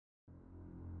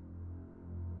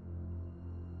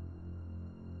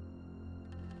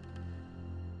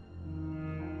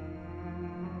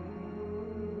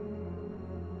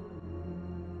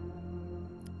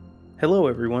Hello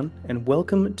everyone, and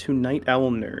welcome to Night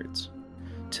Owl Nerds.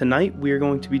 Tonight we are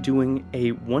going to be doing a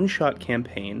one-shot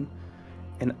campaign,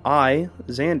 and I,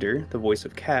 Zander, the voice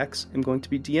of Cax, am going to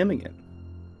be DMing it.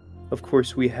 Of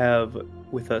course, we have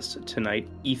with us tonight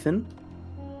Ethan,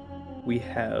 we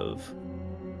have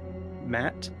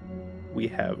Matt, we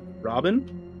have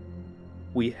Robin,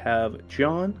 we have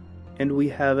John, and we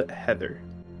have Heather.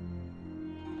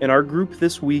 And our group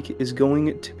this week is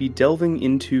going to be delving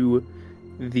into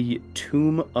the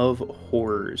Tomb of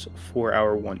Horrors for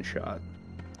our one-shot.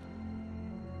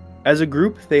 As a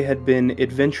group, they had been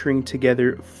adventuring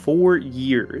together for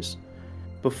years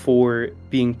before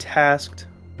being tasked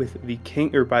with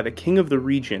by the king of the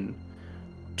region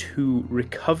to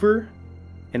recover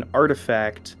an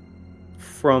artifact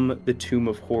from the Tomb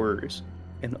of Horrors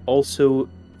and also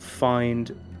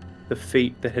find the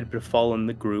fate that had befallen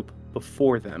the group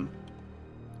before them.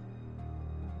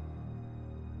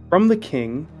 From the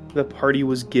king, the party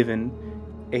was given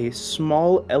a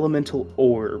small elemental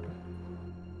orb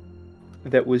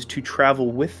that was to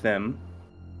travel with them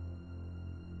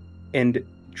and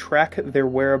track their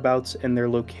whereabouts and their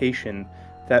location.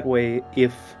 That way,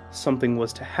 if something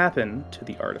was to happen to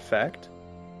the artifact,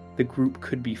 the group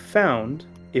could be found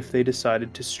if they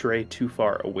decided to stray too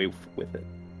far away with it.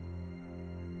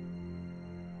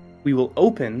 We will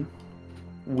open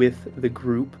with the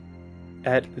group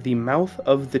at the mouth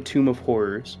of the Tomb of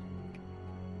Horrors,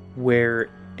 where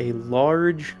a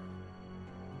large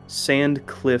sand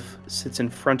cliff sits in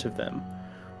front of them,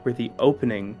 where the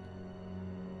opening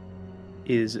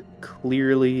is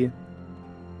clearly...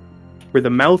 where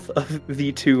the mouth of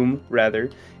the tomb,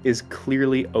 rather, is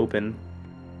clearly open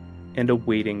and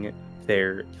awaiting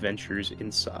their ventures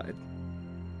inside.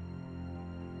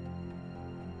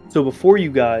 So before you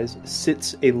guys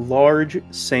sits a large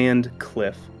sand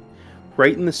cliff.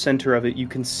 Right in the center of it, you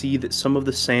can see that some of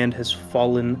the sand has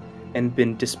fallen and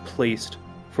been displaced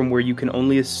from where you can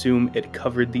only assume it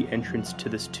covered the entrance to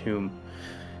this tomb.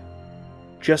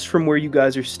 Just from where you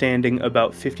guys are standing,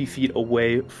 about 50 feet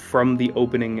away from the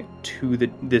opening to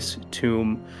this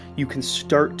tomb, you can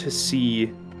start to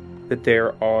see that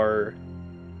there are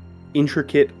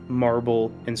intricate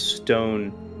marble and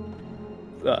stone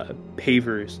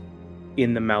pavers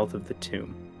in the mouth of the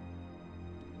tomb.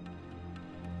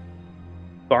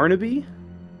 Barnaby,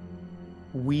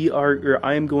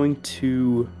 I am going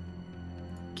to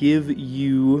give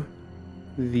you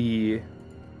the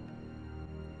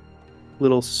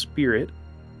little spirit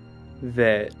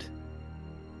that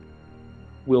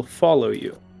will follow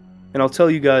you. And I'll tell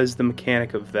you guys the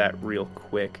mechanic of that real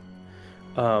quick.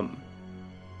 All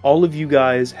of you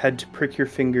guys had to prick your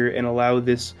finger and allow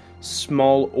this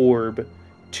small orb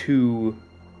to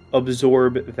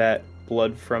absorb that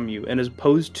blood from you. And as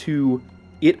opposed to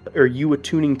it or you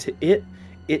attuning to it,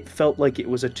 it felt like it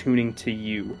was attuning to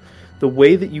you. The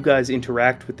way that you guys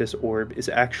interact with this orb is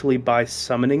actually by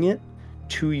summoning it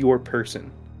to your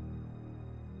person.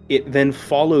 It then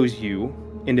follows you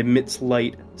and emits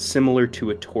light similar to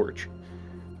a torch,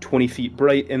 20 feet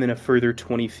bright and then a further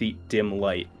 20 feet dim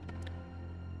light.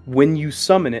 When you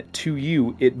summon it to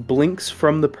you, it blinks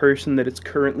from the person that it's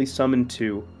currently summoned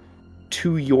to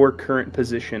your current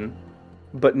position,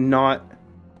 but not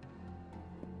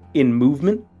in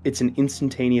movement. It's an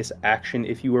instantaneous action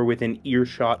if you are within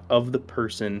earshot of the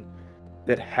person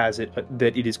that has it,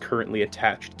 that it is currently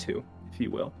attached to, if you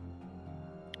will.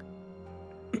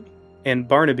 And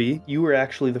Barnaby, you were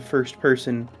actually the first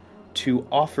person to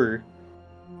offer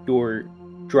your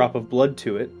drop of blood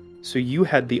to it, so you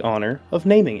had the honor of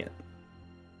naming it.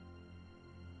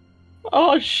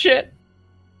 Oh, shit!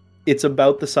 It's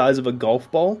about the size of a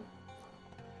golf ball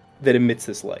that emits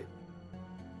this light.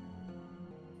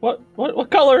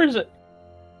 What color is it?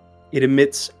 It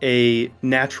emits a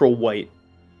natural white.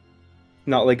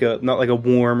 Not like a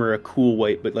warm or a cool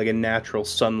white, but like a natural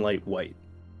sunlight white.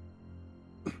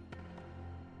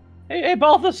 Hey,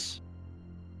 Balthus!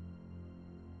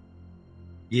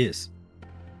 Yes.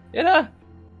 Yeah.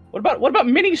 What about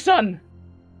mini sun?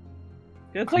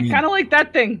 It's like kind of like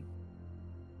that thing.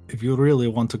 If you really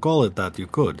want to call it that, you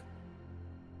could.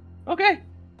 Okay.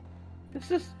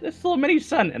 This little mini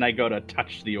sun, and I go to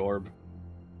touch the orb.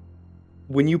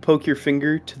 When you poke your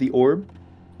finger to the orb,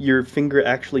 your finger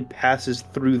actually passes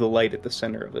through the light at the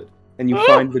center of it, and you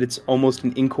find that it's almost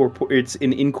an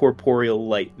incorporeal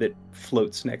light that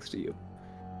floats next to you.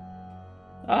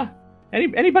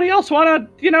 Anybody else wanna,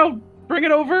 bring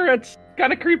it over? It's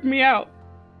kind of creeping me out.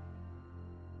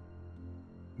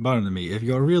 Barnaby, if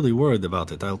you're really worried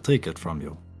about it, I'll take it from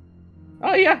you.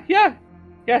 Oh, yeah.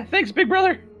 Thanks, big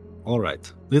brother. All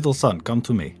right. Little son, come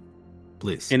to me.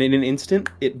 please. And in an instant,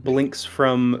 it blinks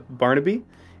from Barnaby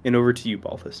and over to you,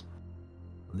 Balthus.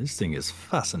 This thing is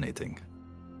fascinating.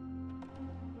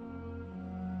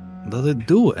 Does it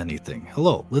do anything?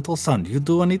 Hello, little son, do you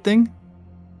do anything?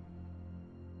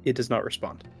 It does not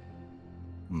respond.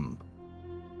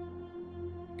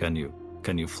 Can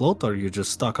you float, or are you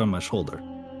just stuck on my shoulder?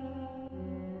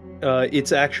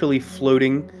 It's actually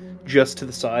floating just to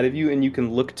the side of you, and you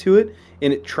can look to it,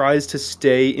 and it tries to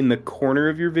stay in the corner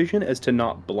of your vision as to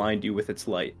not blind you with its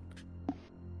light.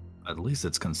 At least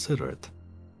it's considerate.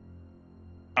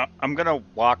 I'm gonna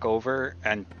walk over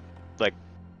and, like,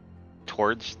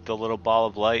 towards the little ball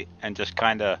of light and just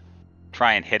kind of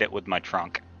try and hit it with my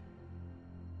trunk.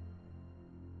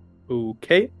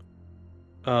 Okay.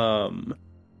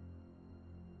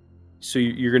 So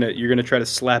you're gonna try to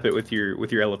slap it with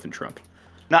your elephant trunk.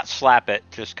 Not slap it,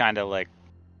 just kind of like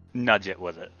nudge it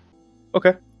with it.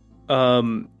 Okay.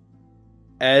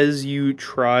 As you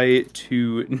try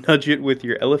to nudge it with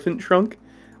your elephant trunk,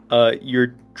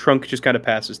 your trunk just kind of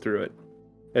passes through it,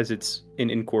 as it's an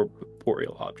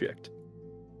incorporeal object.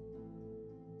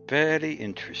 Very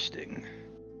interesting.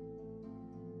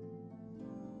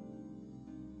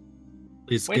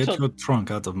 Please get your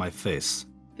trunk out of my face.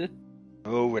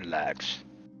 Oh, relax.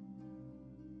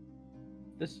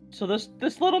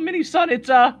 This little mini son, it's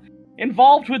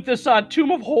involved with this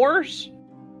Tomb of Horrors.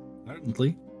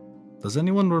 Apparently. Does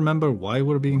anyone remember why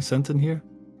we're being sent in here?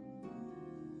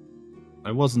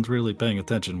 I wasn't really paying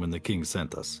attention when the king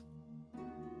sent us.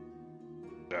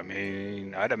 I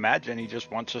mean, I'd imagine he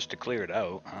just wants us to clear it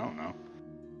out. I don't know.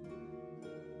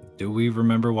 Do we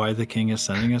remember why the king is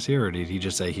sending us here, or did he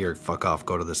just say, here, fuck off,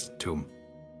 go to this tomb?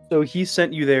 So he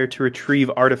sent you there to retrieve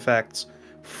artifacts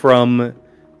from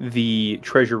the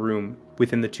treasure room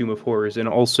within the Tomb of Horrors, and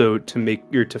also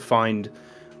to find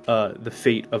the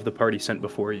fate of the party sent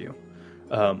before you.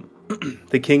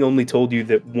 The king only told you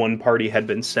that one party had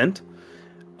been sent.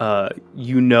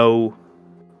 You know,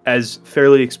 as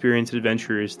fairly experienced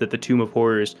adventurers, that the Tomb of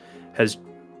Horrors has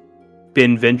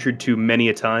been ventured to many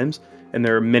a times, and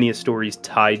there are many stories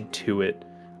tied to it.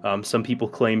 Some people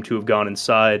claim to have gone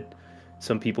inside.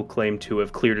 Some people claim to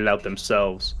have cleared it out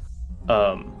themselves.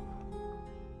 But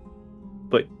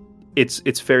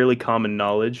it's fairly common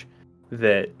knowledge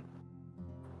that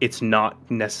it's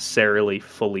not necessarily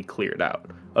fully cleared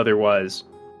out. Otherwise,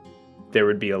 there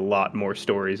would be a lot more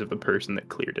stories of the person that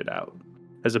cleared it out,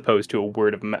 as opposed to a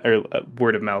word of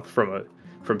mouth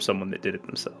from someone that did it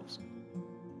themselves.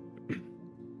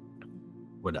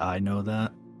 Would I know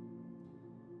that?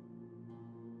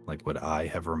 Like, would I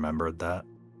have remembered that?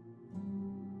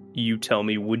 You tell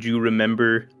me, would you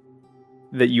remember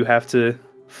that you have to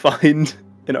find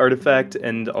an artifact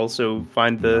and also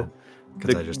find the...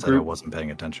 Because I just said I wasn't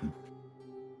paying attention.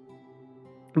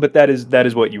 But that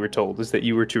is what you were told, is that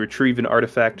you were to retrieve an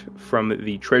artifact from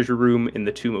the treasure room in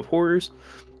the Tomb of Horrors,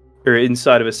 or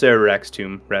inside of a Sararak's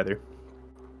tomb, rather,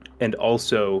 and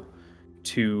also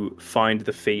to find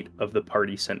the fate of the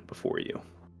party sent before you.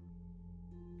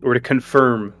 Or to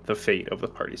confirm the fate of the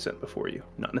party sent before you,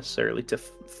 not necessarily to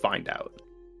find out.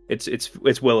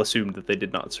 It's well assumed that they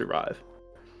did not survive.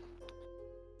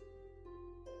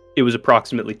 It was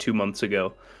approximately 2 months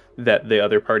ago that the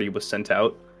other party was sent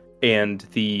out, and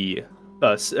a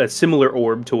similar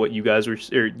orb to what you guys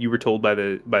were told by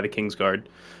the Kingsguard,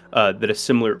 that a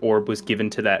similar orb was given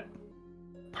to that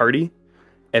party,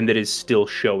 and that is still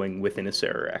showing within a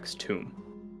Sararak's tomb.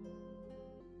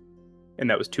 And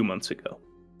that was 2 months ago.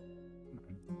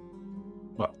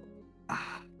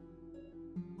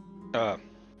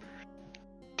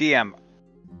 DM,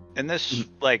 in this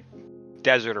like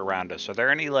desert around us, are there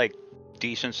any like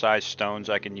decent sized stones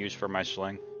I can use for my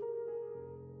sling?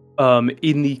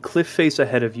 In the cliff face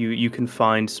ahead of you, you can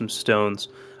find some stones,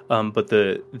 but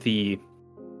the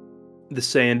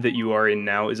sand that you are in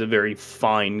now is a very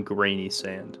fine, grainy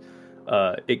sand.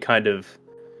 It kind of,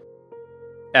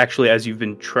 actually, as you've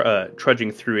been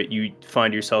trudging through it, you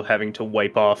find yourself having to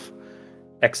wipe off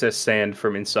excess sand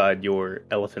from inside your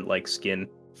elephant-like skin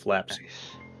flaps.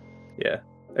 Nice. Yeah,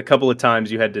 a couple of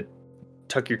times you had to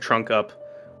tuck your trunk up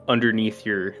underneath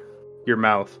your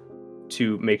mouth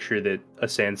to make sure that a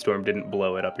sandstorm didn't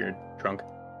blow it up your trunk.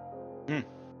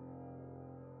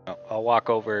 I'll walk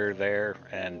over there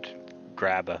and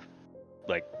grab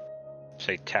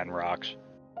say 10 rocks.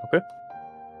 Okay.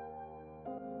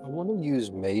 I want to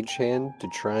use Mage Hand to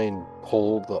try and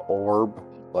pull the orb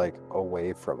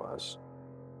away from us.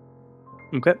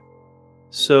 Okay.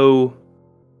 So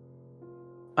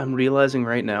I'm realizing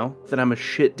right now that I'm a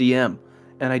shit DM,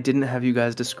 and I didn't have you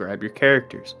guys describe your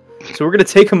characters. So we're going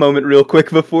to take a moment real quick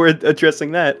before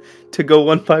addressing that to go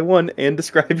one by one and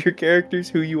describe your characters,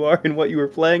 who you are, and what you were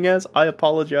playing as. I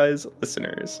apologize,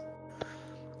 listeners.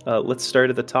 Let's start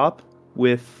at the top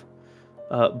with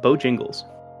Bo Jingles.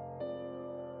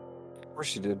 Of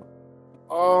course you did.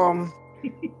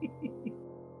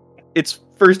 It's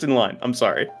first in line. I'm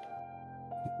sorry.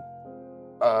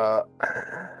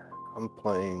 I'm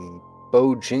playing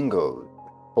Bo Jingles.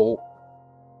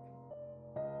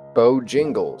 Bo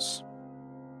Jingles.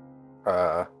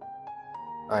 I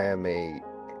am a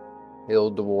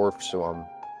hill dwarf, so I'm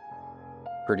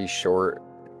pretty short.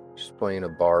 Just playing a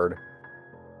bard.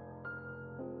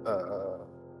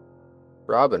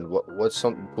 Robin, what's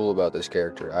something cool about this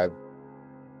character?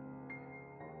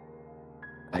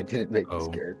 I didn't make this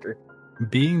character.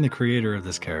 Being the creator of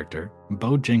this character,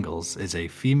 Bo Jingles is a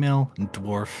female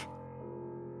dwarf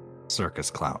circus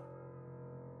clown.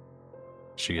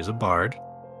 She is a bard,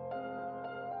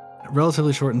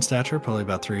 relatively short in stature, probably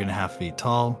about 3.5 feet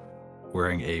tall,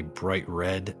 wearing a bright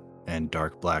red and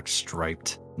dark black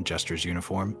striped jester's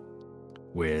uniform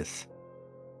with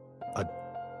a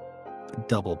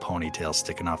double ponytail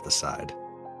sticking off the side.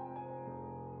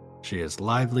 She is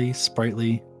lively,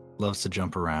 sprightly, loves to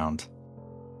jump around,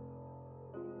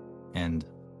 and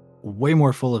way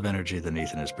more full of energy than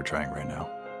Ethan is portraying right now.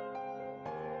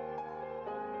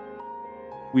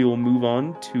 We will move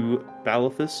on to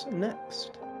Balithus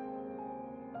next.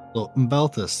 So,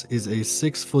 Balthus is a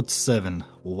 6'7",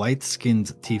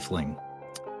 white-skinned tiefling.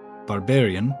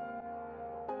 Barbarian.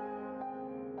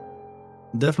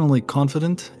 Definitely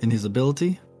confident in his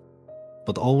ability,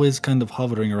 but always kind of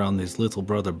hovering around his little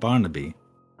brother Barnaby.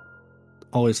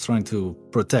 Always trying to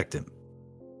protect him,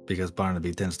 because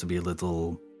Barnaby tends to be a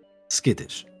little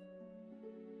skittish.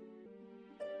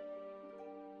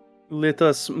 Let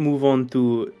us move on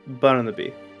to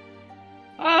Barnaby.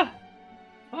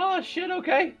 Shit,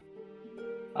 okay.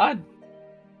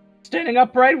 Standing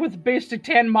upright with basic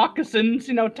tan moccasins,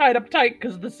 tied up tight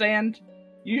because of the sand.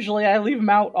 Usually I leave them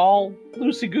out all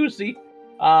loosey-goosey.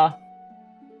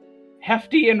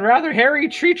 Hefty and rather hairy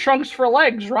tree trunks for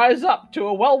legs rise up to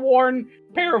a well-worn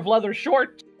pair of leather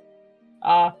shorts,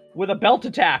 with a belt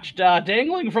attached.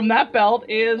 Dangling from that belt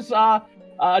is a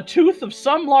tooth of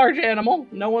some large animal.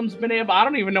 No one's been able... I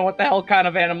don't even know what the hell kind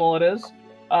of animal it is.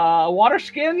 Water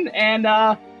skin,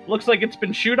 and looks like it's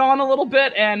been chewed on a little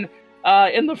bit, and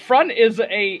in the front is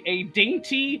a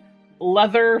dainty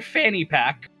leather fanny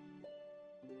pack.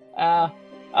 A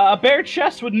bare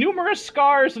chest with numerous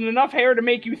scars and enough hair to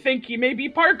make you think he may be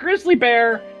part grizzly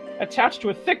bear, attached to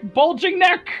a thick, bulging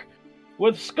neck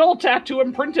with skull tattoo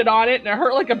imprinted on it, and it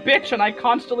hurt like a bitch, and I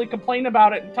constantly complain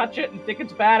about it and touch it and think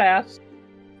it's badass.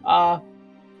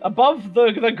 Above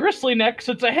the gristly neck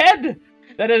sits a head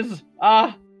that is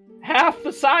half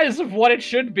the size of what it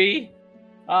should be.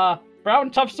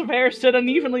 Brown tufts of hair sit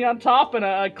unevenly on top, and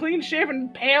a clean-shaven,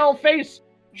 pale face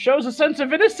shows a sense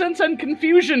of innocence and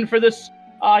confusion for this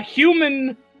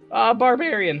human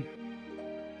barbarian.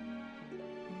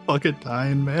 Fucking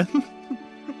dying, man.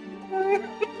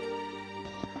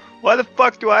 Why the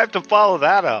fuck do I have to follow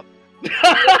that up?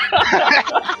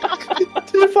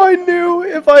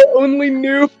 If I only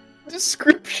knew the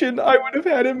description, I would have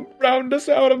had him round us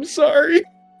out. I'm sorry.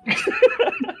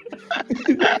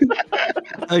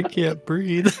 I can't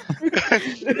breathe.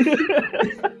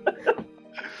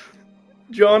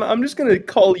 John, I'm just going to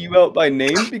call you out by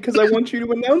name because I want you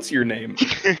to announce your name.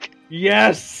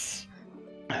 Yes!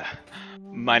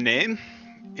 My name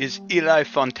is Eli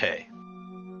Fonte.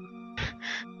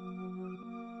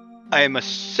 I am a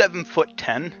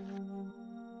 7'10",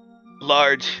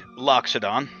 large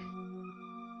loxodon.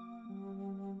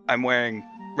 I'm wearing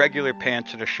regular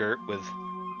pants and a shirt with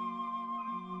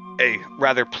a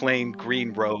rather plain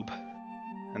green robe,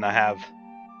 and I have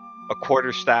a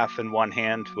quarterstaff in one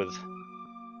hand with,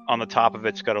 on the top of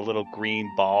it's got a little green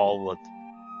ball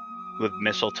with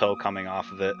mistletoe coming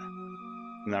off of it,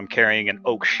 and I'm carrying an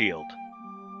oak shield.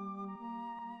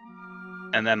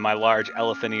 And then my large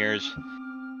elephant ears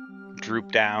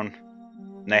droop down,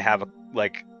 and they have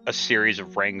a series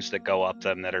of rings that go up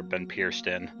them that have been pierced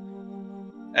in.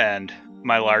 And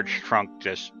my large trunk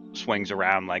just swings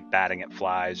around like batting at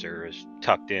flies, or is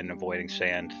tucked in, avoiding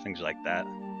sand, things like that.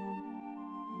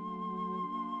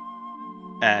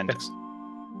 And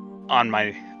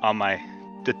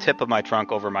the tip of my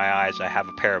trunk over my eyes, I have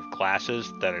a pair of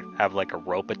glasses that have like a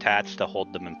rope attached to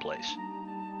hold them in place.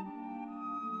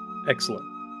 Excellent.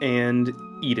 And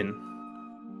Eden.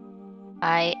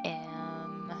 I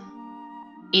am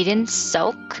Eden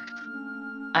Selk.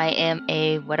 I am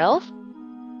a wood elf.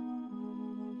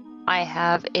 I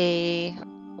have a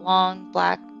long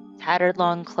black tattered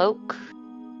long cloak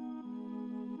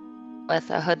with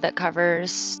a hood that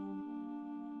covers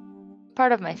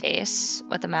part of my face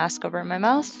with a mask over my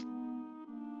mouth.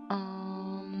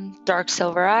 Dark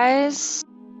silver eyes.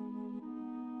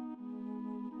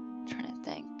 Trying to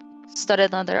think.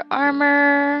 Studded leather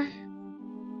armor.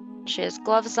 She has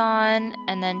gloves on,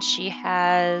 and then she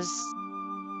has...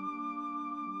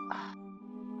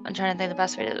 I'm trying to think the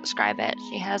best way to describe it.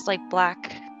 She has like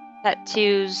black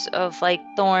tattoos of like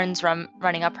thorns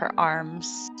running up her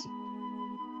arms.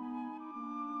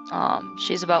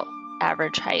 She's about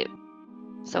average height,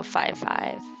 so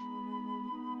 5'5".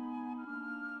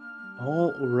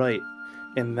 All right,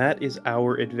 and that is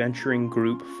our adventuring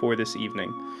group for this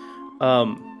evening.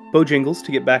 Bojingles,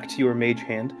 to get back to your mage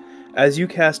hand, as you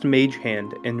cast mage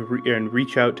hand and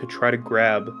reach out to try to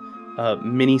grab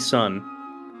Mini Sun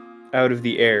out of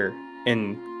the air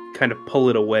and kind of pull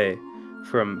it away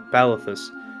from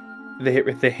Balithus,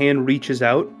 the hand reaches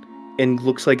out and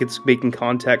looks like it's making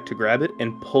contact to grab it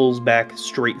and pulls back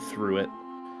straight through it.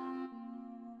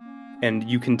 And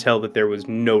you can tell that there was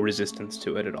no resistance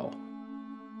to it at all.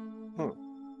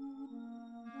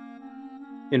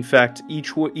 In fact,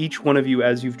 each one of you,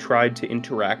 as you've tried to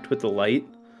interact with the light,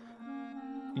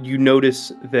 you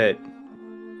notice that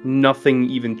nothing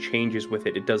even changes with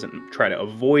it. It doesn't try to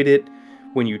avoid it.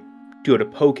 When you go to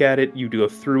poke at it, you go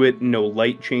through it, no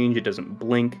light change, it doesn't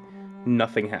blink,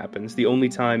 nothing happens. The only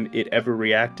time it ever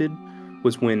reacted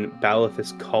was when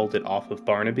Balithus called it off of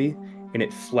Barnaby, and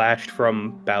it flashed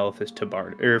from Balithus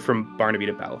to from Barnaby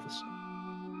to Balithus.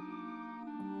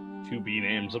 2 B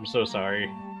names, I'm so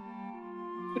sorry.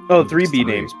 Oh, 3 B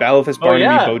names. Balithus, Barnaby,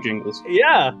 yeah. Bojingles.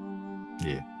 Yeah.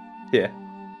 Yeah.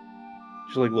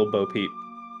 Just like little Bo Peep.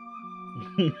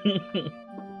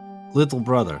 Little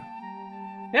brother,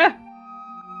 Yeah.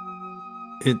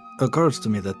 it occurs to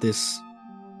me that this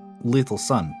little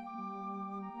sun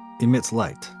emits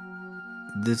light.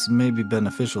 This may be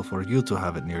beneficial for you to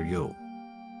have it near you.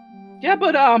 Yeah,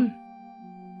 but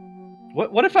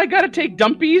what if I gotta take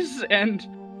dumpies and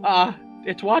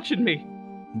it's watching me?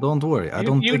 Don't worry, I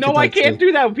don't You think know it I actually... can't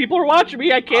do that when people are watching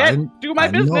me. I can't do my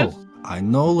business. I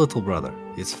know, little brother.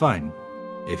 It's fine.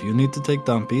 If you need to take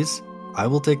dumpies, I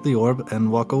will take the orb and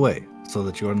walk away, so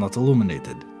that you are not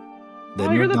illuminated.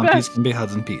 Then your you're the dumpies best. can be had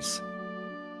in peace.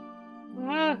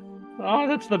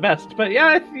 That's the best. But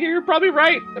yeah, you're probably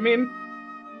right. I mean,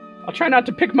 I'll try not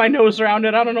to pick my nose around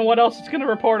it. I don't know what else it's gonna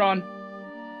report on.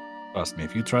 Trust me,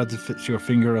 if you tried to fit your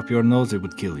finger up your nose, it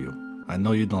would kill you. I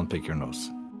know you don't pick your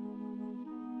nose.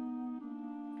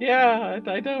 Yeah,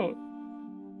 I don't.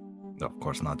 Of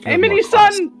course not. You Hey, have more Mini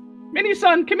class. Sun! Mini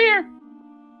Sun, come here!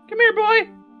 Come here, boy!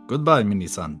 Goodbye, Mini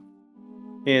Sun.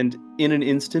 And in an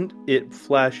instant, it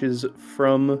flashes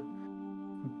from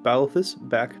Balithus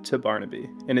back to Barnaby.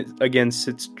 And it, again,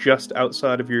 sits just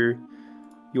outside of your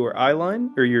eye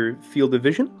line, or your field of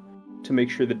vision, to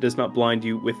make sure that it does not blind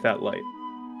you with that light.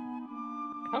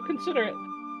 How considerate.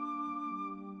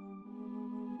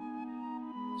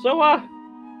 So,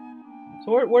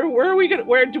 where are we gonna,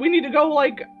 where do we need to go,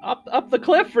 like, up the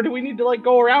cliff, or do we need to, like,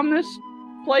 go around this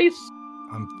place?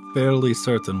 I'm fairly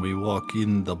certain we walk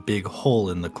in the big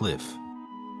hole in the cliff.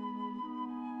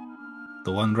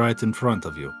 The one right in front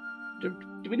of you. Do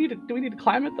we need to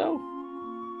climb it, though?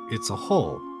 It's a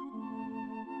hole.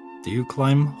 Do you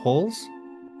climb holes?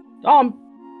 Oh,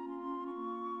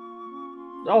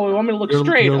 you want me to look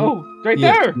straight? Right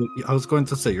yes, there! I was going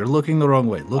to say, you're looking the wrong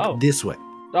way. Look this way.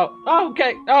 Oh,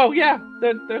 okay. Oh, yeah.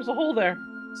 There's a hole there.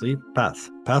 See? Path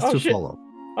to shit. follow.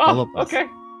 Oh, Follow path. okay.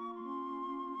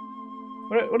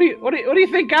 What do you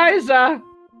think, guys? Do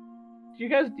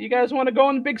you guys want to go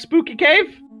in the big spooky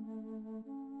cave?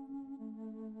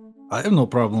 I have no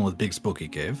problem with Big Spooky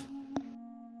Cave.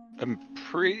 I'm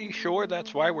pretty sure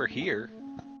that's why we're here.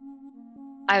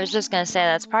 I was just gonna say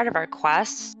that's part of our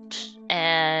quest,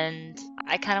 and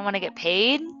I kind of want to get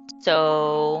paid.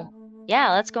 So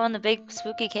yeah, let's go in the big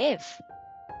spooky cave.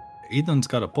 Eden's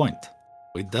got a point.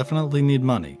 We definitely need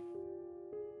money.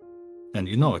 And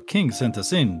you know, a king sent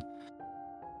us in.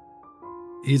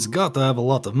 He's got to have a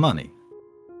lot of money.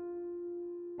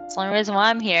 That's the only reason why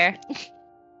I'm here.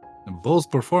 And Bull's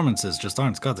performances just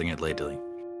aren't cutting it lately.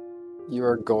 You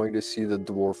are going to see the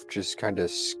dwarf just kind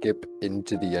of skip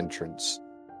into the entrance.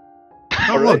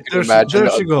 Oh, look, there Imagine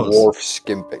she a goes. dwarf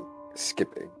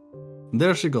skipping.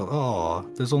 There she goes. Oh,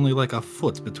 there's only like a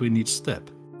foot between each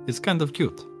step. It's kind of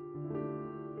cute.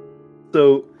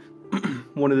 So,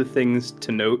 one of the things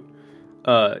to note,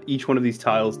 each one of these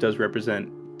tiles does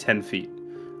represent 10 feet.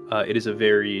 It is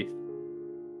very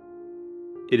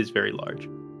large.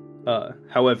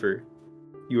 However,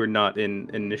 you are not in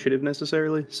initiative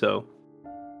necessarily, so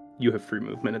you have free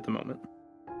movement at the moment.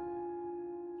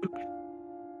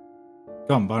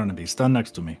 Come, Barnaby, stand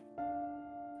next to me.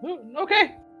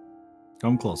 Okay.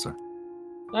 Come closer.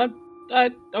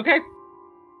 Okay.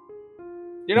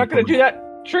 You're not gonna do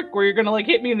that trick where you're gonna like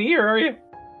hit me in the ear, are you?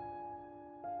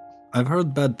 I've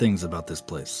heard bad things about this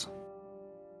place.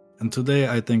 And today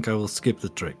I think I will skip the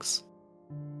tricks.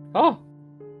 Oh,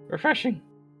 refreshing.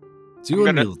 It's you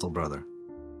and me, little brother.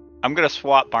 I'm gonna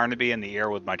swat Barnaby in the ear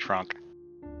with my trunk.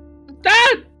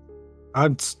 Dad!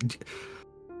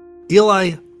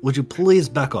 Eli, would you please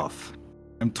back off?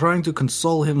 I'm trying to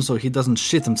console him so he doesn't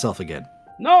shit himself again.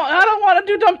 No, I don't want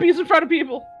to do dumpies in front of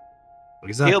people.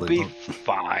 Exactly. He'll be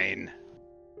fine.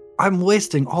 I'm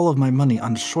wasting all of my money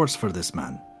on shorts for this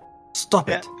man. Stop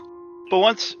it. But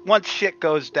once shit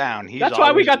goes down, That's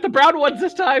why we got the brown ones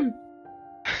this time.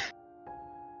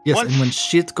 Yes, and when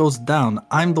shit goes down,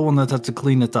 I'm the one that has to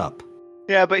clean it up.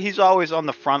 Yeah, but he's always on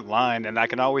the front line, and I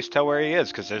can always tell where he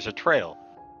is because there's a trail.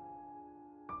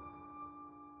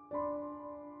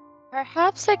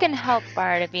 Perhaps I can help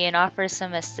Barnaby and offer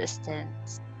some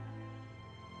assistance.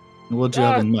 What do you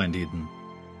have in mind, Eden?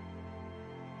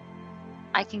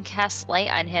 I can cast light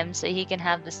on him so he can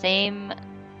have the same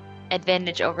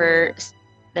advantage over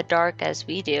the dark as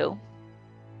we do.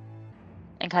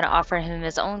 And kind of offer him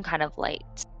his own kind of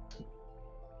light.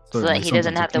 So that he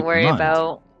doesn't have to worry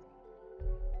about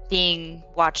being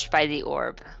watched by the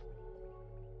orb.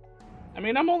 I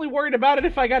mean, I'm only worried about it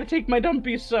if I gotta take my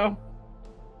dumpies, so...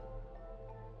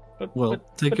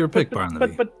 Take your pick,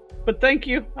 Barnaby. But thank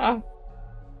you.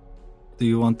 Do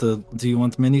you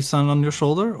want Mini Sun on your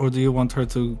shoulder, or do you want her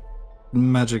to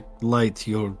magic light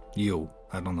you?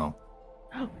 I don't know.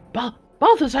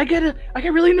 Balthus, I get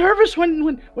really nervous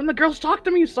when the girls talk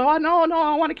to me, so I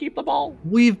want to keep the ball.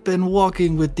 We've been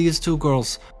walking with these two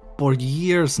girls for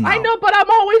years now. I know, but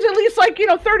I'm always at least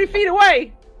 30 feet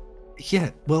away. Yeah,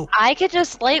 well... I could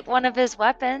just light one of his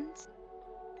weapons.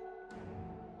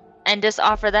 And just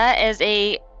offer that as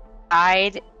a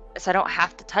guide, so I don't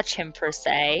have to touch him per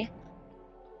se.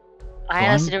 I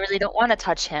honestly really don't want to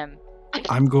touch him.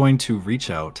 I'm going to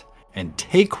reach out and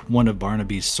take one of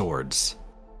Barnaby's swords,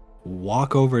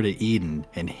 walk over to Eden,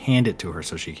 and hand it to her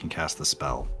so she can cast the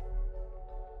spell.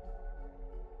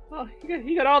 Oh,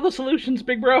 you got all the solutions,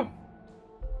 big bro.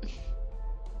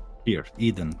 Here,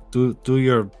 Eden, do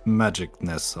your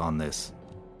magicness on this.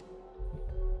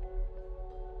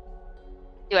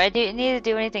 Do I need to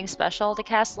do anything special to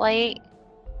cast light?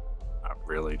 Not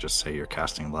really, just say you're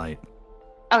casting light.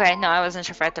 Okay, no, I wasn't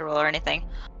sure if I had to roll or anything.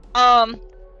 Alright,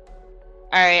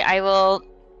 I will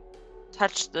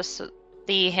touch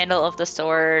the handle of the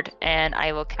sword, and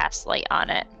I will cast light on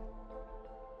it.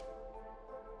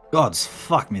 Gods,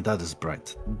 fuck me, that is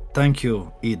bright. Thank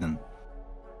you, Eden.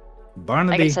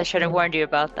 Barnaby... I guess I should have warned you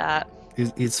about that.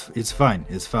 It's fine,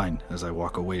 as I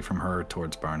walk away from her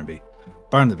towards Barnaby.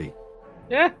 Barnaby.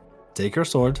 Yeah? Take your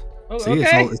sword. Oh, see,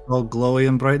 okay. it's all glowy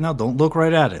and bright now. Don't look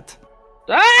right at it.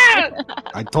 Ah!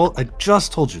 I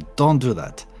just told you, don't do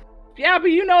that. Yeah, but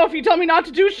if you tell me not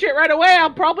to do shit right away,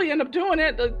 I'll probably end up doing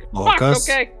it. Focus.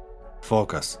 Fuck, okay.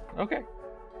 Focus. Okay.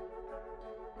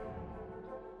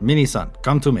 Mini-san,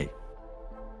 come to me.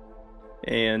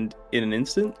 And in an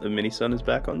instant, the mini-sun is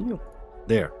back on you.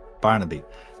 There, Barnaby.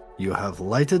 You have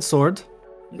lighted sword.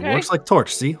 Okay. It works like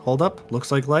torch, see? Hold up.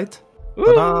 Looks like light. Ooh.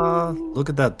 Ta-da! Look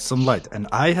at that, some light. And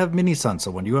I have mini-sun,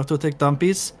 so when you have to take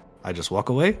dumpies, I just walk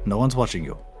away. No one's watching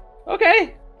you.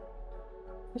 Okay.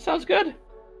 That sounds good.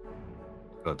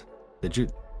 Good. Did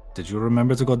you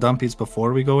remember to go dumpies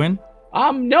before we go in?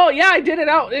 No, yeah, I did it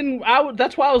out, and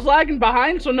that's why I was lagging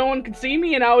behind, so no one could see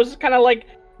me, and I was kind of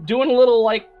doing a little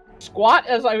squat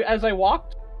as I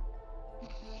walked.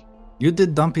 You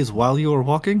did dumpies while you were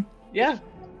walking? Yeah.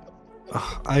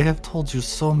 Ugh, I have told you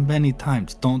so many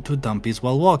times, don't do dumpies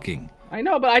while walking. I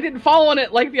know, but I didn't fall on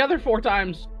it like the other 4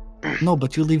 times. No,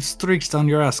 but you leave streaks down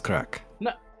your ass crack.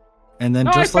 No. And then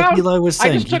No, just like Eli was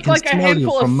saying, I just took he can a smell you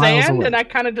handful of from miles sand, away. and I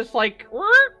kind of just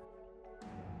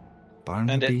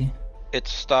Barnaby. It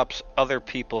stops other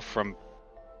people from...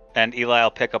 And Eli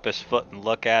will pick up his foot and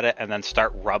look at it, and then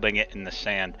start rubbing it in the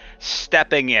sand.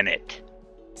 Stepping in it.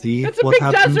 See It's a what big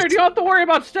happens? desert. You don't have to worry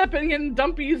about stepping in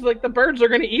dumpies. The birds are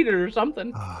going to eat it or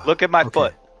something. Look at my Okay.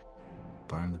 foot.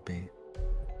 Barnaby.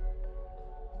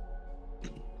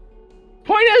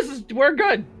 Point is, we're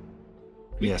good.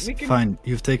 Yes, we can- fine.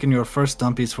 You've taken your first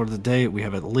dumpies for the day. We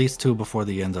have at least 2 before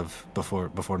the end of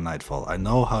before nightfall. I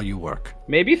know how you work.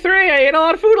 Maybe 3. I ate a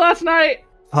lot of food last night.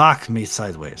 Fuck me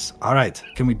sideways. All right,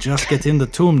 can we just get in the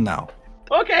tomb now?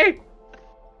 Okay.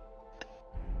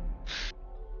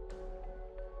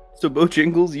 So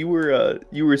Bojangles, you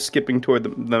were skipping toward the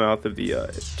mouth of the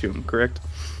tomb, correct?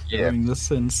 Doing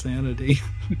this insanity.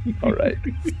 All right.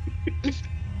 If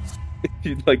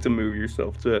you'd like to move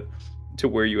yourself to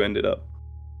where you ended up.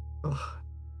 Ugh,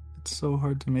 it's so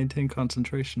hard to maintain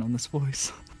concentration on this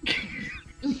voice.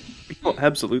 Oh,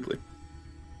 absolutely.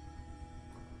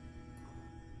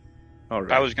 All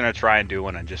right. I was gonna try and do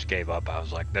one and just gave up. I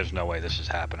was like, "There's no way this is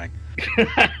happening."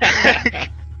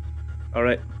 All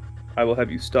right. I will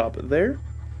have you stop there.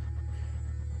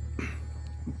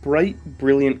 Bright,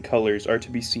 brilliant colors are to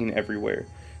be seen everywhere,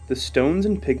 the stones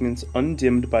and pigments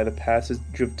undimmed by the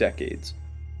passage of decades.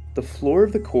 The floor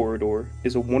of the corridor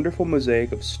is a wonderful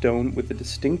mosaic of stone with a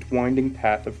distinct winding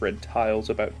path of red tiles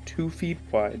about 2 feet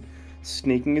wide,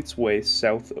 snaking its way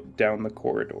south down the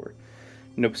corridor.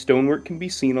 No stonework can be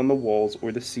seen on the walls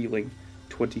or the ceiling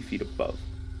 20 feet above.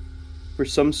 For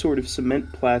some sort of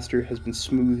cement plaster has been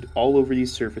smoothed all over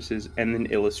these surfaces and then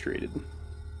illustrated.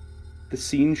 The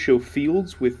scenes show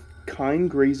fields with kine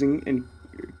grazing,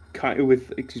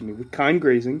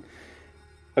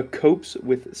 a copse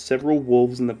with several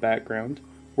wolves in the background,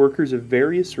 workers of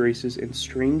various races and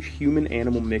strange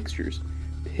human-animal mixtures,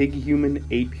 pig-human,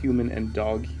 ape-human, and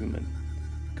dog-human,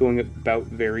 going about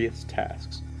various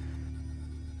tasks.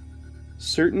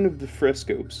 Certain of the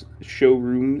frescoes show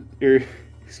rooms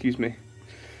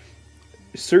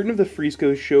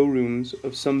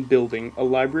of some building, a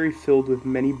library filled with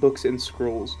many books and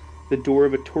scrolls, the door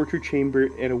of a torture chamber,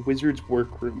 and a wizard's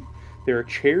workroom. There are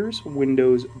chairs,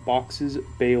 windows, boxes,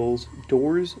 bales,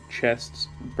 doors, chests,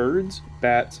 birds,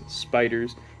 bats,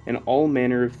 spiders, and all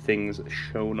manner of things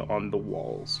shown on the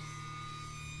walls.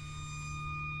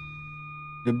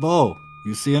 Hey, Bo,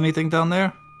 you see anything down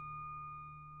there?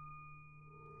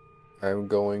 I'm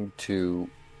going to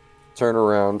turn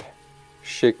around,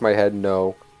 shake my head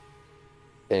no,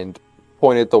 and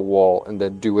point at the wall, and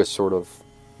then do a sort of,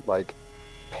 like,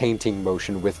 painting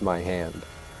motion with my hand.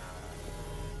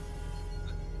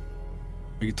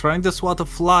 Are you trying to swat a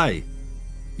fly?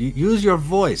 Use your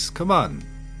voice, come on.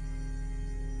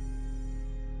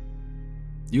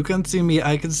 You can see me,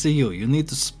 I can see you. You need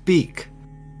to speak.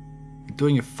 You're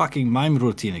doing your fucking mime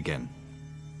routine again.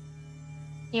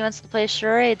 He wants to play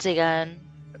charades again.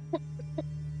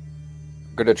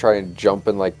 I'm gonna try and jump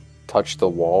and, like, touch the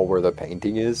wall where the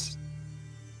painting is.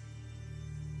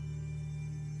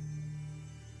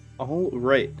 All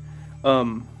right.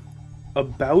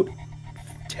 About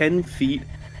 10 feet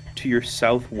to your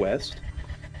southwest,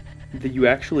 that you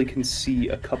actually can see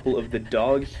a couple of the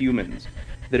dog humans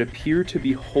that appear to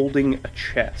be holding a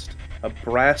chest, a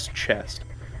brass chest,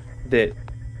 that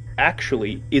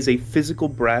actually is a physical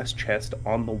brass chest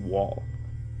on the wall.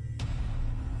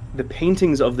 The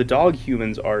paintings of the dog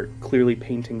humans are clearly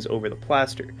paintings over the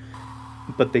plaster,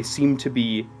 but they seem to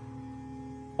be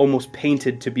almost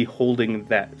painted to be holding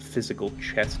that physical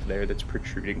chest there that's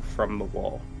protruding from the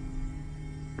wall.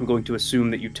 I'm going to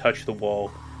assume that you touch the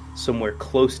wall somewhere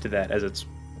close to that, as it's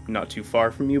not too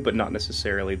far from you, but not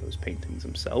necessarily those paintings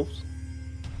themselves.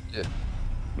 Yeah.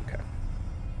 Okay.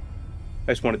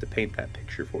 I just wanted to paint that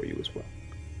picture for you as well.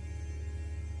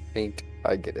 Paint,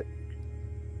 I get it.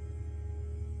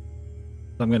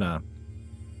 I'm gonna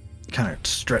kind of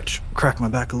crack my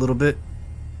back a little bit,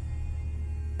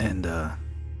 and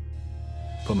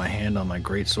put my hand on my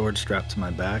greatsword strapped to my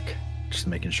back, just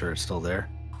making sure it's still there.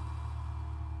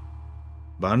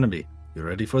 Barnaby, you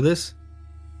ready for this?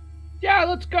 Yeah,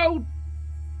 let's go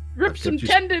rip Let's some get you-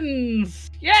 tendons.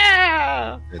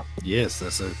 Yeah. Yes,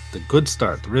 that's the good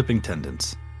start. Ripping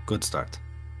tendons. Good start.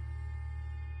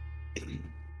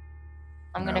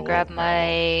 I'm Now gonna grab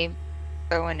my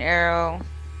bow and arrow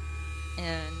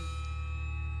and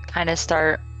kind of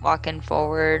start walking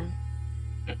forward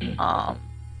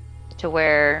to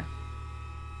where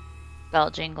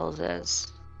Bell Jingles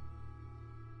is.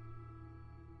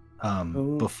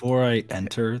 Before I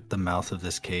enter the mouth of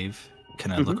this cave,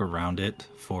 can I look around it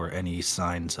for any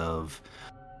signs of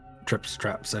trips,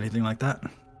 traps, anything like that?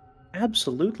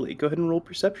 Absolutely. Go ahead and roll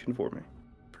perception for me.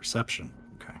 Perception.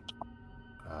 Okay.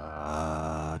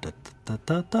 That's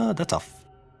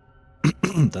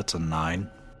that's a 9.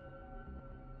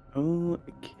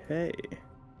 Okay.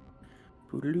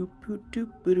 You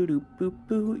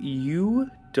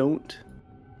don't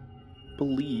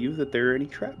believe that there are any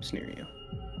traps near you.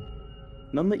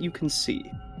 None that you can see.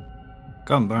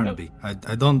 Come, Barnaby.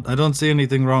 I don't see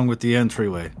anything wrong with the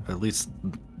entryway. At least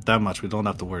that much we don't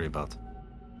have to worry about.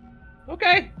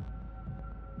 Okay.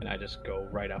 And I just go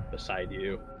right up beside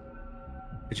you.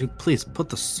 Could you please put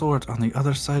the sword on the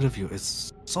other side of you?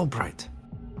 It's so bright.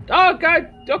 Oh, God.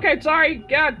 Okay, sorry.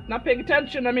 God, not paying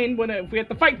attention. I mean, if we have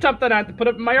to fight something, I have to put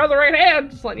it in my other right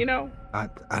hand. Just letting you know.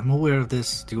 I'm aware of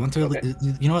this. Do you want to... Okay.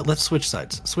 You know what? Let's switch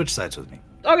sides. Switch sides with me.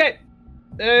 Okay.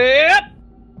 Yep.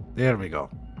 There we go.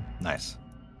 Nice.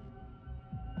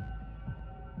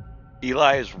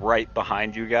 Eli is right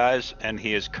behind you guys, and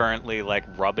he is currently, like,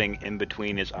 rubbing in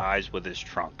between his eyes with his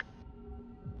trunk.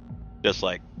 Just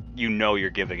like, you're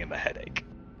giving him a headache.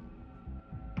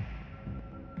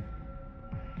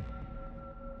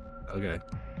 Okay.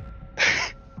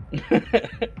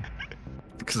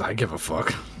 Because I give a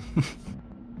fuck.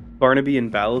 Barnaby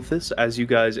and Balithus, as you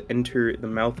guys enter the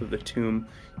mouth of the tomb,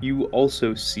 you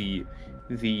also see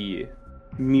the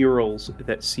murals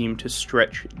that seem to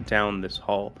stretch down this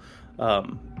hall.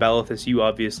 Balithus, you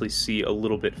obviously see a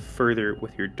little bit further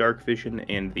with your dark vision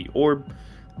and the orb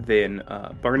than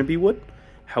Barnaby would.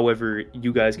 However,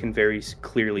 you guys can very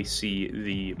clearly see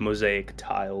the mosaic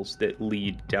tiles that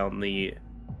lead down the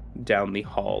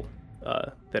hall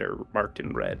that are marked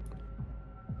in red.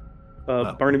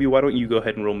 Barnaby, why don't you go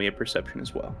ahead and roll me a perception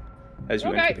as well as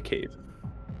you enter the cave,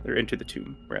 or enter the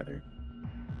tomb rather.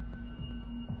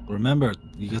 Remember,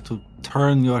 you get to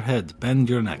turn your head, bend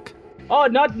your neck. Oh,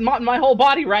 not my whole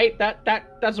body, right? That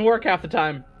doesn't work half the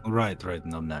time. Right,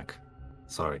 no neck.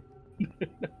 Sorry.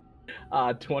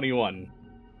 21.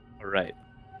 All right.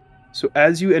 So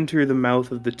as you enter the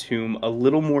mouth of the tomb a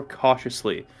little more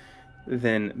cautiously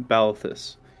than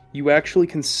Balithus, you actually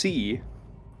can see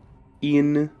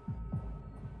in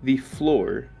the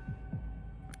floor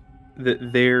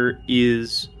that there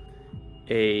is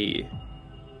a...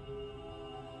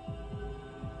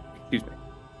 Excuse me.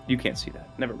 You can't see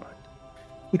that. Never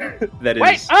mind. That is...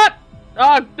 Wait!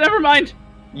 Never mind!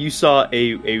 You saw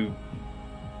a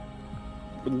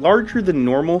larger than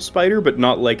normal spider, but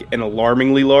not like an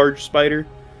alarmingly large spider,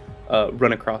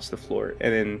 run across the floor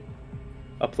and then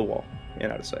up the wall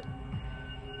and out of sight.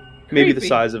 Maybe the Creepy.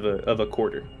 size of a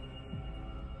quarter.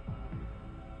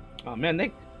 Oh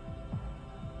man,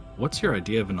 What's your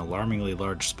idea of an alarmingly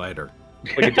large spider?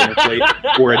 Like a dinner plate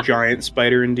or a giant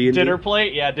spider in D&D. dinner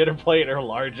plate? Yeah, dinner plate or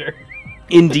larger.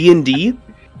 In D&D,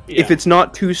 Yeah. if it's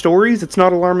not 2 stories, it's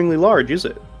not alarmingly large, is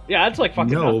it? Yeah, that's like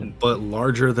fucking No, nothing. but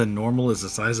larger than normal is the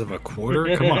size of a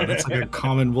quarter? Come on, that's like a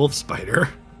common wolf spider.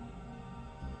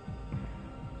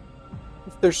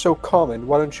 If they're so common,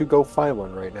 why don't you go find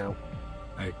one right now?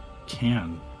 I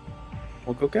can.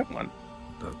 We'll go get one.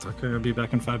 That's okay, I'll be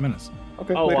back in 5 minutes.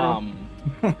 Okay, Oh, later on.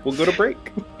 We'll go to break.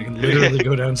 I can literally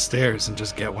go downstairs and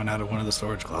just get one out of one of the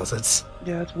storage closets.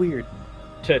 Yeah, that's weird.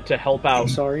 To help I'm out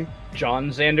sorry. John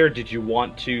Zander, did you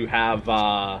want to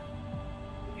have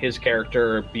his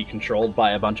character be controlled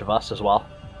by a bunch of us as well?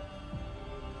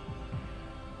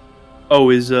 Oh,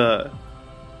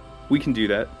 we can do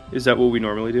that. Is that what we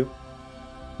normally do?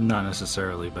 Not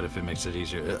necessarily, but if it makes it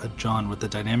easier. John, with the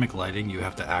dynamic lighting, you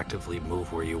have to actively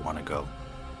move where you want to go.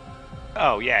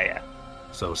 Oh, yeah.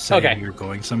 So say Okay. you're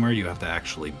going somewhere, you have to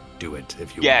actually do it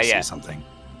if you Yeah, want to yeah. see something.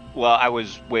 Well, I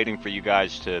was waiting for you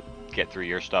guys to get through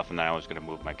your stuff, and then I was going to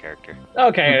move my character.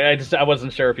 Okay, I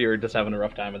wasn't sure if you were just having a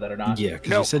rough time with that or not. Yeah, because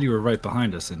No. you said you were right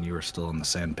behind us and you were still in the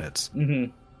sand pits.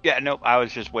 Mm-hmm. Yeah, nope, I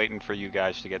was just waiting for you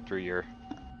guys to get through your...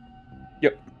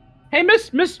 Hey, Miss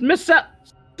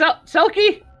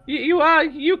Selkie,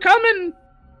 you coming?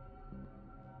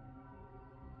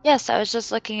 Yes, I was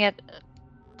just looking at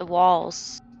the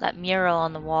walls, that mural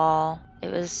on the wall.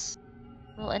 It was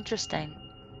a little interesting.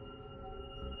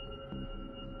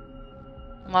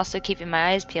 I'm also keeping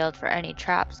my eyes peeled for any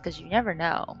traps, because you never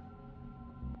know.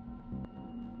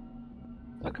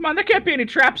 Oh, come on, there can't be any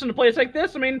traps in a place like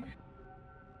this. I mean,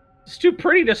 it's too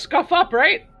pretty to scuff up,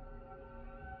 right?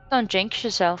 Don't jinx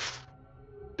yourself.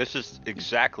 This is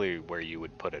exactly where you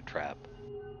would put a trap.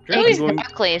 I'm going-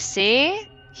 Exactly, see?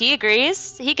 He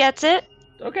agrees. He gets it.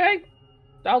 Okay,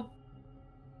 I'll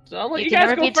let you can guys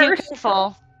never go be too first.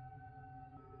 careful.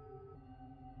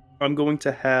 I'm going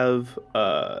to have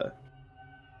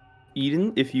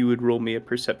Eden, if you would roll me a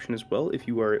perception as well, if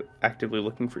you are actively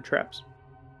looking for traps.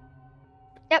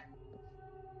 Yep.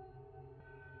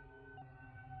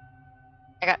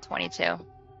 I got 22.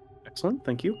 Excellent,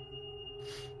 thank you.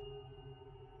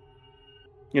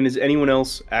 And is anyone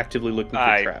else actively looking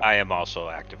for traps? I am also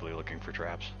actively looking for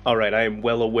traps. All right, I am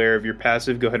well aware of your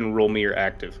passive. Go ahead and roll me your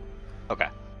active. Okay.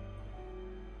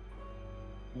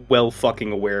 Well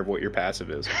fucking aware of what your passive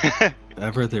is. If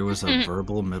ever there was a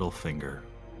verbal middle finger.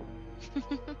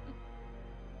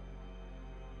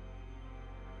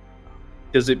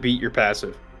 Does it beat your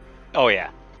passive? Oh, yeah.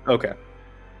 Okay.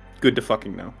 Good to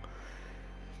fucking know.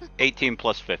 18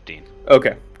 plus 15.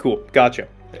 Okay, cool. Gotcha.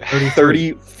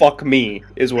 30 fuck me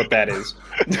is what that is.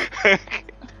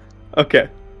 Okay,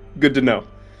 good to know.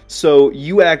 So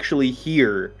you actually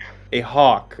hear a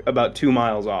hawk about 2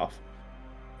 miles off.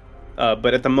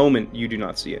 But at the moment, you do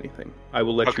not see anything. I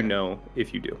will let Okay. you know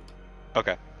if you do.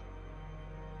 Okay.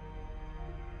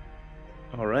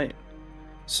 All right.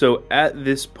 So at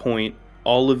this point,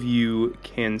 all of you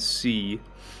can see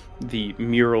the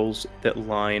murals that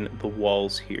line the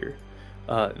walls here.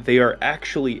 They are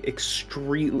actually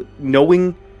extremely...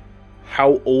 Knowing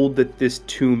how old that this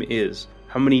tomb is,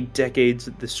 how many decades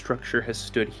that this structure has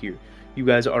stood here, you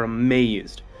guys are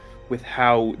amazed with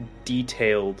how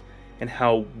detailed and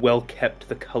how well kept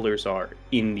the colors are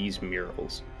in these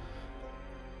murals.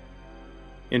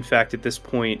 In fact, at this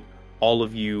point, all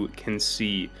of you can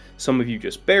see, some of you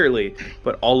just barely,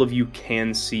 but all of you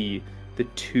can see the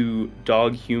 2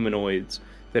 dog humanoids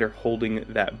that are holding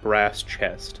that brass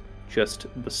chest just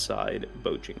beside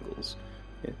Bojangles.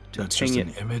 That's just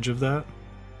an image of that?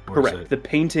 Or is Correct. it- The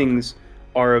paintings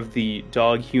are of the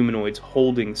dog humanoids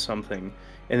holding something,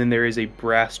 and then there is a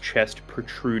brass chest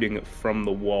protruding from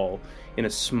the wall in a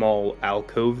small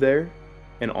alcove there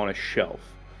and on a shelf.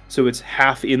 So it's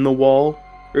half in the wall,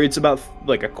 or it's about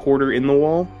like a quarter in the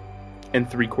wall and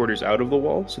 3/4 out of the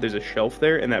wall. So there's a shelf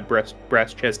there, and that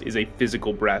brass chest is a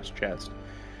physical brass chest.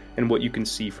 And what you can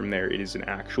see from there, it is an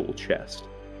actual chest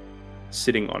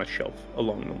sitting on a shelf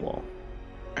along the wall.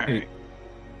 Hey,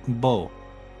 Bo,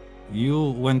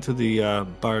 you went to the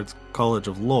Bard's College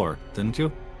of Lore, didn't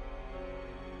you?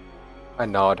 I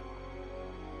nod.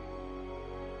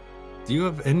 Do you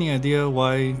have any idea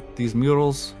why these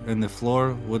murals in the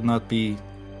floor would not be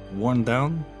worn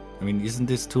down? I mean, isn't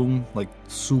this tomb like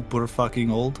super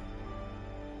fucking old?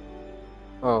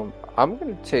 I'm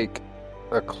gonna take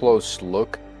a close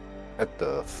look at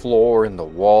the floor and the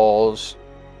walls,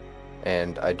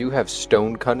 and I do have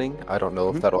stone cunning. I don't know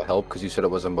if that'll help because you said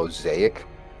it was a mosaic,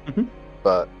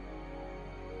 but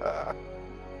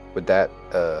would that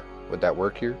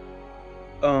work here?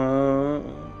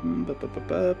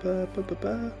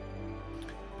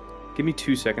 Give me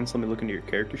 2 seconds. Let me look into your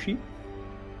character sheet.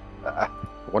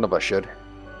 One of us should.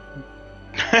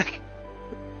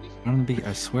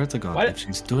 I swear to God, What? if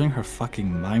she's doing her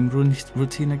fucking mime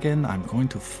routine again, I'm going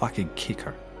to fucking kick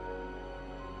her.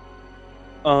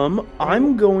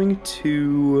 I'm going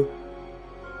to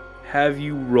have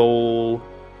you roll.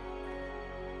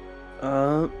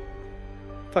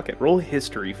 Fuck it. Roll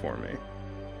history for me.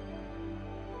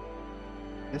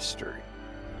 History.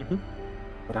 Mhm.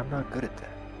 But I'm not good at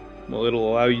that. Well, it'll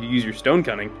allow you to use your stone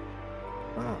cunning.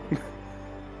 Oh.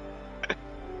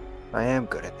 I am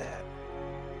good at that.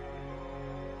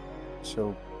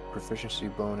 So, proficiency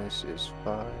bonus is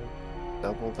 5.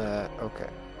 Double that. Okay.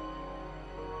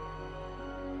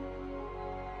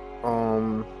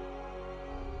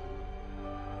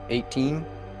 18?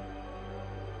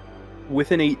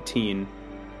 With an 18,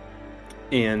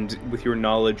 and with your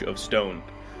knowledge of stone,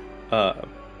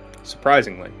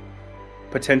 surprisingly,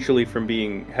 potentially from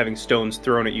having stones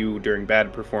thrown at you during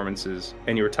bad performances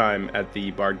and your time at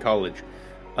the Bard College,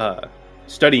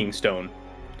 studying stone,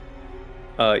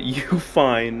 you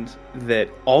find that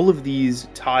all of these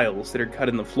tiles that are cut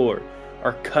in the floor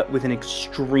are cut with an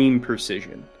extreme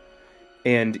precision.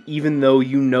 And even though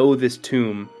you know this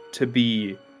tomb to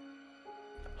be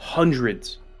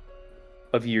hundreds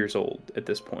of years old at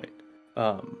this point,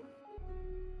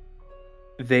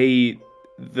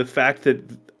 the fact that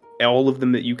all of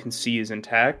them that you can see is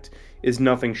intact is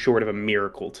nothing short of a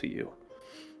miracle to you.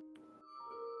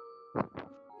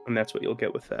 And that's what you'll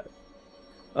get with that.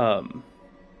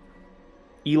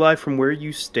 Eli, from where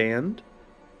you stand,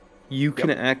 you can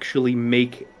actually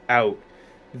make out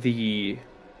the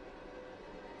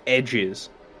edges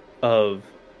of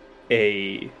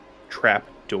a trap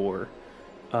door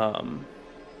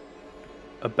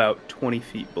about 20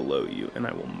 feet below you, and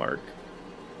I will mark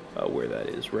where that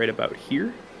is, right about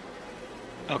here.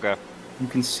 Okay. You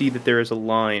can see that there is a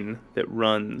line that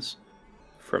runs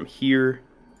from here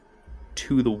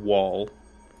to the wall,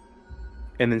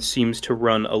 and then seems to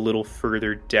run a little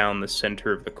further down the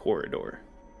center of the corridor.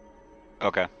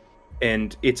 Okay.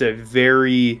 And it's a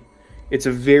very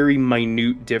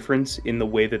minute difference in the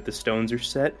way that the stones are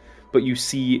set, but you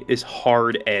see this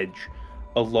hard edge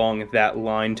along that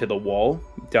line to the wall,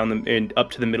 and up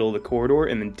to the middle of the corridor,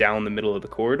 and then down the middle of the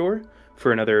corridor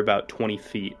for another about 20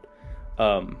 feet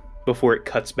before it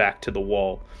cuts back to the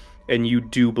wall. And you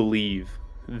do believe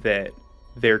that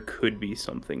there could be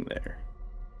something there.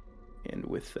 And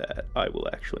with that, I will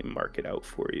actually mark it out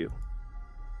for you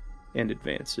and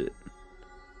advance it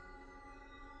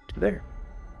to there.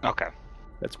 Okay.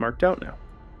 That's marked out now.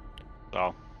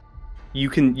 So You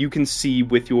can see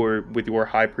with your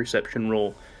high perception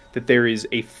roll that there is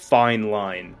a fine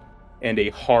line and a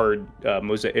hard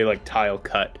mosaic, like tile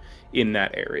cut in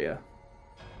that area.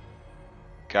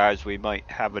 Guys, we might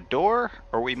have a door,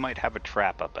 or we might have a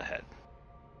trap up ahead.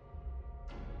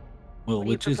 Well, What do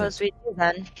you which is propose it? we do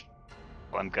then?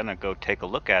 I'm gonna go take a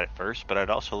look at it first, but I'd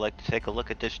also like to take a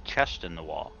look at this chest in the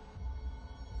wall.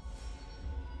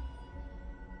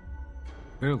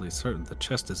 Fairly certain the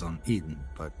chest is on Eden,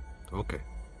 but okay.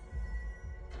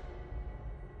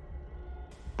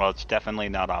 Well, it's definitely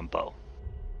not on Bo.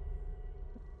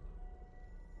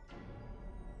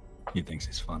 He thinks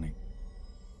he's funny.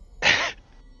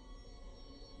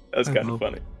 That's I kind will. of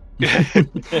funny.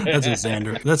 That's a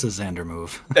Zander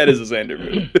move. That is a Zander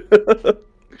move.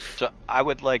 So I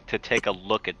would like to take a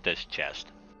look at this chest.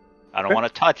 I don't Okay.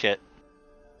 want to touch it.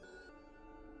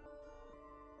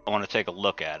 I want to take a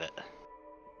look at it.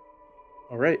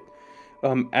 All right.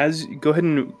 Go ahead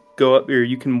and go up, or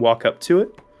you can walk up to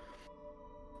it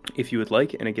if you would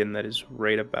like. And again, that is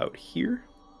right about here.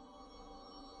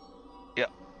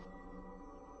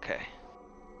 Okay.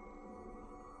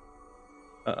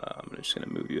 I'm just going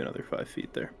to move you another 5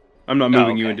 feet there. I'm not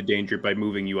moving you okay. into danger by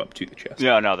moving you up to the chest.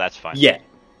 No, that's fine.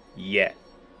 Yeah.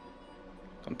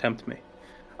 Don't tempt me.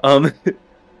 Go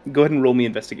ahead and roll me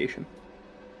investigation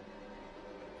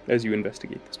as you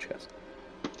investigate this chest.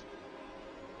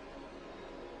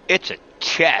 It's a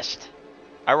chest.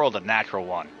 I rolled a natural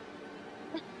 1.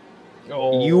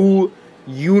 Oh.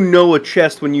 You know a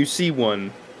chest when you see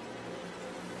one.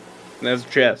 And that's a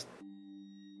chest.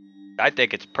 I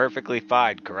think it's perfectly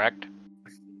fine, correct?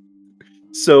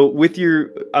 So with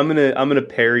your, I'm gonna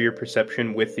pair your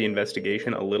perception with the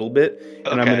investigation a little bit, and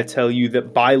I'm Okay. gonna tell you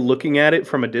that by looking at it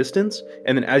from a distance,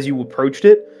 and then as you approached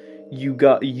it, you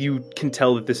can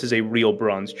tell that this is a real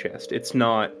bronze chest. It's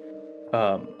not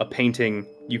a painting.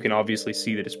 You can obviously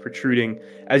see that it's protruding.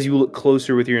 As you look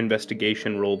closer with your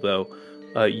investigation roll, though,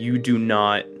 you do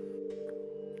not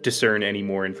discern any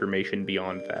more information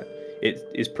beyond that. It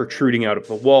is protruding out of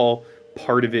the wall.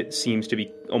 Part of it seems to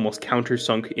be almost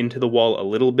countersunk into the wall a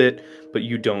little bit, but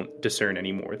you don't discern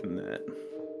any more than that.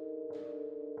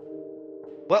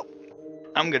 Well,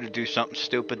 I'm gonna do something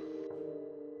stupid.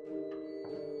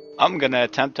 I'm gonna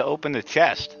attempt to open the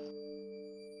chest.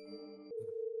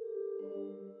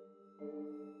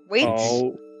 Wait,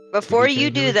 Oh, before You you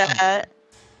can do do it. that,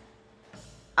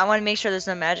 I want to make sure there's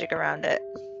no magic around it.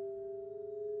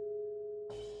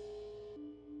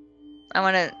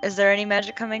 Is there any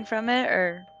magic coming from it,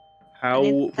 or how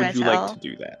Can I would you like tell? to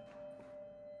do that?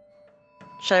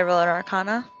 should I roll an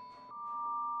arcana?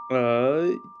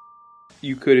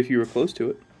 You could if you were close to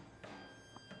it.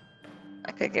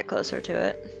 I could get closer to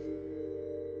it.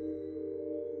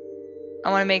 I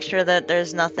want to make sure that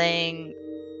there's nothing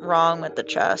wrong with the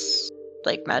chest,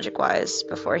 like magic-wise,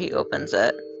 before he opens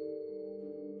it.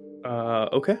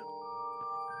 Okay.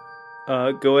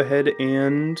 Go ahead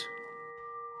and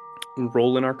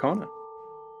roll an arcana.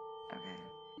 Okay.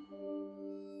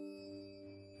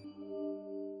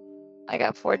 I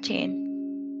got 14.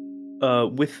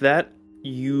 With that,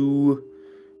 you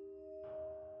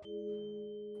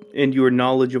and your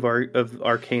knowledge of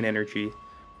arcane energy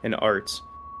and arts,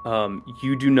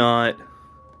 you do not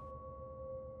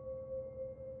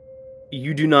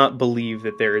believe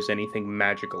that there is anything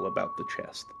magical about the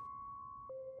chest.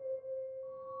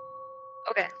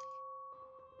 Okay.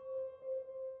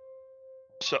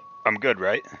 So I'm good,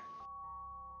 right?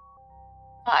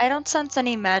 I don't sense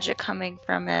any magic coming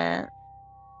from it.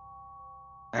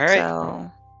 All right.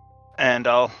 So And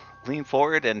I'll lean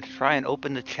forward and try and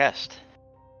open the chest.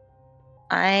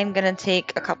 I'm gonna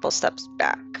take a couple steps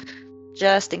back,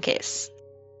 just in case.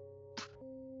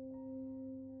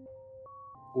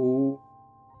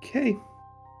 Okay.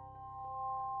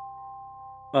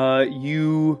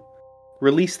 You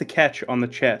release the catch on the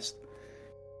chest,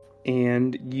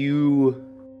 and you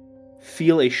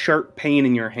feel a sharp pain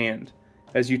in your hand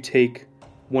as you take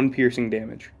 1 piercing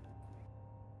damage.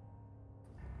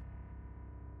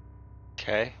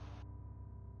 Okay.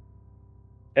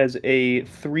 As a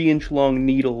 3-inch long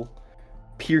needle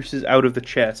pierces out of the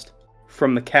chest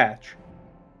from the catch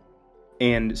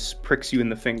and pricks you in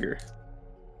the finger.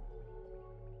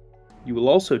 You will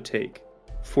also take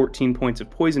 14 points of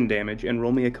poison damage, and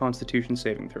roll me a Constitution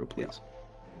saving throw, please.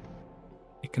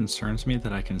 It concerns me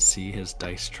that I can see his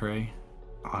dice tray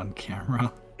on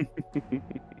camera.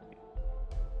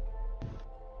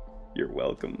 You're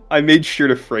welcome. I made sure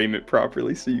to frame it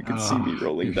properly so you can see me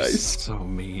rolling You're dice. So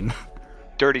mean.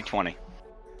 Dirty 20.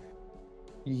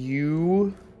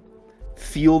 You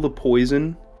feel the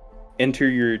poison enter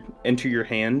your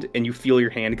hand, and you feel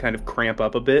your hand kind of cramp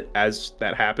up a bit as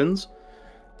that happens.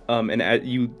 and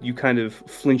you kind of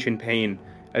flinch in pain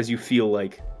as you feel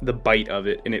like the bite of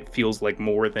it, and it feels like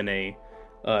more than a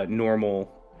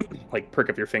normal like prick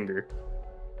of your finger.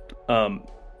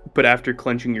 But after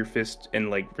clenching your fist and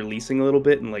like releasing a little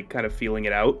bit and like kind of feeling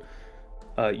it out,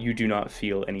 you do not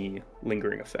feel any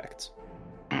lingering effects.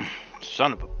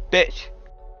 Son of a bitch.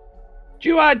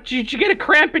 Did you get a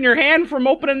cramp in your hand from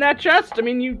opening that chest? I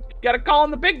mean, you gotta call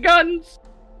in the big guns.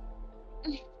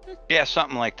 Yeah,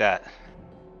 something like that.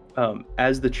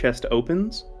 As the chest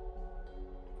opens,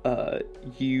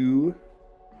 you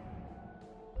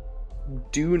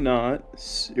do not,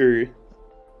 or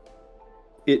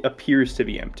it appears to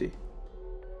be empty.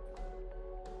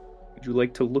 Would you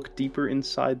like to look deeper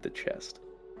inside the chest?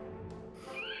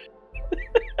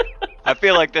 I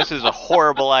feel like this is a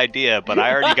horrible idea, but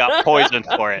I already got poisoned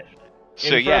for it.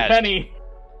 So In for a penny.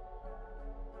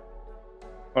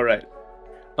 All right.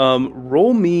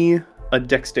 Roll me a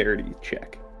dexterity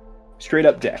check. Straight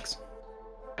up dex.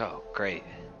 Oh, great.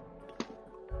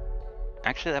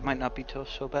 Actually, that might not be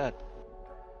so bad.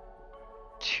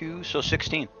 2, so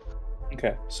 16.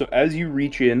 Okay. So as you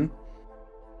reach in,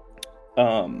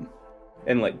 and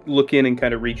like look in and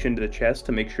kind of reach into the chest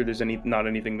to make sure there's not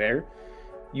anything there,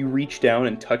 you reach down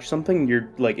and touch something, and you're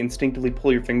like instinctively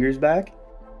pull your fingers back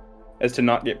as to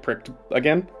not get pricked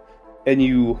again, and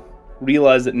you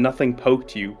realize that nothing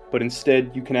poked you, but instead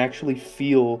you can actually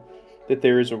feel that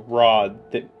there is a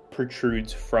rod that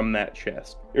protrudes from that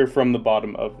chest, or from the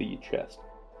bottom of the chest.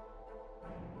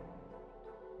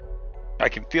 I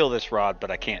can feel this rod,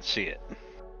 but I can't see it.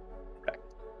 Okay.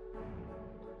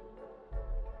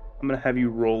 I'm gonna have you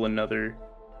roll another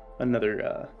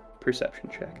perception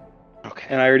check. Okay.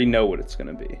 And I already know what it's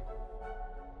gonna be,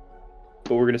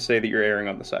 but we're gonna say that you're erring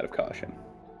on the side of caution.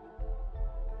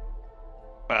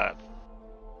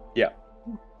 Yeah.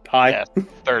 High? Yeah,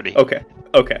 30. Okay.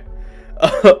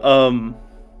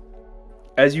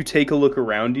 As you take a look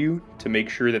around you to make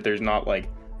sure that there's not like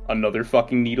another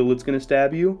fucking needle that's gonna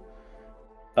stab you,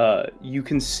 you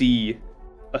can see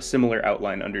a similar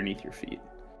outline underneath your feet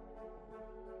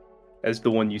as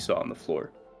the one you saw on the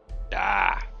floor.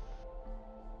 Ah.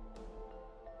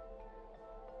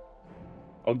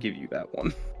 I'll give you that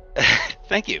one.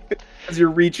 Thank you. As you're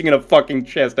reaching in a fucking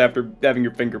chest after having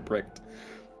your finger pricked.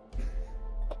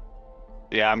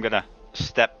 Yeah, I'm gonna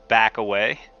step back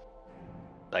away.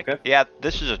 Like, Okay. Yeah,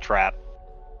 this is a trap.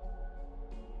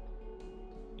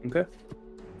 Okay.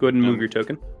 Go ahead and move your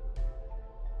token.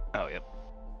 Oh, yep.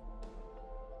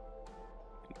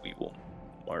 We will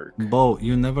mark. Bo,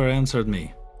 you never answered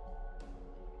me.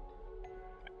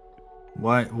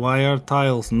 Why are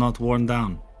tiles not worn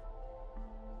down?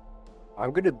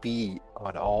 I'm gonna be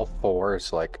on all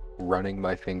fours, like running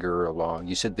my finger along.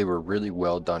 You said they were really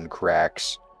well done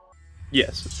cracks.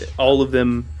 Yes, all of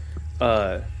them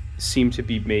seem to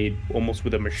be made almost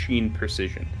with a machine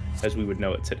precision, as we would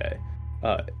know it today.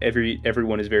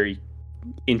 Everyone is very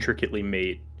intricately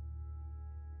made,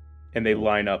 and they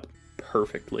line up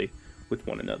perfectly with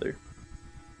one another.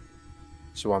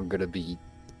 So I'm gonna be,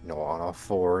 on all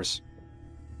fours.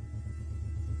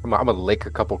 I'm gonna lick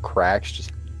a couple cracks.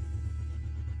 Just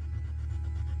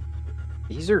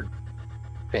these are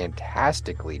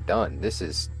fantastically done. This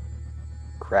is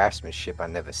craftsmanship I've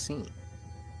never seen.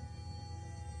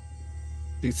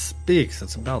 It speaks.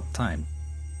 It's about time.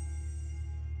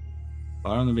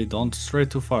 Barnaby, don't stray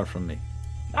too far from me.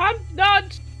 I'm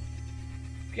not.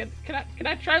 Can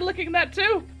I try licking that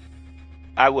too?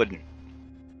 I wouldn't.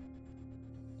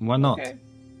 Why not? Okay.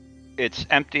 It's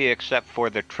empty except for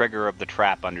the trigger of the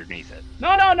trap underneath it. No,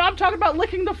 I'm talking about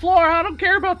licking the floor. I don't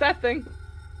care about that thing.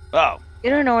 Oh. You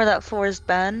don't know where that floor's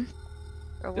been?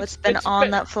 Or what's been it's on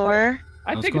been- that floor?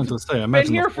 I was think going it's to say, I been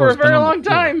imagine here the for a floor's been very on the long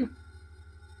floor. time.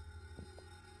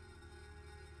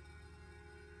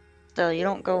 Still, you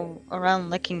don't go around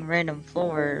licking random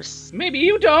floors. Maybe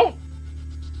you don't.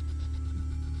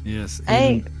 Yes.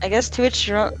 I guess to each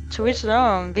their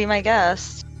own. Be my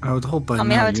guest. I would hope by Tell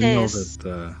me now how it you know tastes.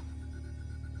 that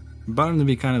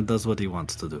Barnaby kind of does what he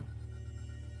wants to do.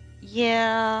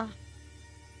 Yeah.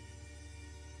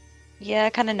 Yeah, I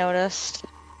kind of noticed.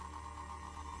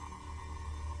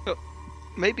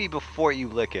 Maybe before you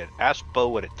lick it, ask Bo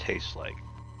what it tastes like.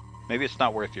 Maybe it's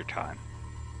not worth your time.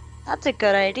 That's a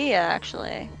good idea,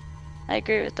 actually. I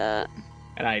agree with that.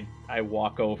 And I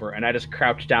walk over and I just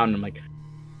crouch down and I'm like,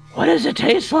 what does it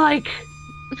taste like?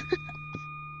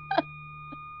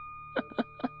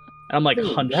 And I'm like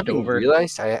hunched Having over.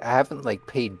 realized I haven't like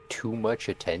paid too much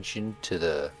attention to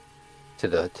the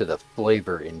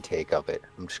flavor intake of it.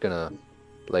 I'm just gonna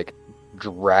like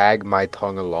drag my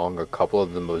tongue along a couple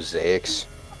of the mosaics.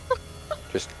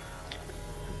 Just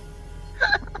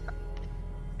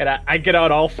And I get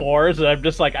out all fours, and I'm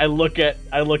just like, I look at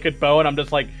Bo, and I'm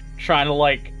just like trying to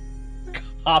like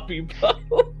copy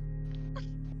Bo.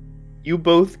 You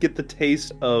both get the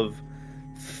taste of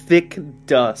thick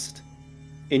dust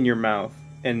in your mouth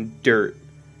and dirt,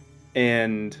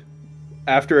 and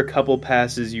after a couple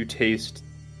passes, you taste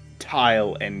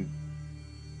tile and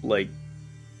like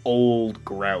old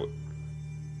grout.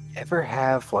 You ever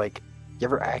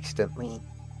accidentally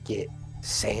get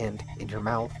sand in your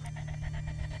mouth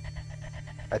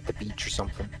at the beach or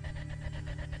something?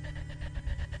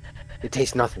 It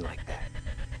tastes nothing like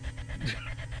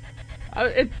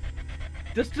that.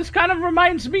 This kind of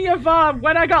reminds me of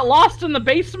when I got lost in the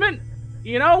basement.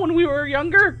 You know, when we were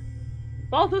younger.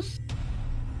 All this.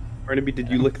 Barnaby, did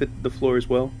you lick the floor as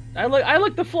well? I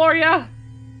licked the floor, yeah.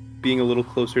 Being a little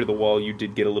closer to the wall, you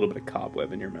did get a little bit of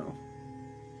cobweb in your mouth.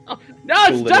 Oh, no,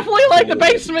 it's definitely like the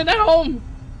basement at home.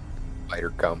 Spider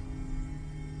come.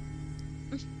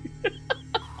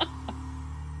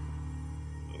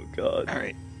 Oh god. All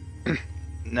right.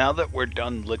 Now that we're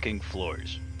done licking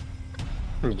floors,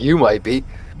 You might be.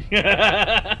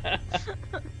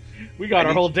 We got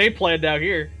our whole day planned out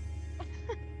here.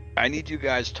 I need you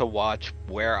guys to watch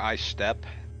where I step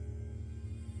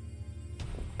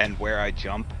and where I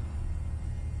jump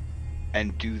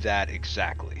and do that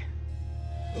exactly.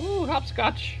 Ooh,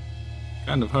 hopscotch.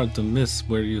 Kind of hard to miss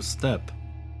where you step.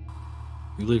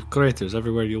 You leave craters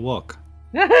everywhere you walk.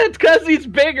 It's because he's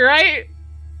big, right?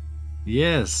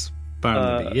 Yes,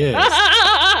 Barnaby, yes.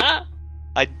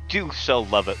 I do so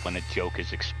love it when a joke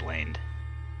is explained.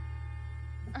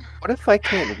 What if I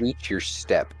can't reach your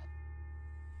step?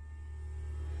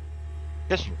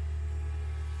 Just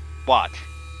watch.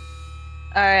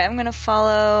 Alright, I'm gonna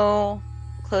follow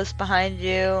close behind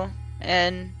you,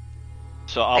 and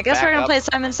So I guess we're gonna up, play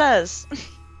Simon Says.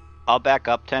 I'll back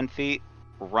up 10 feet,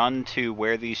 run to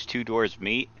where these two doors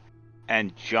meet,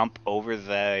 and jump over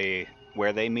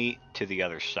where they meet to the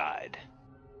other side.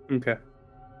 Okay.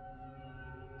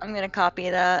 I'm gonna copy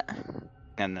that.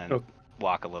 And then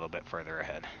walk a little bit further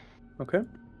ahead. Okay.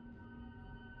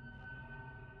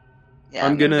 Yeah,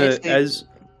 I'm gonna basically-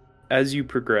 as you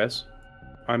progress,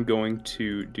 I'm going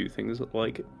to do things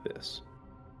like this.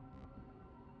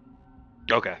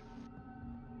 Okay.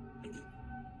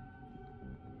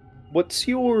 What's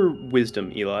your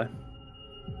wisdom, Eli?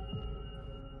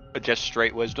 Just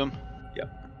straight wisdom? Yep.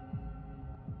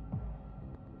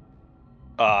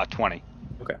 20.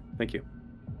 Okay, thank you.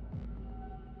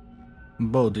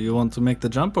 Bo, do you want to make the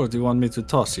jump or do you want me to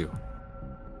toss you?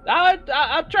 I'll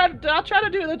try to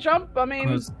do the jump. I mean,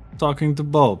 I was talking to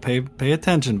Bo. Pay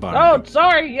attention, oh, Barnaby.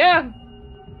 sorry. Yeah.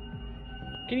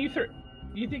 Can you throw?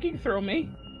 You think you can throw me?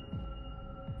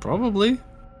 Probably.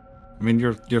 I mean,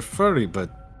 you're furry, but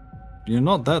you're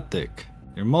not that thick.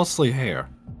 You're mostly hair.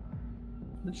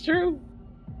 That's true.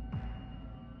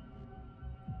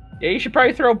 Yeah, you should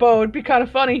probably throw a bow. It'd be kind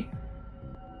of funny.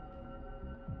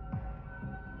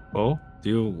 Bo, do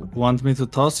you want me to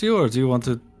toss you or do you want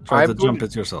to try to jump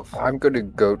it yourself? I'm gonna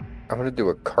do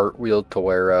a cartwheel to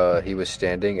where he was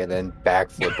standing and then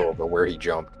backflip over where he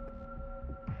jumped.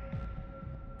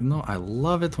 You know, I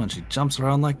love it when she jumps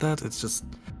around like that. It's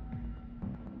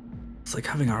like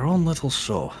having our own little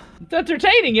show. It's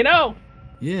entertaining, you know.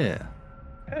 Yeah.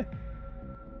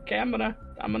 Okay, I'm gonna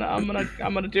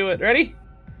do it. Ready?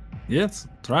 Yes,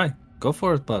 try. Go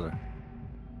for it, brother.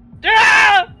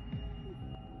 Ah!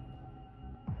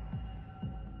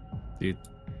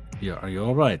 Are you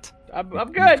all right? I'm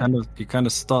good. You kind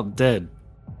of stopped dead,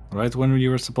 right when you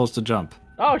were supposed to jump.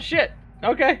 Oh shit.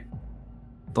 Okay.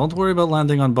 Don't worry about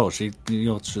landing on Bo. She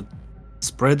should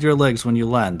spread your legs when you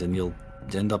land, and you'll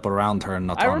end up around her and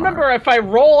not I on remember her. if I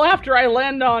roll after I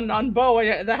land on Bo,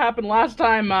 that happened last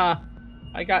time.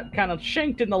 I got kind of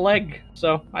shanked in the leg,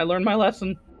 so I learned my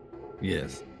lesson.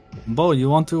 Yes, Bo, you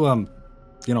want to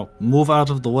move out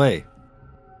of the way.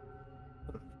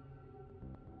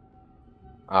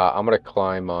 I'm gonna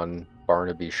climb on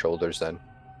Barnaby's shoulders then.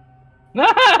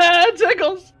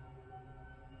 Tickles.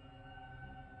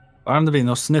 Barnaby,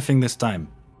 no sniffing this time.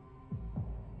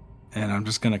 And I'm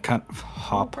just gonna kind of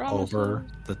hop promises. over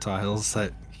the tiles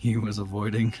that he was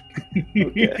avoiding.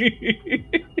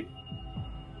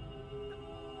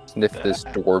 Sniff this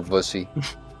dwarvussy.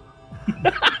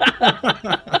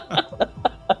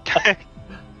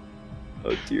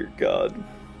 Oh dear God.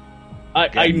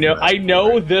 I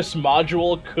know this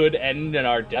module could end in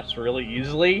our deaths really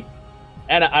easily,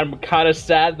 and I'm kind of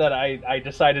sad that I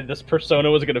decided this persona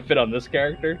was going to fit on this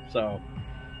character, so...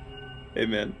 Hey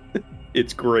man,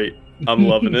 it's great. I'm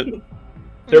loving it.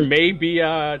 There may be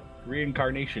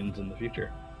reincarnations in the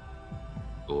future.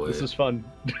 Boy. This is fun.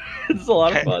 This is a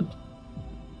lot of fun.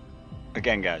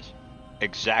 Again, guys,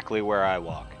 exactly where I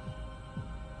walk.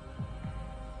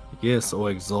 Yes, O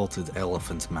exalted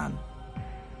elephant man.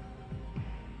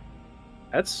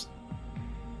 That's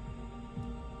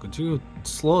Could you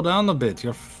slow down a bit?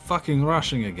 You're fucking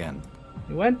rushing again.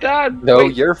 You went down. No,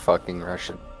 Wait. you're fucking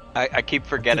Russian. I keep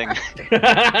forgetting.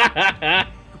 I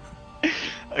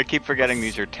keep forgetting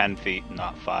these are 10 feet,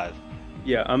 not 5.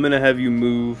 yeah. I'm gonna have you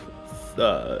move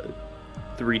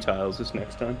 3 tiles this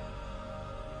next time.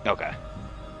 Okay.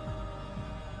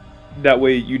 That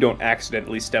way you don't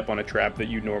accidentally step on a trap that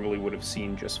you normally would have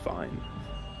seen just fine.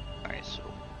 Alright, so.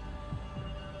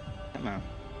 Come on.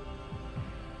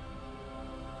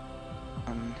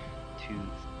 1, 2,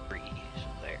 3. So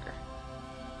there.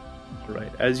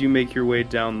 Right. As you make your way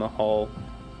down the hall,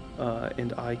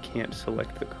 and I can't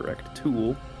select the correct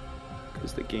tool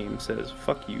because the game says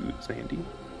 "fuck you, Zandy."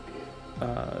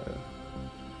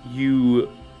 You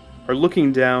are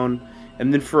looking down,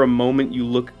 and then for a moment you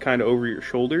look kind of over your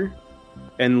shoulder,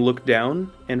 and look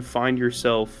down and find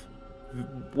yourself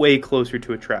way closer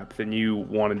to a trap than you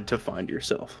wanted to find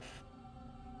yourself.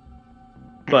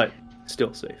 But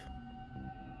still safe.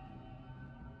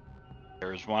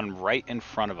 There's one right in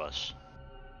front of us.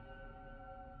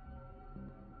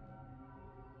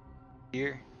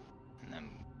 Here. And then.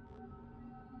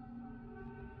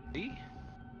 See?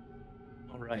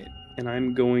 Alright, and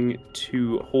I'm going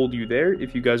to hold you there.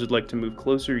 If you guys would like to move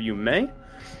closer, you may.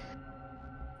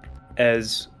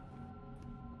 As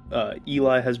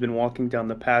Eli has been walking down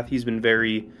the path, he's been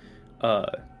very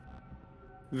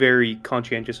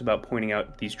conscientious about pointing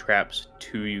out these traps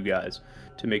to you guys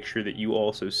to make sure that you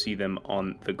also see them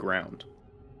on the ground.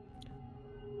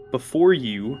 Before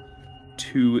you,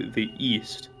 to the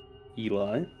east,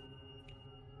 Eli,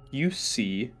 you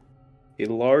see a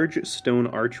large stone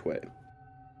archway.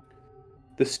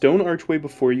 The stone archway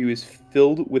before you is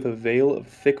filled with a veil of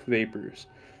thick vapors,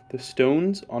 the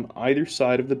stones on either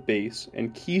side of the base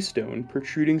and keystone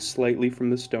protruding slightly from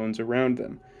the stones around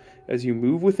them. As you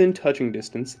move within touching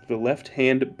distance, the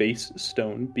left-hand base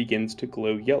stone begins to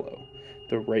glow yellow,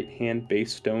 the right-hand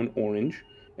base stone orange,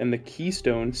 and the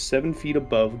keystone 7 feet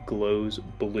above glows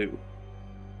blue.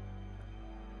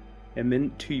 And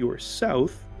then to your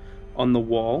south, on the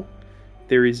wall,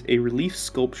 there is a relief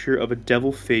sculpture of a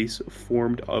devil face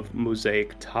formed of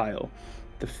mosaic tile.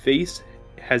 The face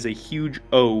has a huge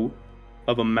O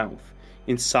of a mouth,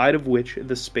 inside of which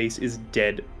the space is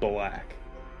dead black.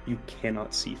 You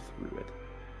cannot see through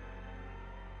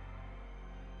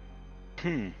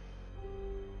it.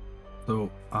 So,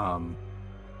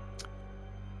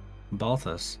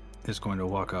 Balthus is going to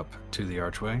walk up to the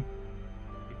archway,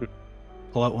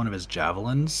 pull out one of his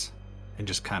javelins, and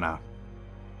just kind of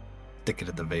stick it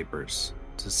at the vapors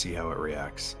to see how it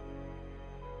reacts.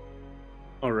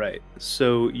 Alright,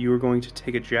 so you are going to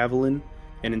take a javelin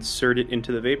and insert it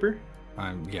into the vapor?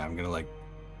 I'm gonna like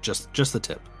just the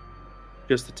tip.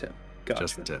 Just the tip. Gotcha.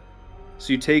 Just the tip.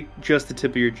 So you take just the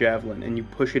tip of your javelin and you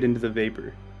push it into the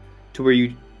vapor to where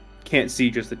you can't see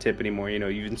just the tip anymore. You know,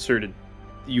 you've inserted,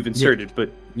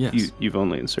 but Yes. you've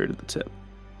only inserted the tip.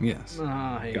 Yes.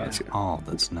 Ah, yeah. Gotcha. All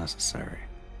that's necessary.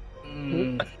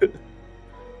 Mm.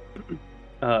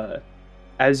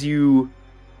 As you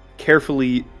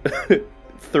carefully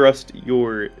thrust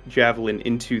your javelin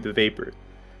into the vapor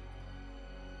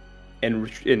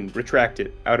and retract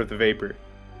it out of the vapor,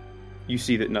 you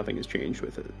see that nothing has changed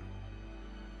with it.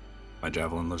 My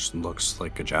javelin looks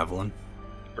like a javelin.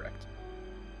 Correct.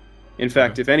 In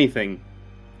fact, if anything,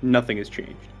 nothing has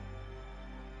changed.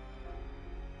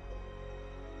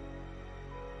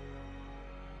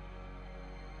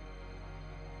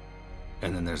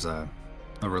 And then there's a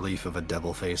relief of a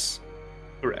devil face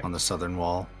Correct. on the southern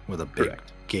wall with a big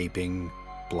Correct. gaping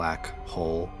black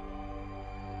hole.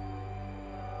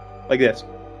 Like this.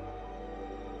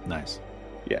 Nice.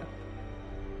 Yeah.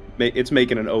 It's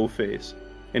making an O face,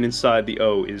 and inside the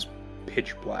O is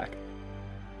pitch black.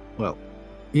 Well,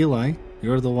 Eli,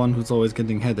 you're the one who's always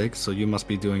getting headaches, so you must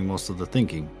be doing most of the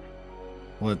thinking.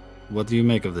 What do you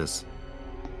make of this?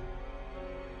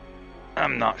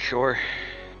 I'm not sure.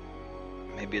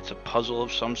 Maybe it's a puzzle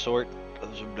of some sort.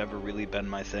 Those have never really been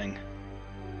my thing.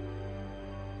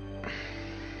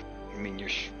 I mean, your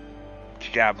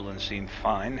javelin seemed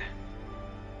fine.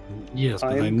 Yes,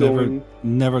 but I I am never going-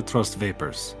 never trust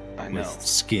vapors I know. with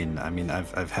skin. I mean,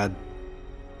 I've had,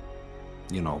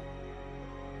 you know,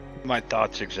 My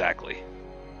thoughts exactly.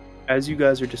 As you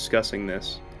guys are discussing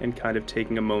this and kind of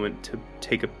taking a moment to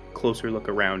take a closer look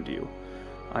around you,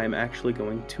 I am actually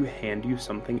going to hand you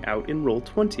something out in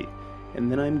Roll20,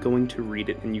 and then I'm going to read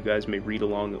it, and you guys may read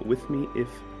along with me if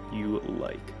you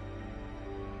like.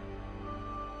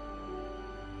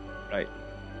 Right.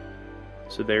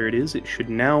 So there it is. It should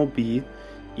now be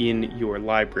in your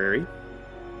library.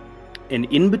 And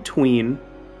in between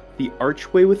the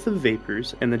archway with the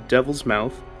vapors and the devil's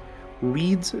mouth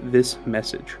reads this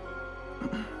message.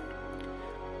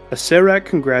 Acerat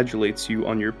congratulates you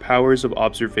on your powers of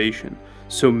observation,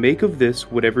 so make of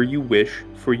this whatever you wish,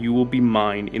 for you will be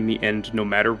mine in the end no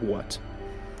matter what.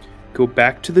 Go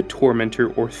back to the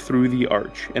Tormentor or through the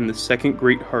arch, and the second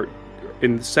great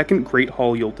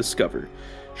hall you'll discover.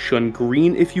 Shun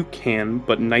green if you can,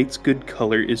 but night's good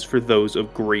color is for those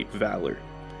of great valor.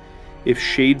 If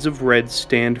shades of red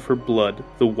stand for blood,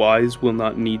 the wise will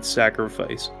not need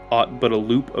sacrifice, aught but a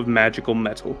loop of magical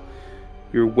metal.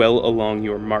 You're well along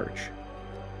your march.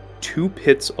 2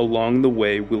 pits along the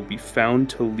way will be found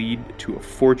to lead to a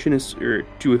fortuitous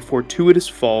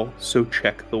fall, so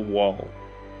check the wall.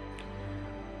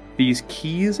 These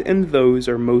keys and those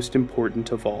are most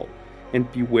important of all, and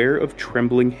beware of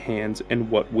trembling hands and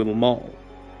what will maul.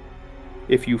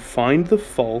 If you find the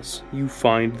false, you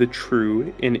find the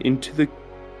true, and into the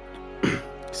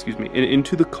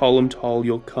into the columned hall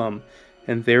you'll come,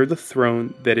 and there the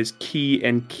throne that is key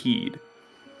and keyed.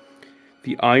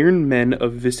 The iron men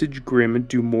of visage grim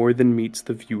do more than meets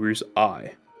the viewer's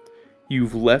eye.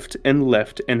 You've left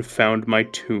and found my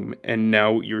tomb, and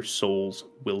now your souls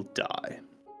will die.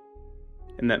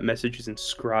 And that message is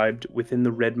inscribed within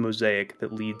the red mosaic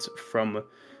that leads from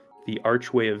the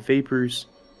archway of vapors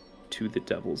to the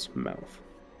devil's mouth.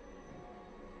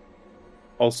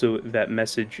 Also, that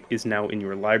message is now in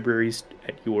your libraries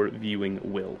at your viewing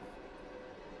will.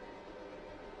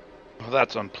 Well,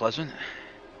 that's unpleasant.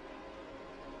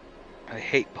 I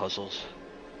hate puzzles.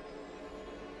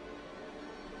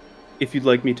 If you'd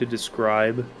like me to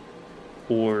describe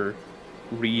or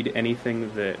read anything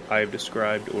that I have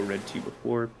described or read to you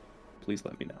before, please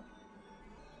let me know.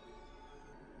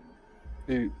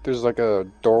 There's like a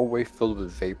doorway filled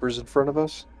with vapors in front of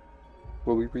us.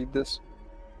 Will we read this?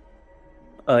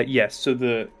 Yes, so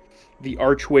the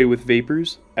archway with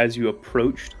vapors, as you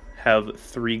approached, have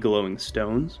 3 glowing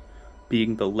stones,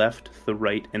 being the left, the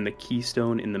right, and the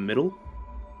keystone in the middle.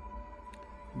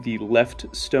 The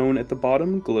left stone at the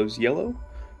bottom glows yellow,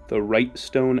 the right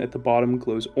stone at the bottom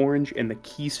glows orange, and the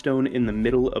keystone in the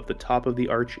middle of the top of the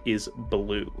arch is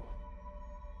blue.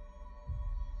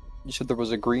 You said there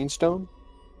was a green stone?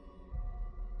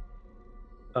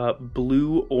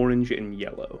 Blue, orange, and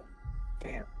yellow.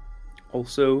 Damn.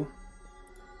 Also,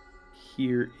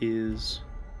 here is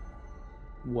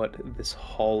what this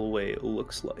hallway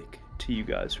looks like to you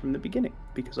guys from the beginning,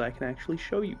 because I can actually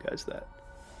show you guys that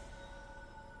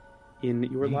in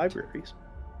your libraries.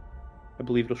 I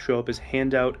believe it'll show up as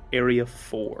handout area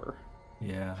 4.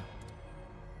 Yeah.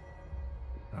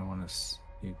 I want to.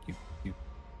 You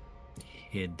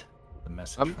hid the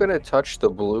message. I'm gonna touch the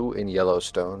blue and yellow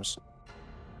stones.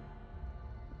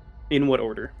 In what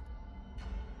order?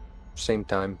 Same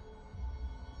time.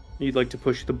 You'd like to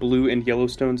push the blue and yellow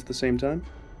stones at the same time?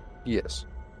 Yes.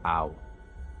 Ow.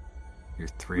 You're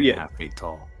 3.5 feet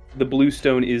tall. The blue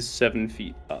stone is 7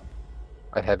 feet up.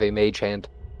 I have a mage hand.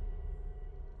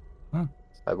 Huh.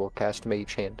 I will cast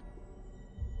mage hand.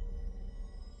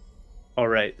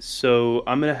 Alright, so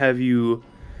I'm going to have you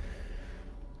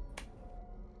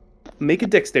make a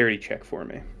dexterity check for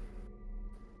me.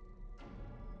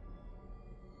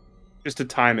 Just to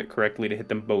time it correctly to hit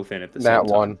them both in at the same time.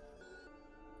 That one.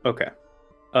 Okay.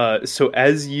 So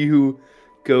as you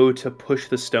go to push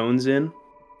the stones in,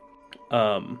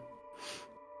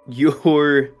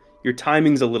 your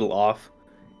timing's a little off,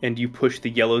 and you push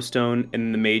the yellow stone,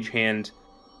 and the mage hand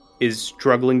is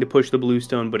struggling to push the blue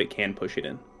stone, but it can push it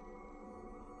in.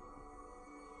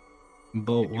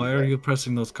 But why are you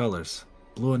pressing those colors?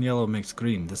 Blue and yellow makes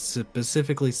green. This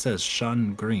specifically says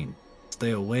shun green.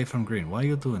 Stay away from green. Why are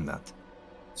you doing that?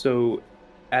 So,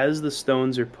 as the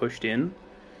stones are pushed in,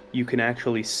 you can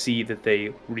actually see that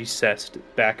they recessed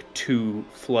back to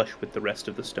flush with the rest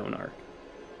of the stone arc.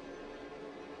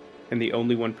 And the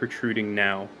only one protruding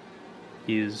now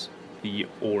is the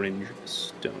orange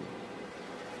stone.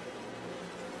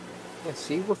 Yeah,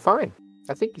 see, we're fine.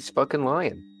 I think he's fucking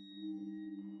lying.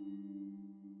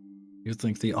 You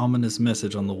think the ominous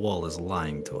message on the wall is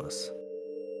lying to us?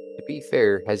 To be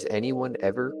fair, has anyone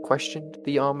ever questioned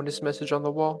the ominous message on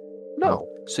the wall? No.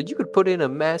 So you could put in a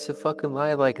massive fucking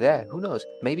lie like that. Who knows?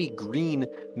 Maybe green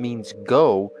means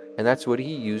go, and that's what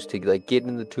he used to like get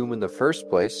in the tomb in the first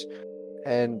place.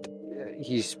 And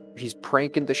he's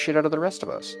pranking the shit out of the rest of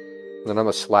us. And then I'm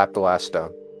gonna slap the last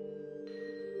stone.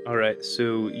 Alright,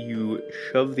 so you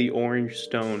shove the orange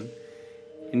stone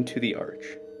into the arch.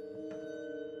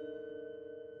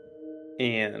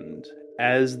 And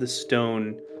as the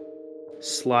stone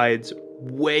slides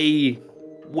way,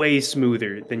 way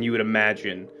smoother than you would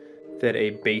imagine that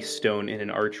a base stone in an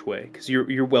archway, because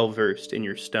you're well versed in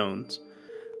your stones.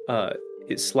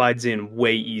 It slides in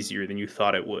way easier than you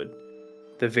thought it would.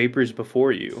 The vapors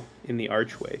before you in the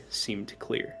archway seem to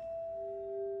clear,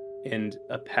 and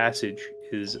a passage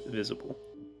is visible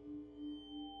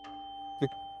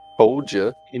Told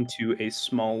ya. into a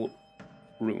small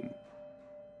room.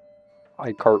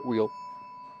 I cartwheel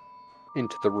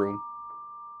into the room.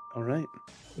 All right.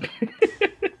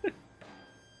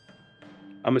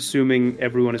 I'm assuming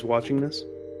everyone is watching this?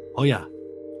 Oh yeah,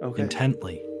 Okay.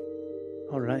 intently.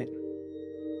 All right.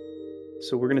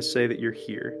 So we're going to say that you're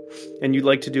here. And you'd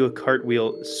like to do a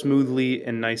cartwheel smoothly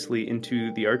and nicely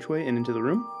into the archway and into the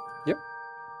room? Yep.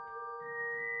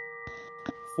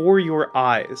 For your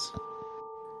eyes,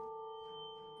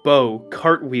 Bo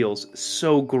cartwheels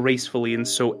so gracefully and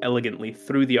so elegantly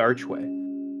through the archway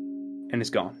and is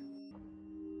gone.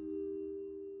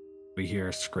 We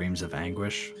hear screams of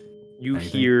anguish. You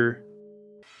Anything? hear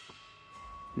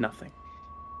nothing.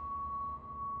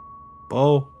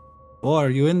 Bo,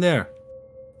 are you in there?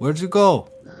 Where'd you go?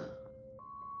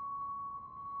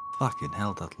 Fucking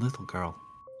hell, that little girl.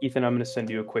 Ethan, I'm going to send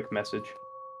you a quick message.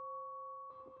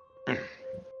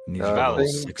 Need your level Nothing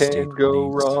 60 can go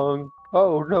released. wrong.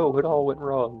 Oh no, it all went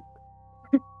wrong.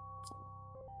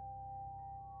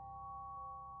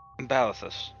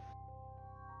 Balithus,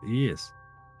 Yes.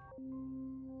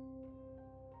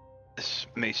 this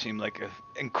may seem like an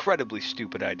incredibly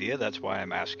stupid idea. That's why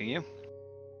I'm asking you.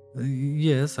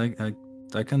 Yes, I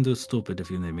can do stupid if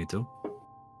you need me to.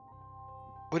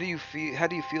 What do you feel? How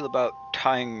do you feel about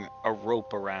tying a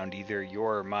rope around either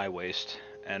your or my waist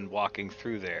and walking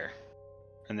through there,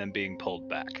 and then being pulled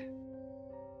back?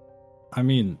 I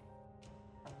mean,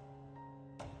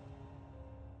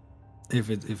 if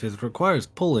it requires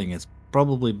pulling, it's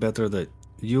probably better that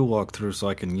you walk through so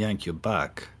I can yank you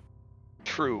back.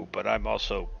 True, but I'm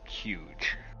also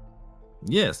huge.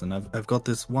 Yes, and I've got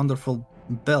this wonderful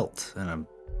belt, and I'll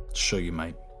show you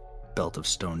my belt of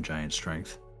stone giant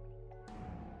strength.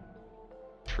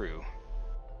 True.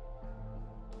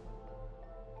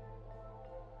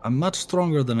 I'm much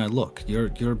stronger than I look.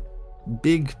 You're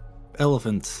big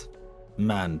elephant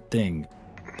man thing,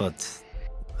 but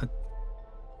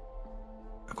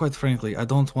quite frankly, I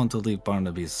don't want to leave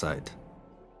Barnaby's side.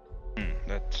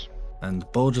 That's And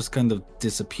Bo just kind of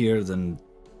disappeared, and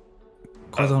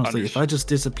quite honestly, if I just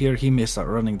disappear, he may start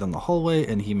running down the hallway,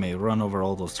 and he may run over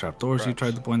all those trapdoors you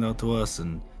tried to point out to us,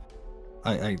 and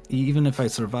I even if I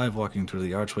survive walking through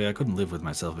the archway, I couldn't live with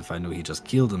myself if I knew he just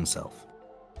killed himself.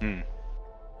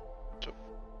 So,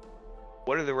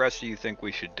 what do the rest of you think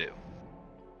we should do?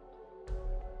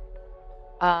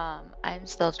 I'm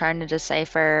still trying to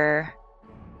decipher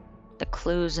the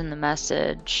clues in the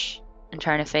message and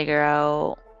trying to figure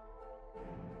out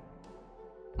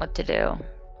what to do.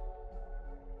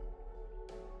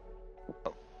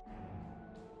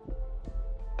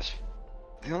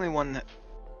 The only one that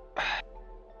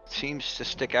seems to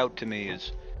stick out to me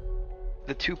is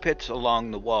the two pits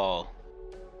along the wall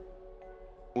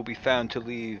will be found to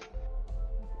lead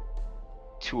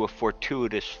to a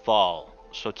fortuitous fall,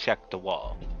 so check the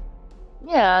wall.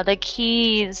 Yeah, the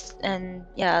keys and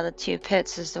the two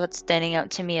pits is what's standing out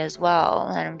to me as well,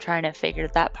 and I'm trying to figure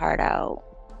that part out.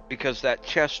 Because that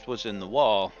chest was in the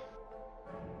wall,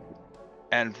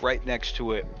 and right next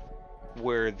to it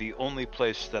were the only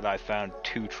place that I found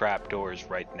two trapdoors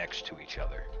right next to each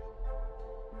other.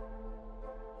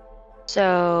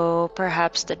 So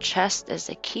perhaps the chest is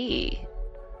a key.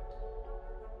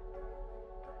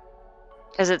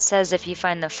 Because it says if you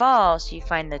find the false, you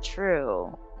find the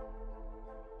true.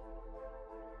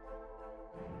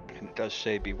 And it does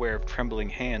say, beware of trembling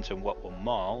hands and what will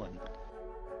maul, and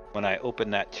when I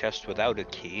opened that chest without a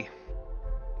key,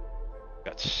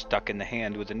 got stuck in the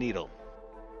hand with a needle,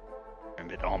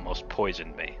 and it almost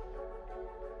poisoned me.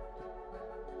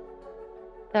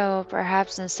 So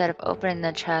perhaps instead of opening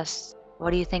the chest,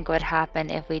 what do you think would happen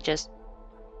if we just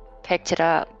picked it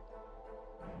up?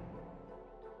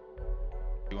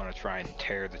 You want to try and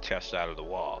tear the chest out of the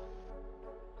wall.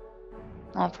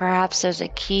 Well, perhaps there's a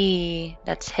key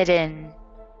that's hidden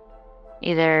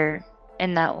either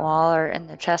in that wall or in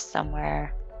the chest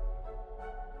somewhere.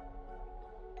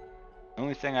 The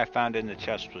only thing I found in the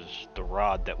chest was the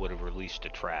rod that would have released the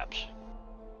traps.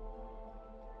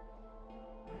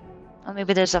 Or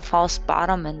maybe there's a false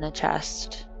bottom in the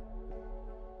chest.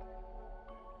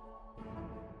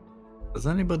 Does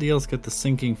anybody else get the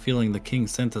sinking feeling the king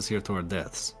sent us here to our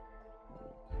deaths?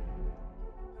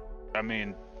 I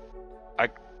mean,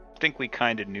 think we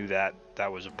kind of knew that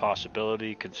was a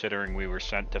possibility, considering we were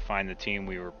sent to find the team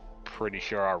we were pretty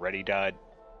sure already died.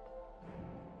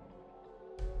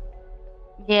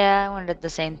 Yeah, I wondered the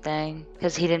same thing,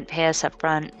 because he didn't pay us up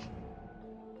front.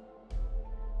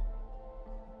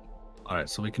 Alright,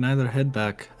 so we can either head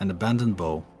back and abandon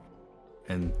Bo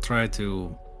and try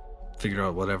to figure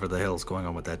out whatever the hell's going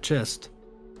on with that chest,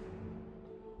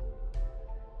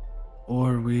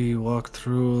 or we walk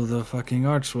through the fucking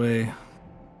archway.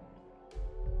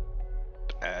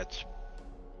 That's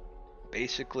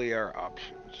basically our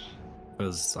options.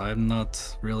 Because I'm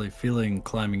not really feeling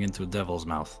climbing into Devil's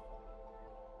Mouth.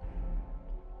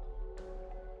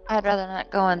 I'd rather not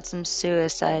go on some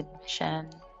suicide mission.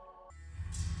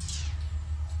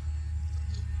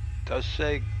 Does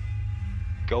say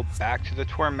go back to the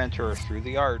Tormentor through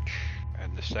the arch,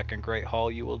 and the second great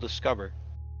hall you will discover.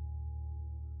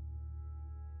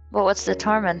 But what's the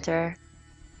tormentor?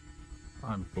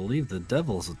 I believe the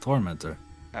devil's a tormentor.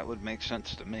 That would make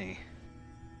sense to me.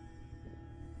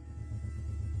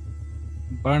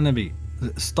 Barnaby,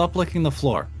 stop licking the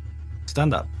floor.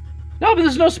 Stand up. No, but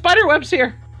there's no spider webs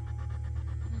here.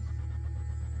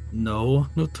 No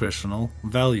nutritional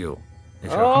value.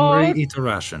 If you're Oh. hungry, eat a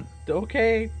ration.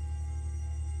 Okay.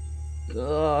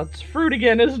 It's fruit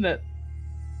again, isn't it?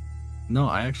 No,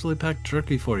 I actually packed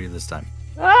turkey for you this time.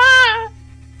 Ah!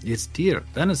 It's deer,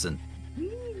 venison.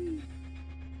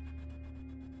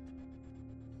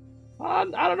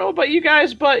 I don't know about you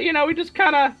guys, but, you know, we just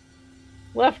kind of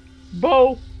left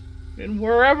Bo and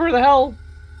wherever the hell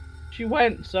she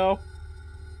went, so,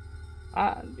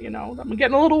 you know, I'm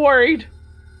getting a little worried.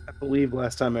 I believe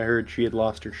last time I heard she had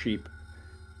lost her sheep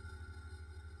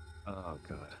Oh,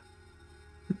 God.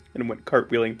 and went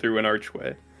cartwheeling through an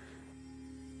archway.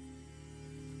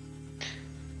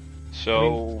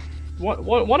 So,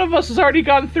 One of us has already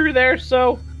gone through there,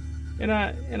 so in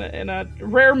a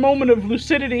rare moment of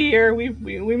lucidity here, we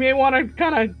may want to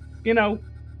kind of, you know,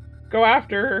 go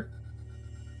after her.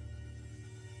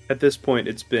 At this point,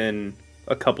 it's been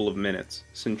a couple of minutes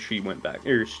since she went back,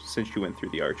 or since she went through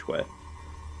the archway.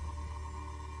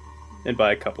 And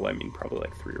by a couple, I mean probably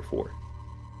like 3 or 4.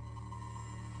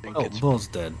 I think Oh, it's Bo's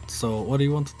dead. So what do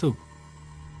you want to do?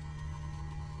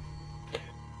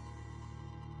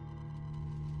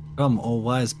 Come, oh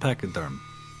wise pachyderm.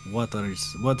 What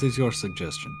is your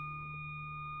suggestion?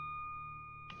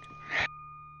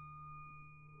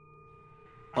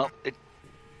 well,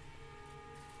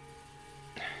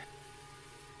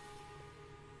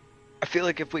 I feel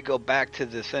like if we go back to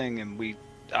the thing and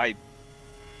I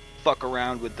fuck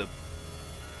around with the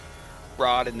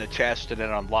rod in the chest and it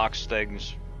unlocks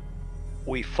things,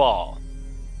 we fall.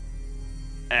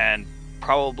 And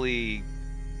probably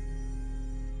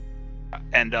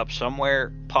end up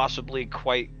somewhere, possibly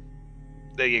quite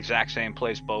the exact same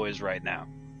place Bo is right now.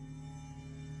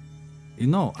 You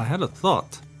know, I had a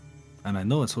thought, and I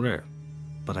know it's rare,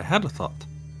 but I had a thought.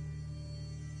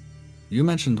 You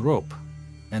mentioned rope,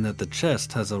 and that the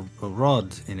chest has a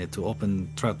rod in it to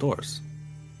open trapdoors,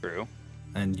 True.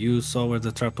 and you saw where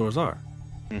the trapdoors are.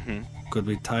 Mm-hmm. Could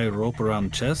we tie a rope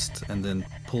around chest and then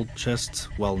pull chest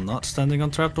while not standing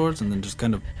on trapdoors and then just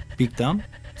kind of peek down,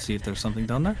 see if there's something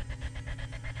down there?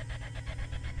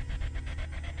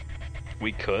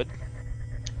 We could.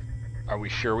 Are we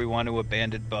sure we want to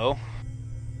abandon Bo?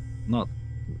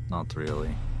 Not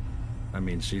really. I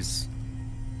mean, she's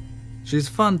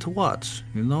fun to watch,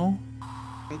 you know?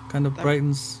 Kind of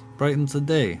brightens the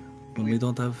day when we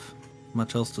don't have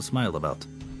much else to smile about.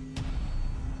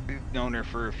 We've known her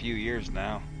for a few years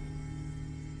now.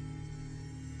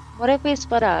 What if we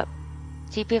split up?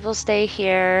 2 people stay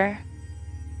here,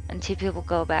 and 2 people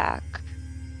go back.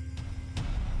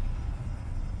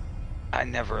 I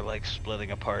never like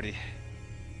splitting a party.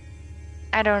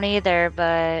 I don't either,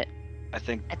 but I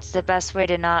think it's the best way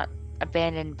to not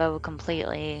abandon Bo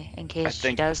completely in case she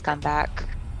think- does come back.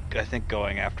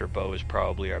 going after Bo is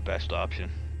probably our best option.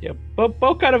 Yeah,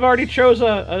 Bo kind of already chose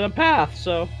a path,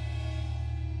 so.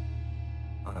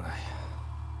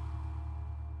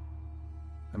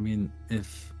 I mean,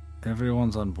 if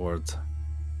everyone's on board,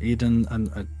 Eden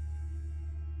and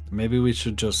maybe we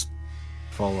should just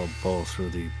follow Bo through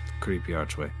the creepy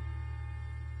archway.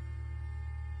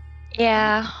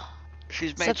 Yeah,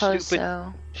 She's made suppose stupid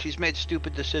so. She's made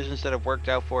stupid decisions that have worked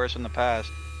out for us in the past.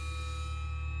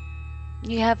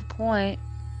 You have a point.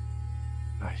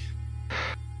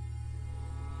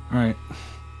 Alright.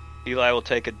 Eli will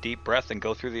take a deep breath and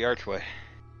go through the archway.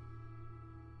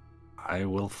 I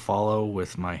will follow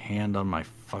with my hand on my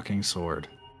fucking sword.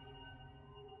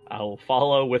 I'll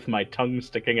follow with my tongue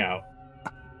sticking out.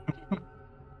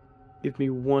 Give me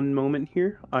one moment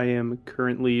here. I am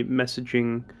currently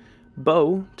messaging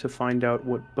Bo to find out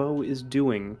what Bo is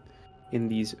doing in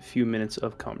these few minutes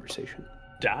of conversation.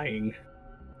 Dying.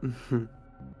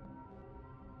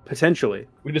 Potentially.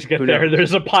 We just get Who there. knows?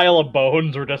 There's a pile of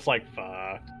bones. We're just like,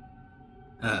 fuck.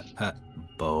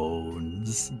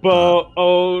 Bones.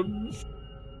 Bones.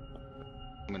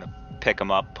 I'm gonna pick them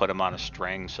up, put them on a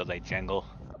string so they jingle.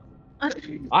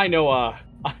 I know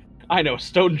a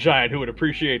stone giant who would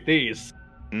appreciate these.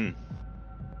 I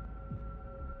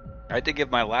had to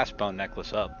give my last bone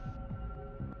necklace up.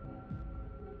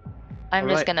 I'm All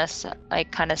just right. gonna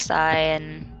kind of sigh,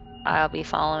 and I'll be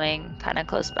following kind of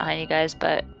close behind you guys,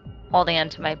 but holding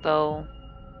onto my bow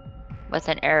with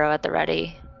an arrow at the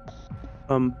ready.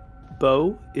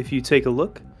 Bo, if you take a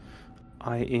look,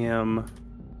 I am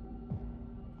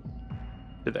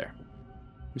there.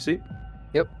 You see?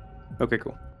 Yep. Okay,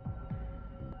 cool.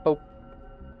 Oh.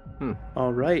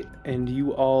 All right, and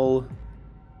you all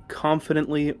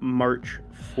confidently march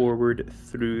forward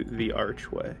through the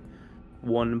archway,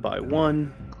 one by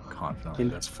one, Confidently,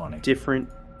 that's funny.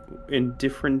 in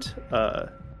different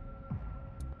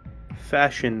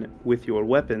fashion with your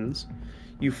weapons.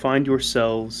 You find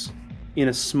yourselves in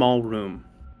a small room.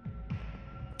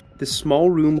 This small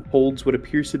room holds what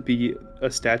appears to be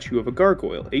a statue of a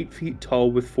gargoyle, 8 feet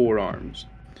tall with 4 arms.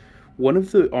 One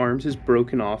of the arms is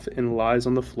broken off and lies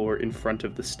on the floor in front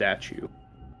of the statue.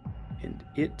 And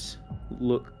it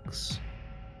looks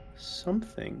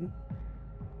something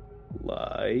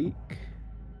like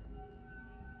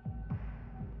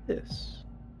this.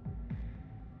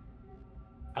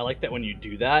 I like that when you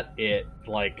do that, it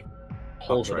like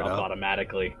pulls Pops it right up up.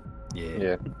 automatically.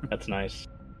 Yeah. That's nice.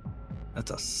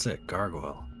 That's a sick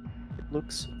gargoyle. It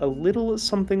looks a little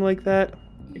something like that.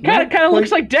 It kind of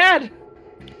looks like Dad.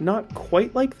 Not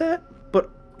quite like that, but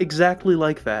exactly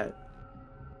like that.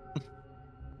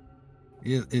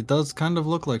 It does kind of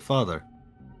look like Father,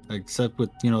 except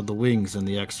with, the wings and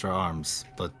the extra arms.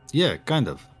 But yeah, kind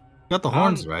of. Got the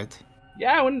horns right.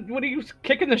 Yeah, when he was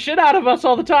kicking the shit out of us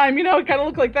all the time, it kind of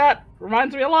looked like that.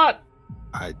 Reminds me a lot.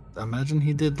 I imagine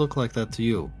he did look like that to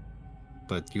you,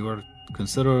 but you are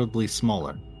considerably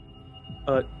smaller.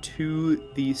 To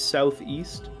the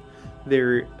southeast,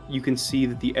 there you can see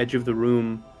that the edge of the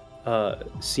room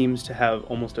seems to have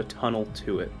almost a tunnel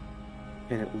to it,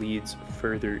 and it leads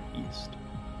further east.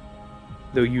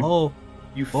 Though you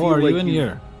feel are like you in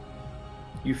here?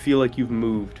 You feel like you've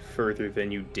moved further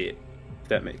than you did. If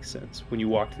that makes sense. When you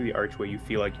walk through the archway, you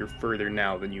feel like you're further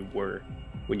now than you were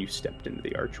when you stepped into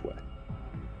the archway.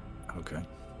 Okay.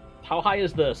 How high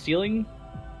is the ceiling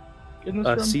in this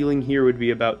room? Ceiling here would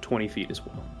be about 20 feet as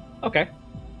well. Okay.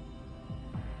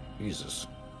 Jesus.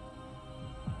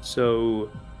 So,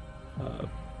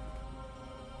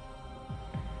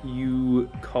 you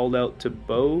called out to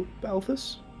Bo,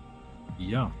 Balthus?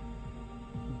 Yeah.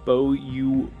 Bo,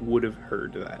 you would have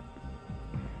heard that.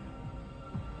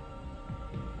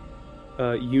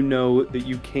 You know that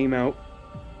you came out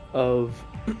of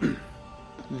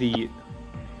the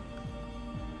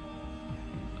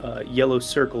yellow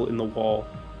circle in the wall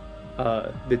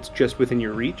that's just within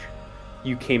your reach.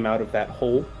 You came out of that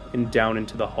hole and down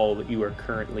into the hall that you are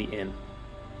currently in.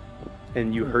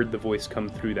 And you heard the voice come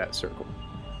through that circle.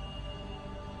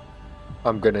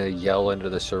 I'm gonna yell into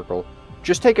the circle.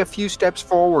 Just take a few steps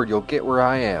forward, you'll get where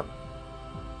I am.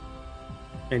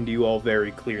 And you all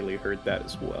very clearly heard that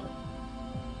as well.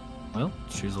 Well,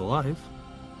 she's alive.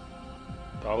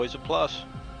 Always a plus.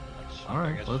 All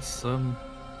right, let's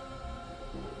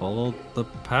follow the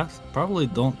path. Probably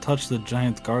don't touch the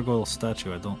giant gargoyle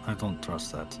statue. I don't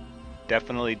trust that.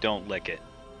 Definitely don't lick it.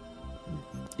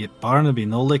 Yeah, Barnaby,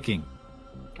 no licking.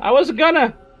 I wasn't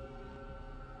gonna.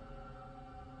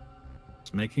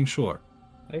 Just making sure.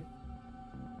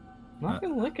 Not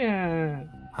gonna lick it.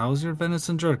 How's your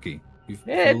venison jerky? You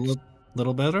feel It's- a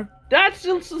little better? That's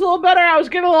just a little better. I was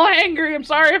getting a little angry. I'm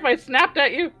sorry if I snapped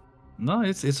at you. No,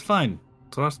 it's fine.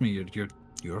 Trust me,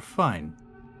 you're fine.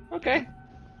 Okay.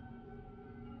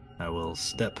 I will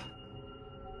step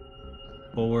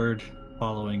forward,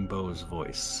 following Bo's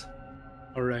voice.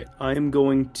 All right, I am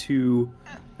going to,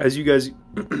 as you guys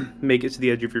make it to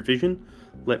the edge of your vision,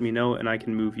 let me know and I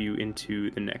can move you into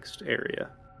the next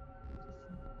area.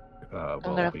 I'm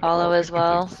gonna follow as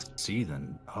well. See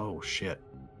then. Oh shit.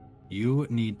 You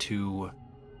need to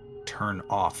turn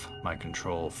off my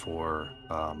control for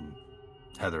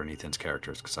Heather and Ethan's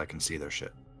characters because I can see their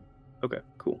shit. Okay,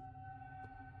 cool.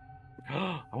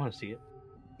 I want to see it.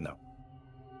 No.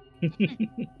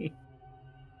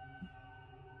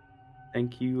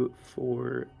 Thank you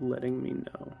for letting me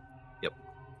know. Yep.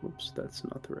 Whoops, that's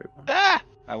not the right one. Ah!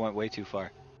 I went way too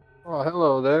far. Oh,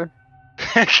 hello there.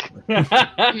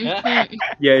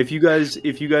 Yeah, if you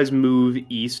guys move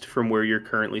east from where you're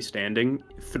currently standing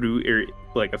through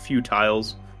like a few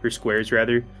tiles or squares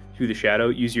rather through the shadow,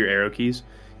 use your arrow keys,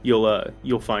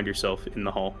 you'll find yourself in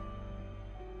the hall.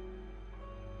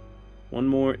 One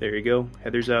more, there you go.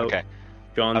 Heather's out. Okay.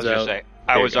 I John's was gonna out. say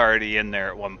I There you was go. already in there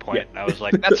at one point. Yeah. I was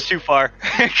like, that's too far.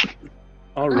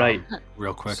 All right.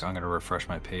 Real quick, I'm going to refresh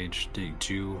my page. Did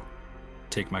you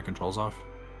take my controls off?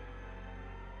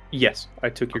 Yes, I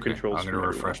took your Okay, controls. I'm going from to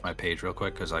everyone refresh else. my page real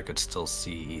quick because I could still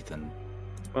see Ethan.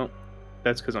 Well,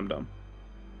 that's because I'm dumb.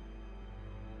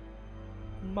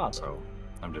 Mother. So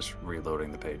I'm just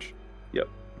reloading the page. Yep.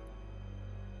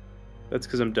 That's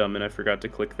because I'm dumb and I forgot to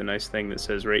click the nice thing that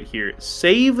says right here,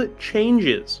 save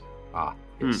changes. Ah,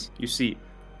 yes. You see,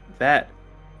 that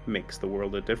makes the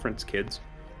world a difference, kids.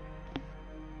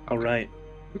 All right.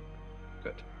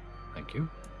 Good. Thank you.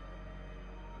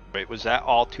 Wait, was that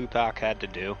all Tupac had to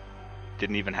do?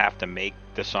 Didn't even have to make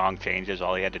the song changes.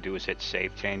 All he had to do was hit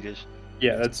save changes.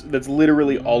 Yeah, that's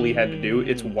literally all he had to do.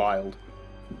 It's wild.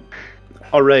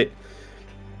 All right.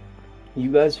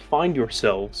 You guys find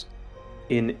yourselves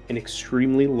in an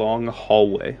extremely long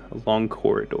hallway, a long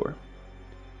corridor.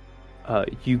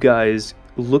 You guys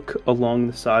look along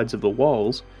the sides of the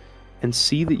walls and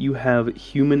see that you have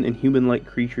human and human-like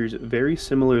creatures very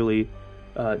similarly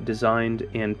designed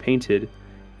and painted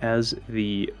as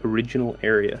the original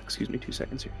area. Excuse me, 2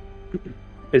 seconds here.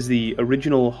 As the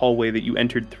original hallway that you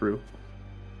entered through.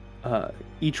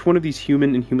 Each one of these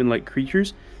human and human-like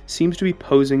creatures seems to be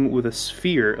posing with a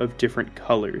sphere of different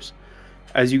colors.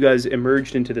 As you guys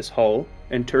emerged into this hall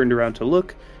and turned around to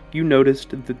look, you noticed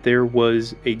that there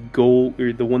was a gold,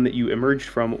 or the one that you emerged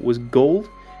from was gold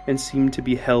and seemed to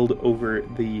be held over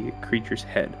the creature's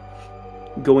head.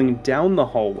 Going down the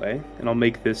hallway, and I'll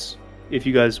make this, if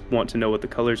you guys want to know what the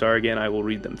colors are again, I will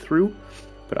read them through,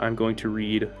 but I'm going to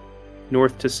read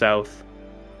north to south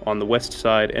on the west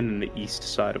side and then the east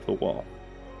side of the wall.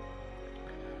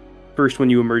 First one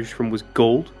you emerged from was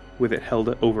gold, with it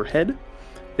held overhead,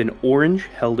 then orange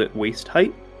held at waist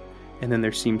height, and then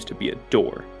there seems to be a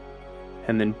door.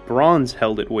 And then bronze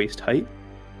held at waist height,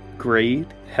 gray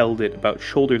held at about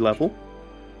shoulder level,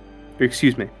 or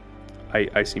excuse me,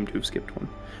 I seem to have skipped one.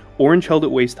 Orange held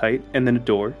at waist height, and then a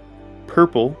door.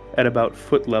 Purple at about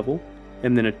foot level,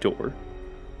 and then a door.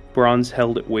 Bronze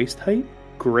held at waist height,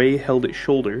 gray held at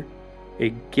shoulder, a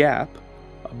gap,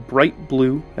 a bright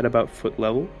blue at about foot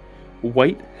level,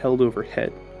 white held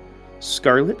overhead,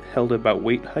 scarlet held about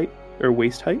waist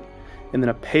height, and then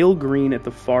a pale green at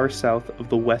the far south of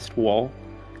the west wall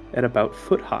at about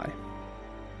foot high.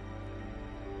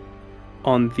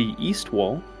 On the east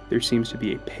wall, there seems to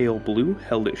be a pale blue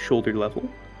held at shoulder level,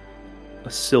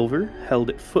 a silver held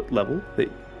at foot level that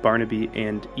Barnaby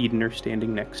and Eden are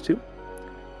standing next to,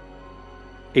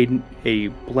 a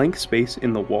blank space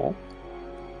in the wall,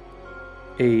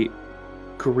 a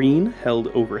green held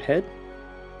overhead,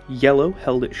 yellow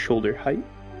held at shoulder height,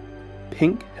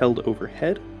 pink held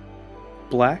overhead,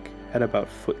 black at about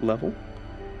foot level,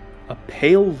 a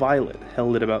pale violet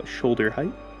held at about shoulder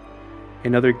height,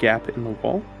 another gap in the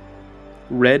wall,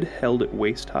 red held at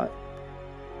waist high,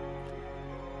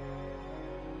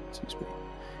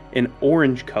 an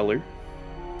orange color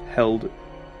held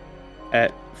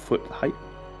at foot height,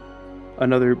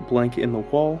 another blank in the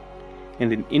wall,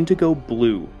 and an indigo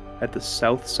blue at the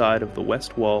south side of the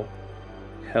west wall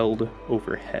held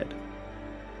overhead.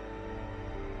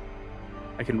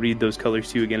 I can read those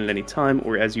colors to you again at any time,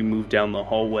 or as you move down the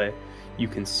hallway, you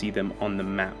can see them on the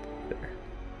map there.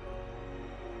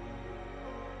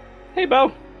 Hey,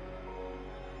 Bo.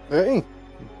 Hey,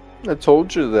 I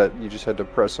told you that you just had to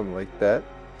press him like that.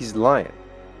 He's lying.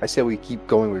 I said we keep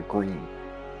going with green.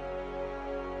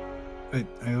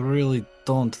 I really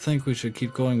don't think we should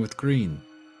keep going with green.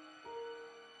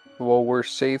 Well, we're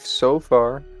safe so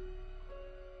far.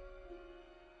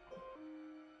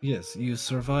 Yes, you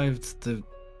survived the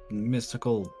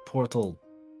mystical portal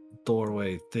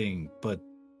doorway thing, but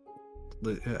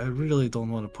I really don't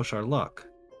want to push our luck.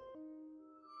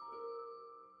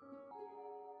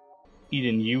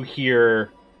 Eden, you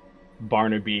hear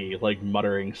Barnaby, like,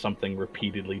 muttering something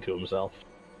repeatedly to himself.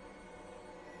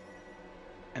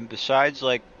 And besides,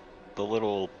 like, the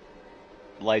little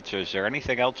lights, is there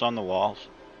anything else on the walls?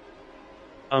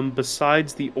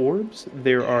 Besides the orbs,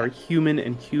 there are human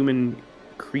and human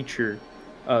creature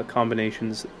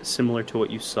combinations similar to what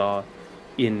you saw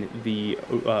in the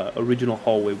original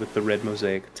hallway with the red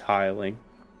mosaic tiling.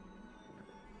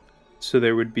 So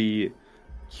there would be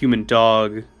human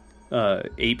dog,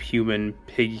 ape human,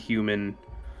 pig human,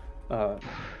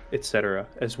 etc.,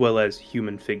 as well as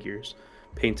human figures.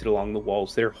 painted along the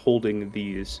walls. They're holding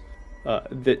these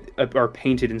that are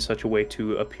painted in such a way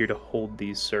to appear to hold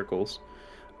these circles.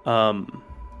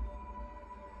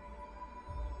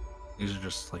 These are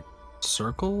just like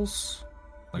circles?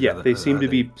 Like, Yeah, they seem to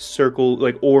be circle,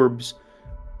 like orbs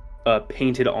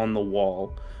painted on the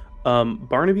wall.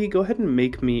 Barnaby, go ahead and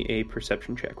make me a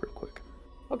perception check real quick.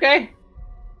 Okay.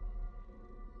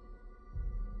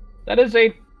 That is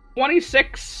a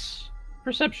 26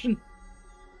 perception.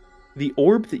 The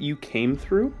orb that you came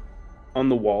through on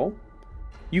the wall,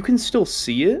 you can still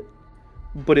see it,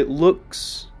 but it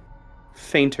looks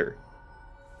fainter.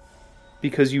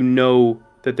 Because you know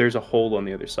that there's a hole on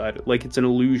the other side. Like it's an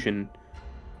illusion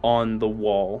on the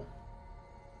wall.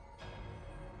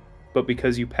 But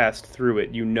because you passed through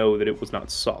it, you know that it was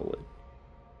not solid.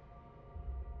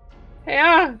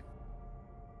 Hey,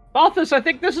 Balthus, I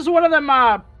think this is one of them,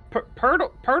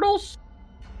 Purtles?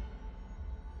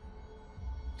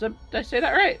 Did I say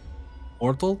that right?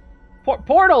 Portal?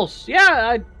 Portals,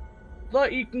 yeah.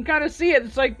 Look, you can kind of see it.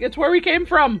 It's like, it's where we came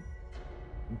from.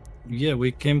 Yeah,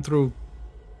 we came through...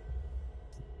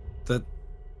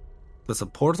 That's a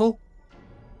portal?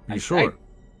 Are you sure?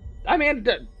 I mean,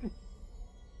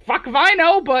 fuck if I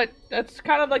know, but that's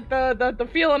kind of like the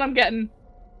feeling I'm getting.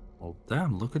 Well,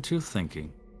 damn, look at you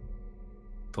thinking.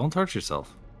 Don't hurt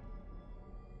yourself.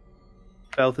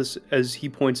 Balthus, as he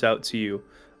points out to you,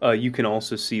 you can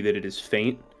also see that it is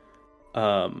faint.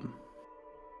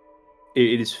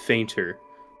 It is fainter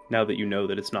now that you know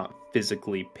that it's not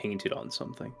physically painted on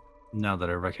something. Now that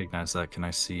I recognize that, can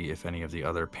I see if any of the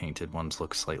other painted ones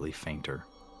look slightly fainter?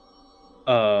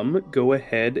 Go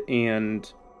ahead and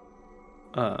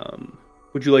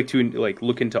would you like to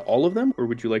look into all of them, or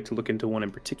would you like to look into one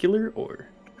in particular, or?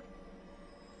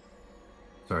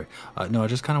 Sorry. No, I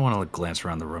just kind of want to glance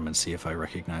around the room and see if I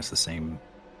recognize the same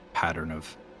pattern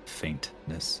of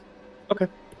faintness. Okay.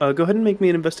 Go ahead and make me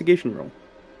an investigation roll.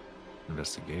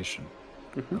 Investigation.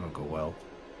 Mm-hmm. That'll go well.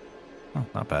 Oh,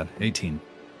 not bad. 18.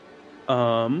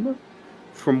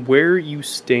 From where you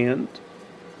stand,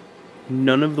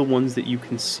 none of the ones that you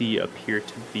can see appear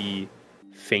to be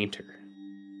fainter.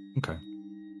 Okay.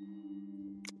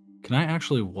 Can I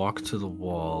actually walk to the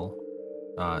wall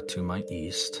to my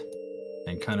east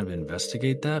and kind of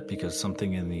investigate that? Because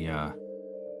something in the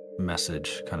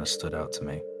message kind of stood out to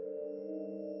me.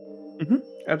 Mm-hmm.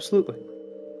 Absolutely.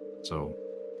 So,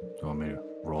 do you want me to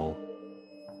roll?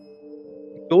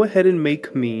 Go ahead and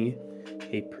make me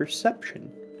a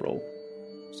perception roll.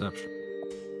 Perception.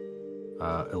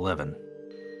 11.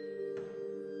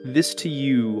 This to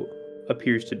you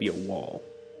appears to be a wall.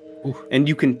 Oof. And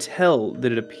you can tell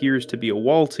that it appears to be a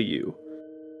wall to you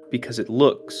because it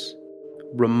looks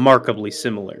remarkably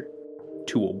similar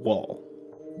to a wall.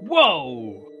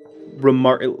 Whoa!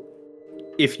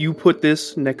 If you put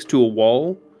this next to a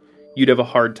wall, you'd have a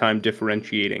hard time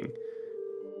differentiating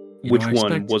which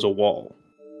one was a wall.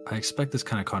 I expect this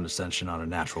kind of condescension on a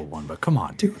natural one, but come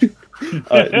on, dude.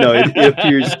 No,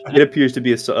 it appears to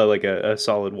be a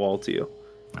solid wall to you.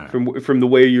 Right. From the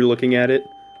way you're looking at it,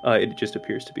 it just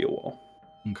appears to be a wall.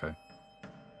 Okay.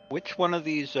 Which one of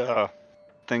these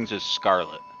things is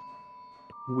scarlet?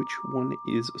 Which one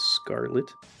is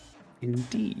scarlet?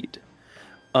 Indeed.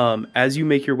 As you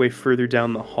make your way further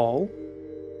down the hall,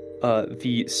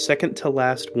 the second to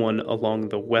last one along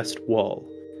the west wall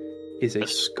is a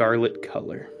scarlet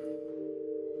color.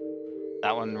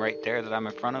 That one right there that I'm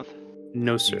in front of?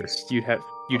 No, sir. East. You'd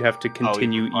have to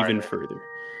continue even further.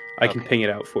 I can ping it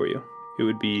out for you. It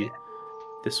would be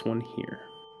this one here.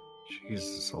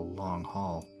 Jesus, it's a long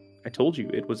haul. I told you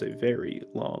it was a very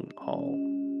long haul.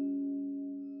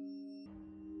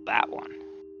 That one.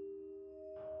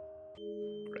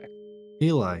 Correct.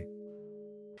 Eli,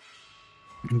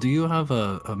 do you have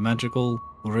a magical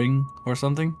ring or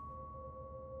something?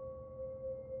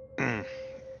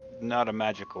 Not a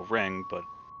magical ring, but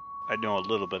I know a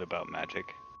little bit about magic.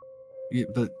 Yeah,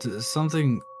 but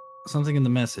something in the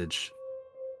message.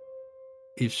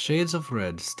 If shades of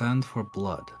red stand for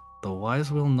blood, the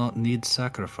wise will not need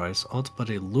sacrifice aught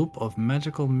but a loop of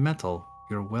magical metal.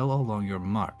 You're well along your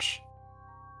march.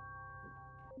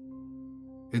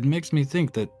 It makes me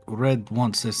think that red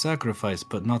wants a sacrifice,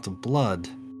 but not blood,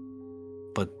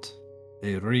 but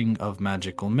a ring of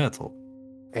magical metal.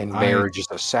 And marriage is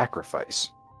a sacrifice.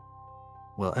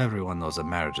 Well, everyone knows that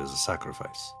marriage is a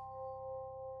sacrifice.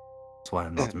 That's why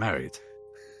I'm not married.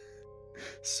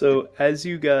 So, as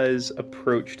you guys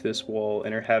approached this wall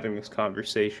and are having this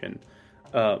conversation,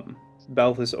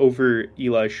 Balthus, over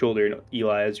Eli's shoulder, and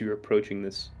Eli, as you're approaching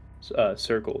this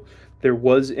circle, there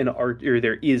is an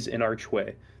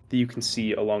archway that you can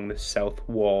see along the south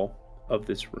wall of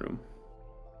this room.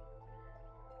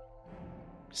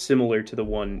 similar to the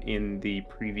one in the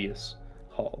previous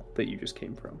hall that you just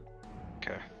came from.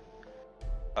 Okay.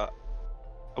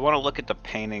 I want to look at the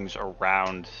paintings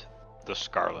around the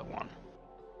scarlet one.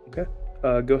 Okay.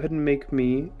 Go ahead and make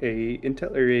me a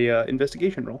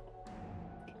investigation roll.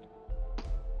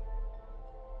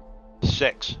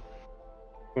 6.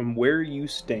 From where you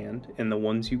stand and the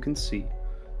ones you can see,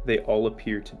 they all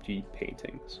appear to be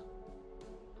paintings.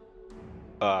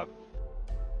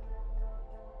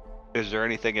 Is there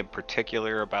anything in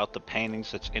particular about the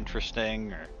paintings that's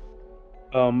interesting, or?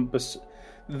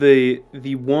 The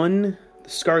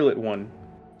scarlet one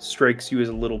strikes you as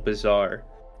a little bizarre,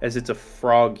 as it's a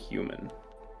frog human.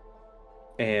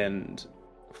 And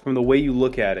from the way you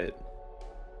look at it,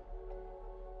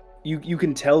 you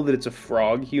can tell that it's a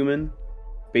frog human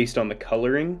based on the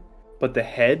coloring, but the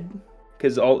head,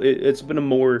 because it's been a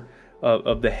more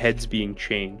of the heads being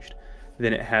changed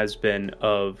than it has been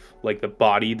of like the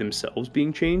body themselves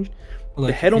being changed. Like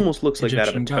the head almost looks like that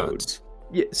of a toad. Gods.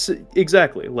 Yes,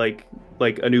 exactly, like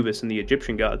Anubis and the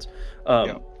Egyptian gods.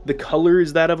 The color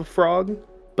is that of a frog,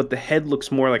 but the head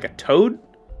looks more like a toad.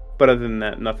 But other than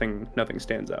that, nothing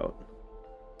stands out.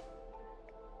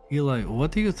 Eli,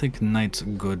 what do you think Night's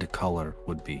good color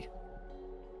would be?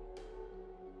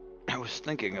 I was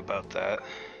thinking about that.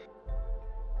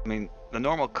 I mean, the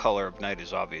normal color of Night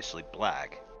is obviously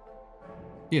black.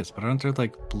 Yes, but aren't there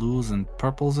like blues and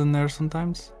purples in there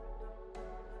sometimes?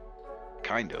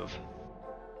 Kind of.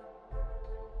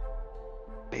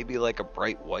 Maybe like a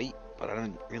bright white, but I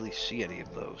don't really see any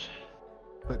of those.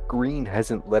 But green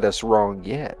hasn't led us wrong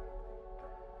yet.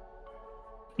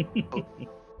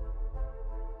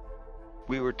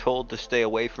 We were told to stay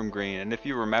away from green, and if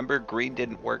you remember, green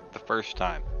didn't work the first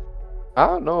time. I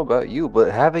don't know about you,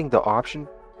 but having the option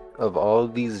of all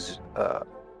these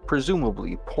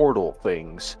presumably portal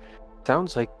things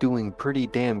sounds like doing pretty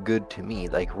damn good to me.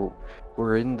 Like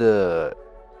we're in the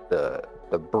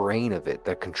brain of it,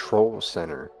 the control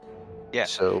center. Yeah.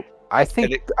 So I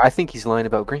think he's lying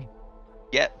about green.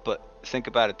 Yeah, but think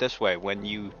about it this way: when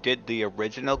you did the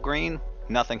original green,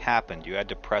 nothing happened. You had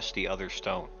to press the other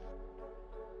stone.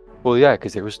 Well, yeah,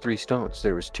 because there was 3 stones.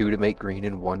 There was 2 to make green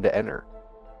and 1 to enter.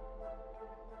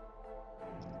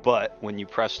 But when you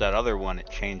press that other one, it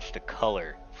changed the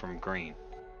color from green.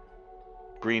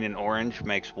 Green and orange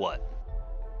makes what?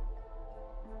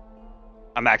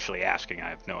 I'm actually asking. I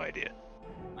have no idea.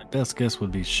 My best guess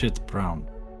would be shit brown.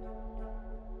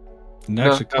 It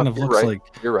actually kind of looks like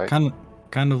you're right.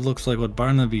 Kind of looks like what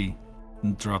Barnaby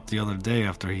dropped the other day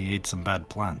after he ate some bad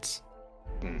plants.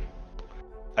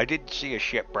 I did see a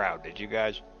shit brown. Did you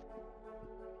guys?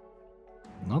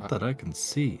 Not that I can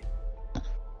see.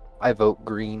 I vote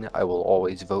green. I will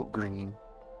always vote green.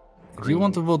 If you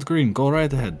want to vote green, go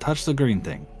right ahead. Touch the green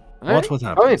thing. Watch what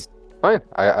Fine. happens. Fine.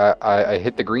 I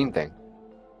hit the green thing.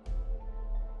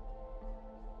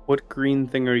 What green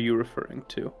thing are you referring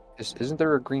to? Isn't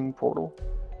there a green portal?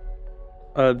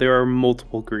 There are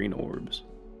multiple green orbs.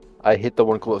 I hit the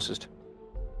one closest.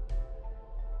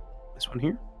 This one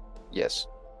here? Yes.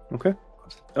 Okay.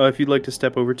 If you'd like to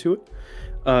step over to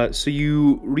it. So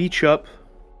you reach up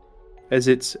as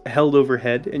it's held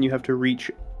overhead, and you have to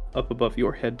reach up above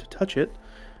your head to touch it.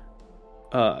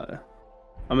 Do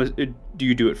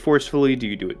you do it forcefully? Do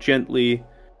you do it gently?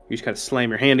 You just kind of slam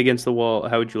your hand against the wall?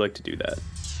 How would you like to do that?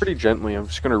 Pretty gently. I'm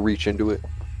just going to reach into it.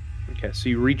 Okay, so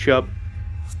you reach up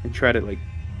and try to,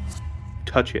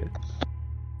 touch it.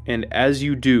 And as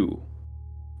you do,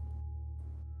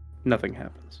 nothing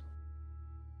happens.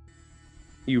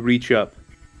 You reach up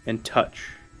and touch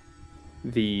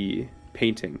the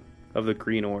painting of the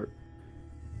green orb,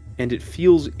 and it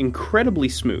feels incredibly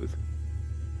smooth.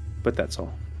 But that's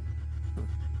all.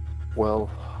 Well,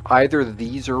 either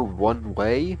these are one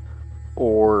way,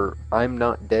 or I'm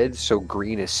not dead, so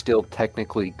green is still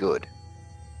technically good.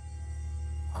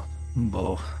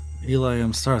 Bo, Eli,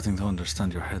 I'm starting to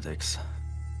understand your headaches.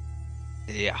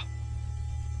 Yeah.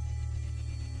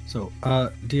 So,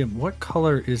 DM, what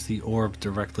color is the orb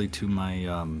directly to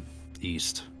my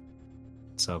east?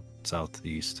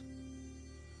 Southeast.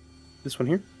 This one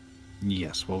here?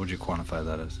 Yes. What would you quantify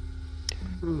that as?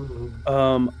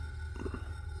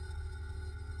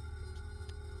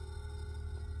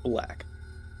 Black.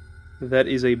 That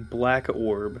is a black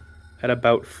orb at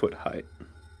about foot height.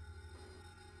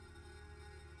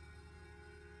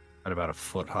 At about a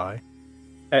foot high?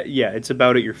 Yeah, it's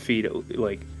about at your feet.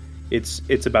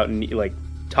 It's about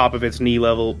top of its knee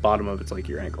level, bottom of it's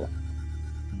your ankle.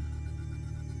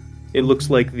 It looks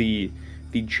like the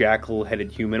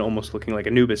jackal-headed human, almost looking like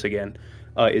Anubis again,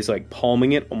 is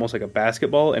palming it almost like a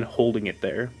basketball and holding it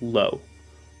there low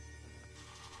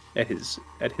at his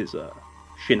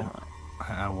shin high.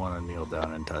 I want to kneel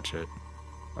down and touch it.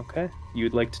 Okay.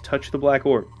 You'd like to touch the black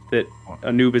orb that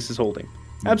Anubis is holding.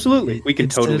 Absolutely. We can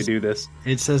totally do this.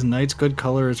 It says knight's good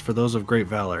color is for those of great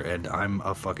valor, and I'm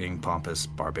a fucking pompous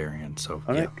barbarian, so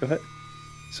All right, go ahead.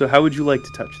 So how would you like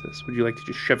to touch this? Would you like to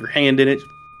just shove your hand in it,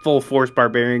 full force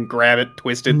barbarian, grab it,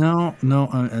 twist it? No,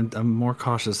 I'm more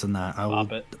cautious than that.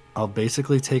 I'll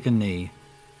basically take a knee,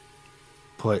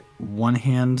 put one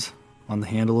hand on the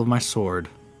handle of my sword,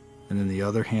 and then the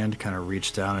other hand kind of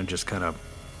reach down and just kind of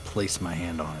place my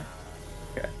hand on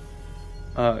it.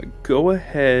 Okay. Go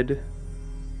ahead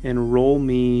and roll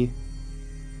me...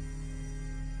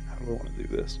 How do I want to do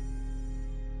this?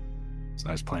 It's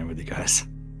nice playing with you guys.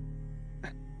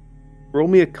 Roll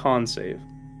me a con save.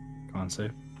 Con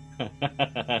save?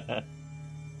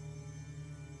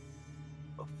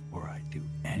 Before I do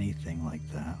anything like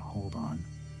that, hold on.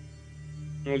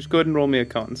 Well, just go ahead and roll me a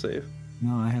con save.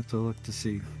 No, I have to look to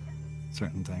see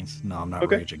certain things. No, I'm not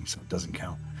raging, so it doesn't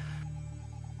count.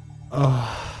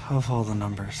 Oh, of all the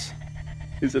numbers.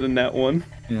 Is it a nat 1?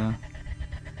 Yeah.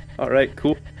 All right,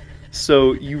 cool.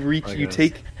 So you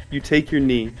take your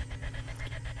knee,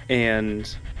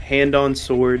 and hand on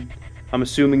sword. I'm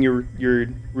assuming you're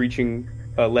reaching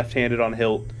left-handed on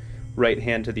hilt, right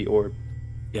hand to the orb.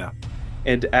 Yeah.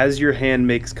 And as your hand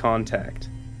makes contact,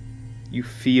 you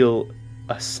feel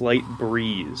a slight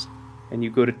breeze, and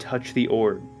you go to touch the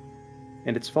orb,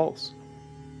 and it's false.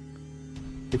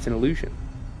 It's an illusion,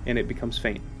 and it becomes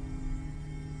faint.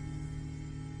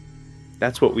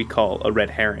 That's what we call a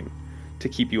red herring, to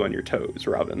keep you on your toes,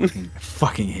 Robin. I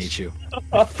fucking hate you.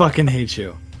 I fucking hate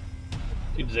you.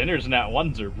 Dude, Zander's nat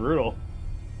 1s are brutal.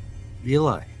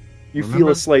 Eli. You feel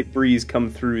a slight breeze come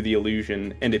through the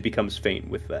illusion, and it becomes faint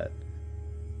with that.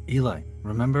 Eli,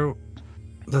 remember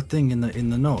the thing in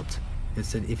the note? It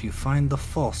said if you find the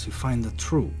false, you find the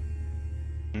true.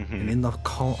 Mm-hmm. And in the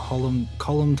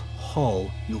columned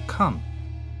hall, you'll come.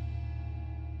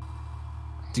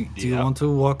 Do you want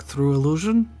to walk through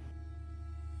illusion?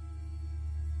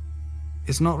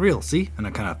 It's not real, see? And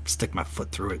I kind of stick my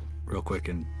foot through it real quick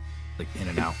and like in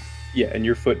and out. Yeah, and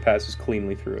your foot passes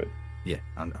cleanly through it. Yeah,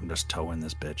 I'm just towing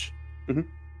this bitch.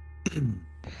 Mm-hmm.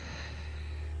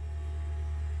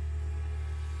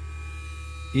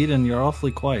 Eden, you're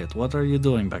awfully quiet. What are you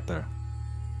doing back there?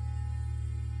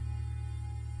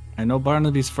 I know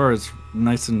Barnaby's fur is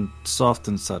nice and soft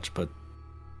and such, but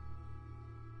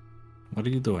what are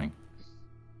you doing?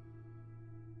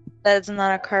 That is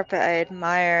not a carpet I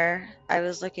admire. I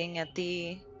was looking at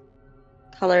the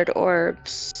colored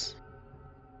orbs.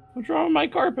 What's wrong with my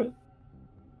carpet?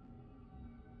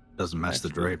 Doesn't match the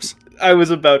drapes. I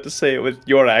was about to say it with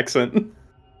your accent.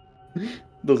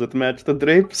 Does it match the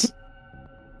drapes?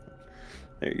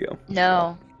 There you go.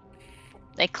 No.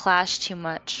 They clash too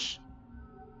much.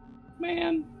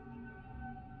 Man.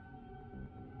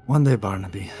 One day,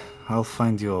 Barnaby, I'll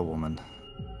find you a woman.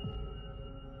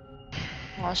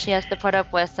 Well, she has to put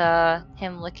up with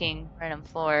him licking random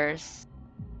floors.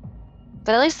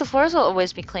 But at least the floors will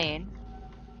always be clean.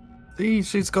 See,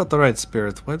 she's got the right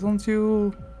spirit. Why don't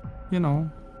you, No?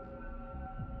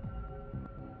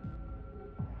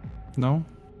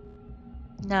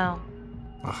 No.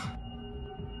 Ugh.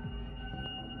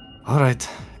 Alright,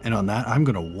 and on that, I'm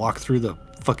gonna walk through the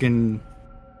fucking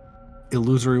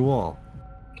illusory wall.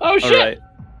 Oh shit!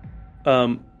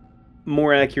 Alright.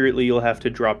 More accurately, you'll have to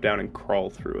drop down and crawl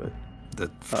through it.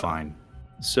 That's fine.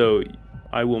 So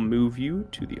I will move you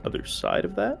to the other side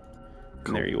of that.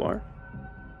 Cool. And there you are.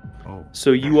 Oh.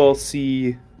 So you all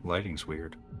see... Lighting's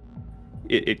weird.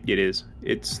 It is.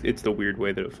 It's the weird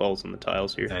way that it falls on the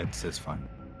tiles here. It's fine.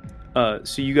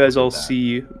 So you guys all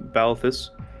see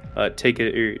Balthus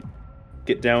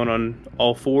get down on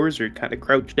all fours or kind of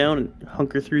crouch down and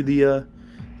hunker through the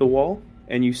wall,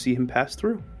 and you see him pass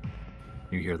through.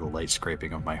 You hear the light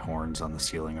scraping of my horns on the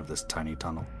ceiling of this tiny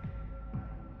tunnel.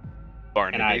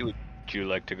 Barnaby, would you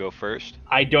like to go first?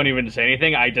 I don't even say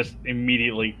anything. I just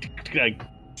immediately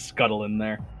scuttle in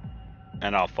there.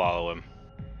 And I'll follow him.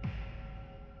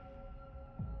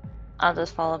 I'll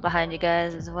just follow behind you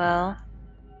guys as well.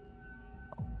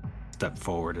 Step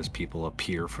forward as people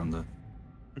appear from the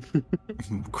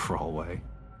crawlway.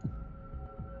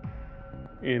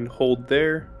 And hold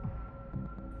their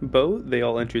bow. They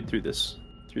all entered through this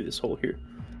hole here.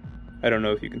 I don't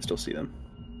know if you can still see them.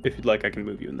 If you'd like, I can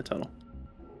move you in the tunnel.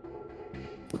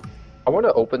 I want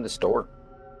to open this door.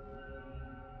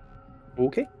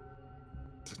 Okay.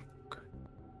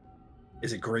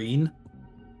 Is it green?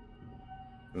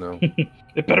 No.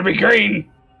 It better be green!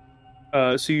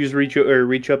 So you just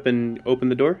reach up and open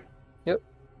the door? Yep.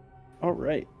 All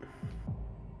right.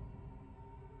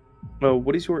 Well,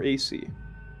 what is your AC?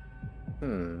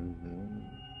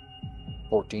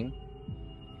 14.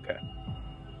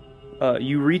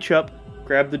 You reach up,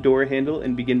 grab the door handle,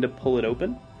 and begin to pull it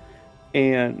open.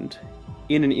 And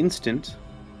in an instant,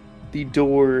 the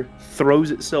door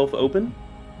throws itself open,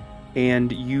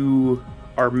 and you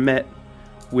are met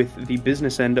with the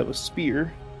business end of a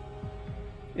spear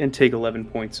and take 11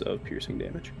 points of piercing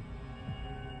damage.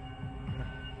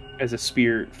 As a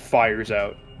spear fires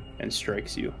out and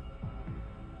strikes you.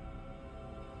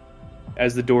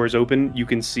 As the door is open, you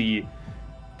can see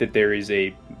that there is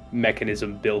a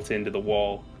mechanism built into the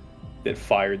wall that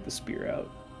fired the spear out,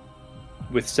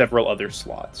 with several other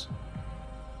slots.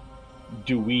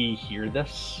 Do we hear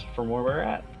this from where we're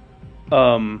at?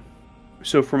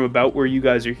 So from about where you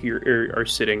guys are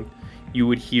sitting, you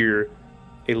would hear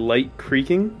a light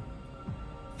creaking,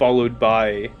 followed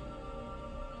by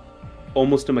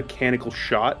almost a mechanical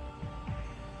shot,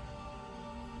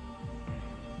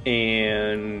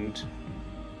 and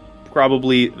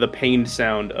probably the pained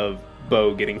sound of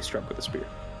Bo getting struck with a spear.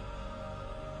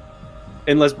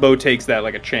 Unless Bo takes that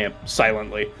like a champ,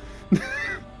 silently.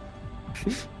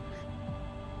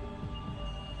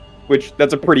 Which,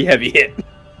 that's a pretty heavy hit.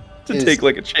 To take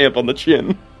like a champ on the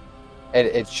chin. And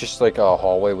it's just like a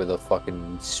hallway with a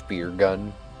fucking spear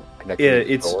gun connected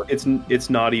to the door. It's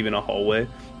not even a hallway.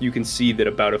 You can see that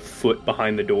about a foot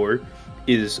behind the door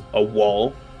is a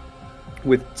wall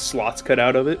with slots cut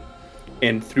out of it.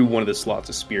 And through one of the slots,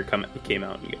 a spear came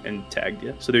out and tagged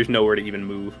you. So there's nowhere to even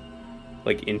move,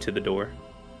 like, into the door.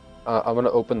 I'm going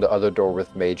to open the other door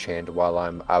with Mage Hand while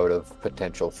I'm out of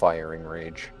potential firing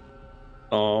range.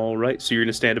 All right, so you're going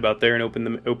to stand about there and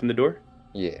open the door?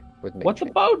 Yeah, with Mage What's Hand.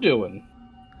 the bow doing?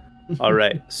 All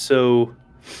right, so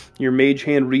your Mage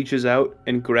Hand reaches out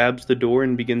and grabs the door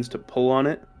and begins to pull on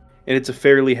it. And it's a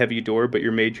fairly heavy door, but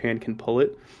your Mage Hand can pull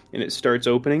it. And it starts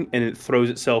opening, and it throws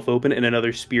itself open, and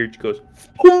another spear goes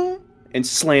boom, and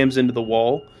slams into the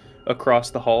wall across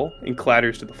the hall and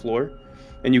clatters to the floor.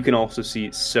 And you can also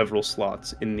see several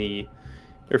slots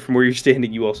from where you're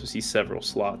standing, you also see several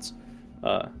slots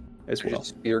as well.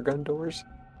 Spear gun doors?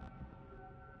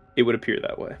 It would appear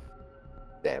that way.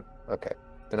 Damn, okay.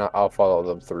 Then I'll follow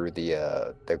them through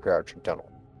the crouching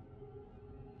tunnel.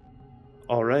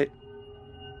 All right.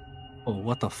 Oh,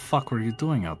 what the fuck were you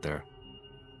doing out there?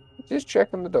 Just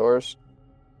checking the doors.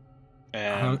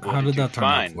 And How did that turn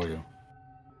out for you?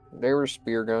 They were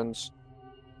spear guns.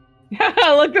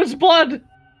 Look, there's blood!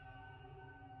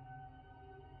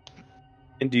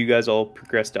 And do you guys all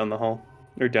progress down the hall?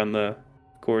 Or down the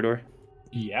corridor?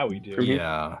 Yeah, we do. From here?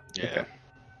 Yeah. Okay.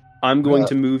 I'm going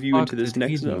to move you Fuck into this did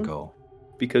next Eden zone go?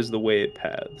 because of the way it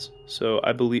paths. So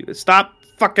I believe... Stop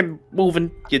fucking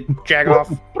moving, you jag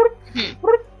off.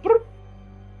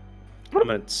 I'm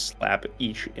going to slap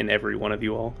each and every one of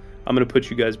you all. I'm going to put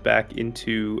you guys back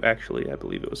into... Actually, I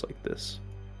believe it was like this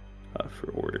for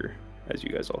order as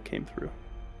you guys all came through.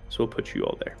 So we'll put you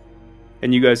all there.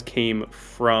 And you guys came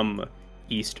from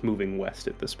east moving west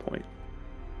at this point.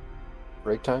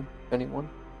 Break time? Anyone?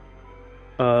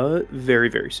 Very,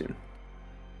 very soon.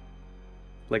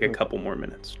 Like a couple more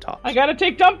minutes, tops. I gotta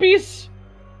take dumpies!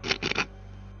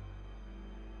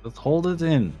 Let's hold it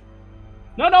in.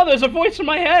 No, there's a voice in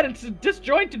my head. It's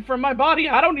disjointed from my body.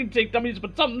 I don't need to take dumpies,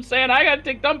 but something's saying I gotta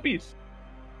take dumpies.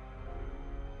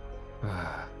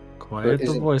 Quiet the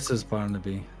isn't- voices,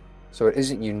 Barnaby. So it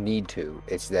isn't you need to,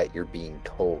 it's that you're being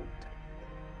told.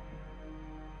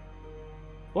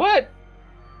 What?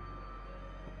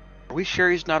 Are we sure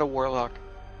he's not a warlock?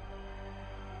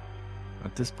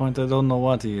 At this point, I don't know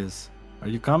what he is. Are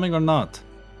you coming or not?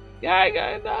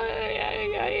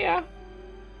 Yeah.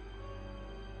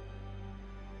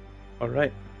 All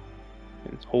right.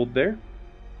 And it's hold there.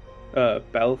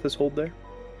 Balithus hold there.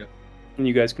 Yep. And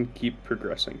you guys can keep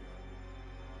progressing.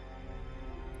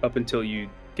 Up until you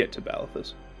get to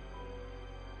Balithus.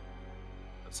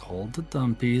 Let's hold the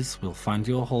dumpies. We'll find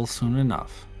you a hole soon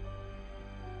enough.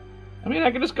 I mean, I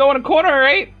can just go in a corner,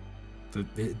 right?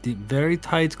 The very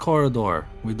tight corridor.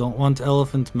 We don't want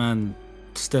Elephant Man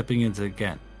stepping into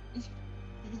again.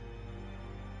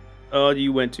 Oh,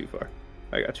 you went too far.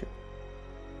 I got you.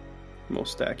 We'll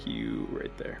stack you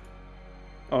right there.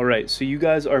 All right, so you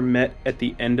guys are met at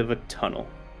the end of a tunnel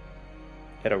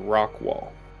at a rock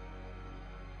wall.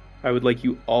 I would like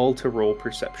you all to roll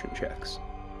perception checks.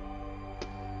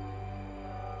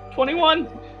 21.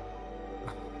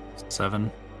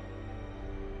 7.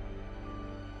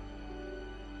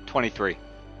 23.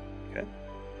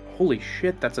 Holy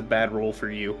shit, that's a bad roll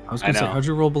for you. I was going to say, know. how'd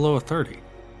you roll below a 30?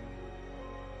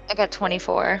 I got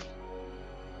 24.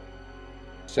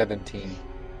 17.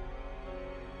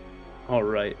 All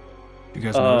right. You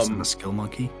guys noticing the skill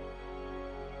monkey?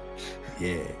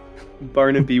 Yeah.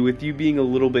 Barnaby, with you being a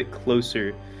little bit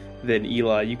closer than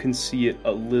Eli, you can see it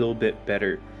a little bit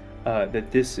better.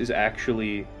 That this is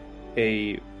actually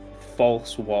a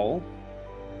false wall,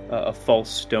 a false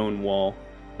stone wall.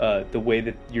 The way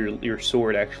that your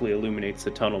sword actually illuminates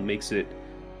the tunnel makes it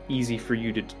easy for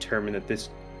you to determine that this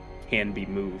can be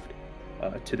moved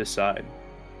to the side.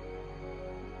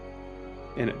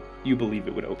 And you believe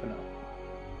it would open up.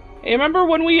 Hey, remember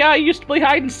when we used to play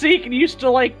hide and seek and you used to,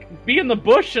 like, be in the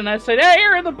bush and I said, hey,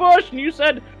 you're in the bush, and you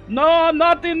said, no, I'm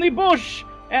not in the bush.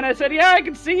 And I said, yeah, I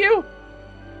can see you.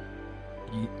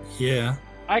 Yeah.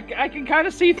 I can kind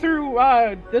of see through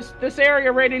this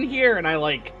area right in here, and I,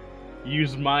 like,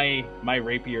 use my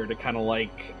rapier to kind of,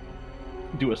 like,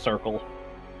 do a circle.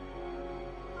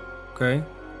 Okay.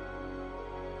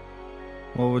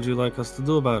 What would you like us to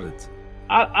do about it?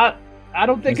 I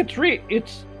don't think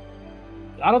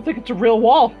I don't think it's a real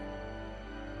wall.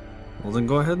 Well, then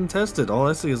go ahead and test it. All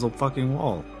I see is a fucking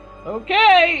wall.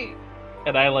 Okay!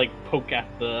 And I, like, poke at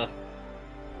the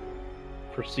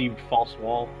perceived false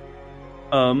wall.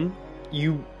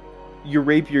 Your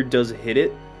rapier does hit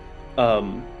it,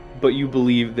 but you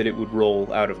believe that it would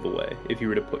roll out of the way if you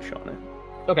were to push on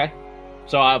it. Okay.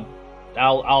 So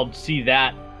I'll see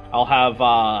that. I'll have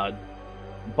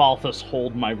Balthus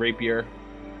hold my rapier,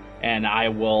 and I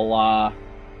will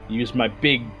use my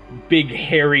big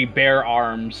hairy bear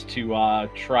arms to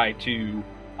try to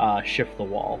shift the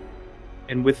wall.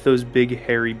 And with those big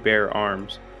hairy bear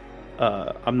arms,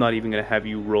 I'm not even going to have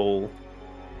you roll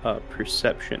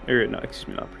perception, or no, excuse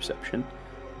me, not perception,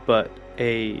 but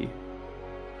a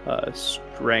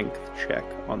strength check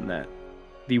on that.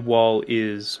 The wall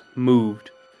is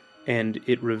moved, and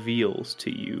it reveals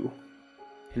to you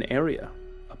an area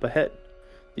up ahead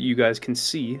that you guys can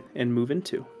see and move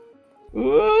into.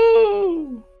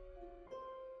 Ooh!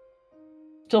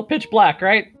 Still pitch black,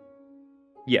 right?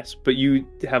 Yes, but you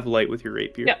have light with your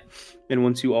rapier. Yep. And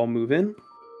once you all move in,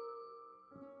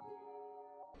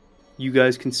 you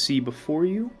guys can see before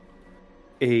you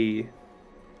a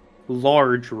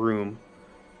large room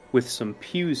with some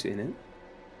pews in it,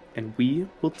 and we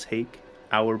will take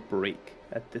our break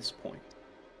at this point.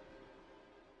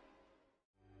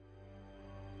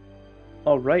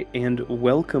 Alright, and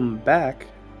welcome back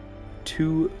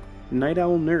to Night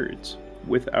Owl Nerds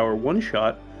with our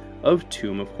one-shot of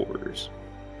Tomb of Horrors.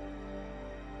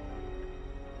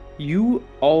 You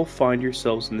all find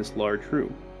yourselves in this large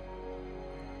room.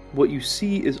 What you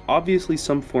see is obviously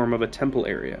some form of a temple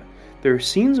area. There are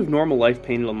scenes of normal life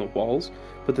painted on the walls,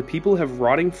 but the people have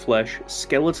rotting flesh,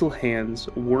 skeletal hands,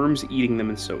 worms eating them,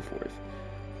 and so forth.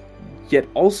 Yet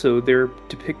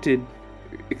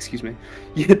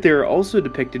there are also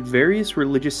depicted various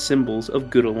religious symbols of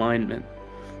good alignment.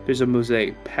 There's a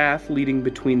mosaic path leading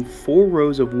between 4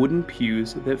 rows of wooden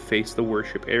pews that face the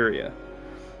worship area.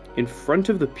 In front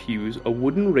of the pews, a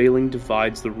wooden railing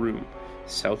divides the room.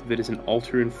 South of it is an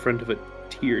altar in front of a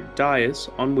tiered dais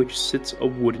on which sits a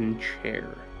wooden chair.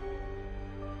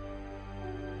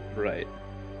 Right.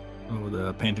 Oh,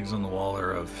 the paintings on the wall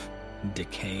are of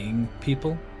decaying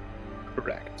people?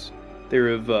 Correct. They're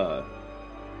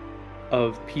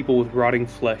of people with rotting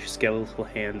flesh, skeletal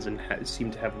hands, and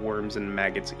seem to have worms and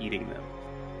maggots eating them.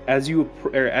 As you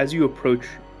approach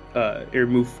or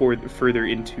move further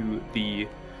into the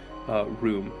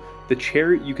room, the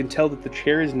chair, you can tell that the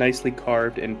chair is nicely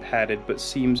carved and padded, but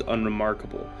seems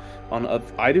unremarkable. On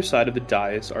either side of the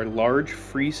dais are large,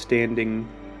 freestanding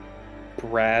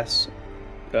brass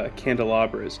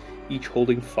candelabras, each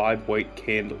holding 5 white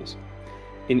candles.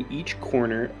 In each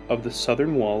corner of the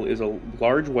southern wall is a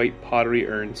large white pottery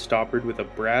urn stoppered with a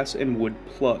brass and wood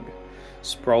plug.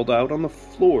 Sprawled out on the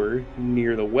floor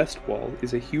near the west wall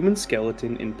is a human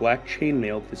skeleton in black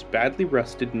chainmail that is badly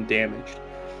rusted and damaged.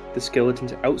 The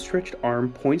skeleton's outstretched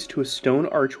arm points to a stone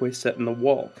archway set in the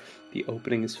wall. The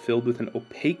opening is filled with an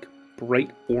opaque,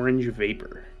 bright orange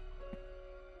vapor.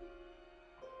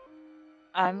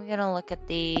 I'm gonna look at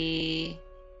the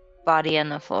body on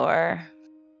the floor.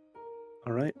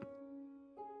 Alright.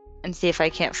 And see if I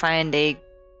can't find a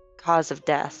cause of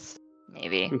death,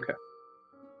 maybe. Okay.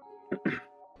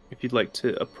 If you'd like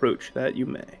to approach that, you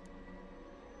may.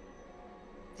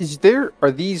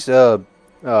 Are these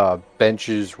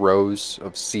benches, rows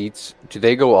of seats, do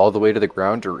they go all the way to the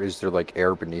ground, or is there like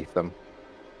air beneath them?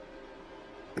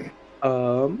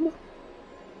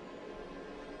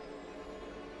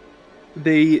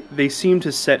 They seem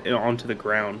to set onto the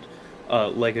ground,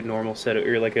 like a normal set of,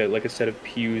 or like a set of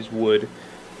pews would,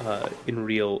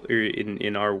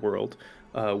 in our world,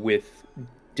 with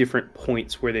different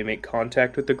points where they make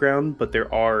contact with the ground. But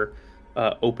there are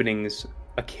openings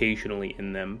occasionally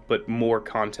in them, but more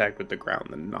contact with the ground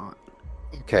than not.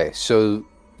 Okay, so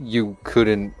you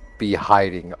couldn't be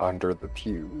hiding under the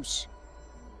pews.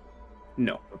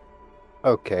 No.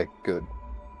 Okay, good.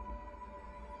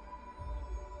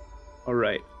 All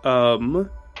right.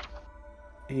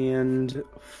 And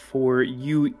for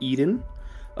you, Eden,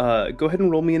 go ahead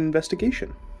and roll me an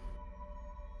investigation.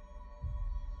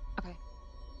 Okay.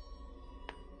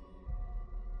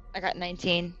 I got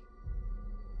 19.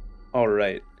 All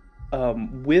right.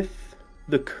 With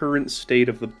the current state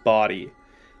of the body,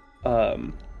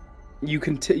 you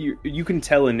can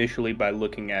tell initially by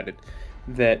looking at it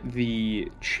that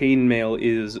the chainmail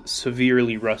is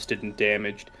severely rusted and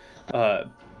damaged,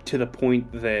 to the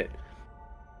point that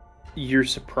you're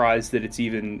surprised that it's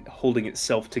even holding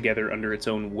itself together under its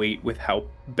own weight with how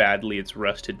badly it's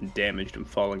rusted and damaged and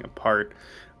falling apart.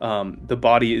 The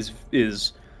body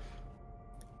is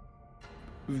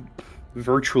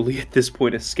virtually at this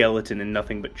point a skeleton and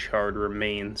nothing but charred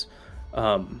remains.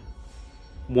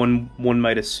 One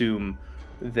might assume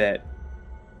that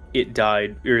it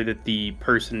died, or that the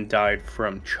person died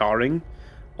from charring,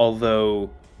 although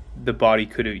the body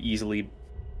could have easily,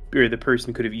 or the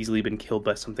person could have easily been killed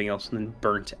by something else and then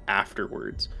burnt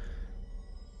afterwards.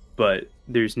 But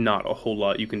there's not a whole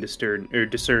lot you can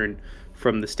discern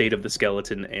from the state of the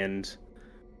skeleton, and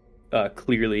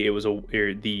clearly it was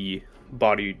the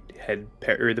body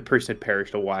the person had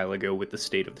perished a while ago with the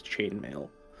state of the chainmail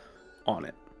on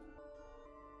it.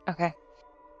 Okay.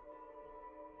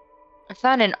 I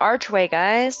found an archway,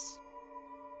 guys.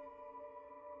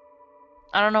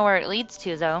 I don't know where it leads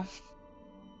to, though.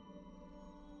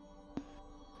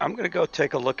 I'm gonna go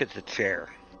take a look at the chair.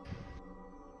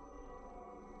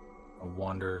 I'll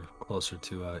wander closer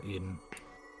to Eden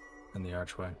and the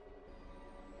archway.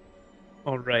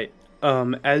 All right.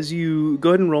 As you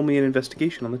go ahead and roll me an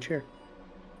investigation on the chair.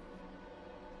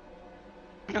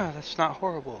 No, that's not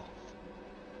horrible.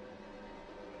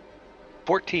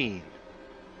 14.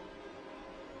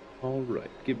 All right.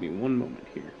 Give me one moment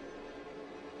here.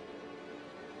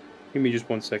 Give me just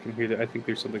 1 second here. I think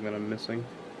there's something that I'm missing.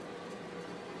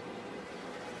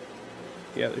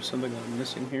 Yeah, there's something that I'm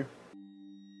missing here.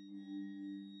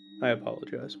 I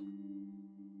apologize.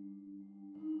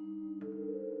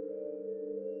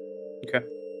 Okay.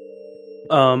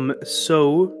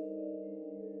 So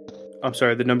I'm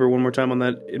sorry, the number one more time on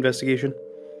that investigation?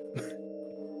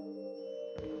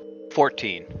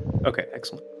 14. Okay,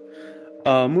 excellent.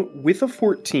 With a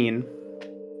 14,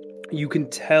 you can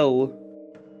tell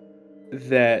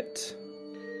that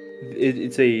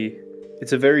it's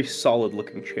a very solid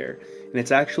looking chair, and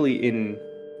it's actually in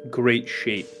great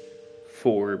shape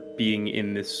for being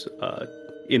in this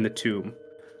in the tomb.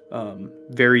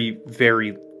 Very,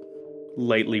 very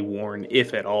lightly worn,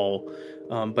 if at all,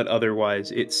 but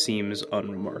otherwise it seems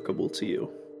unremarkable to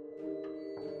you.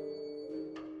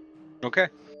 Okay.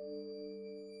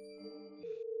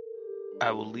 I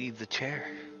will leave the chair.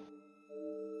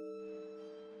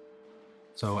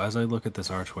 So as I look at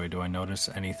this archway, do I notice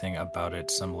anything about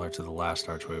it similar to the last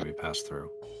archway we passed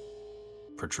through?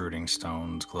 Protruding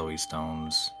stones, glowy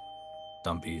stones,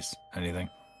 dumpies, anything?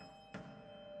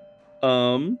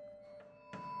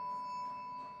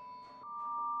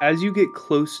 As you get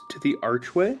close to the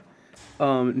archway,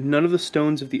 none of the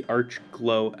stones of the arch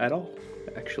glow at all,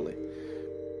 actually.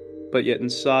 But yet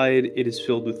inside, it is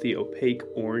filled with the opaque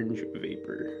orange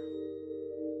vapor.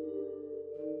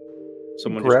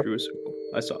 Someone just drew a circle.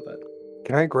 I saw that.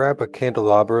 Can I grab a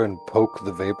candelabra and poke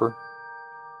the vapor?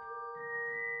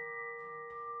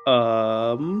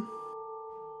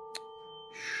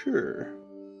 Sure.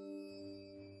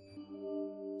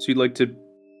 So you'd like to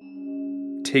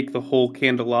take the whole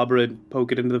candelabra and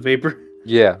poke it into the vapor?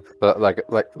 Yeah, but like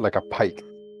a pike.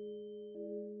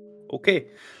 Okay.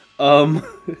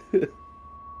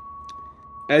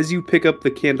 As you pick up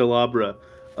the candelabra,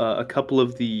 a couple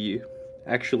of the,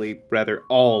 actually, rather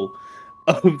all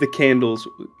of the candles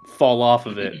fall off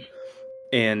of it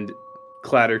and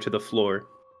clatter to the floor.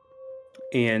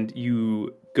 And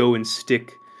you go and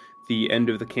stick the end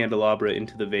of the candelabra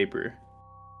into the vapor.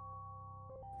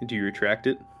 Do you retract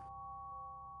it?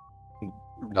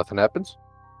 Nothing happens?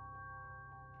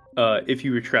 If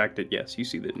you retract it, yes, you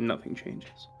see that nothing changes.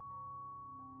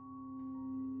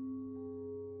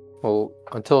 Well,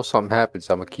 until something happens,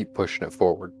 I'm going to keep pushing it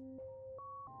forward.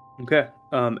 Okay.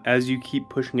 As you keep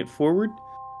pushing it forward,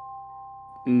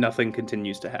 nothing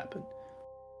continues to happen.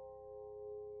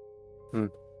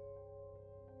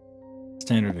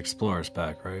 Standard Explorer's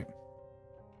back, right?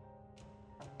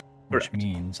 Which Correct.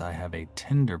 means I have a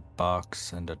tinder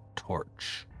box and a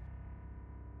torch.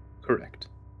 Correct.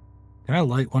 Can I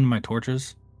light one of my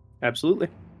torches? Absolutely.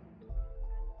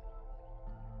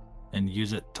 And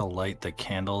use it to light the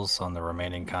candles on the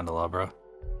remaining candelabra.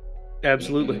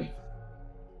 Absolutely.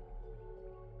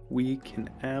 We can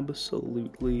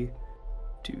absolutely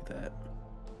do that.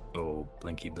 Oh,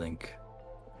 blinky blink.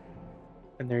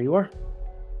 And there you are.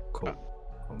 Cool.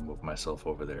 I'll move myself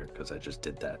over there because I just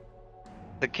did that.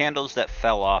 The candles that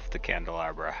fell off the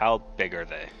candelabra, how big are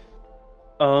they?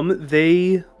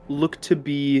 They look to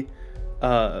be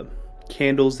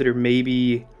candles that are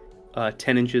maybe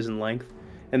 10 inches in length,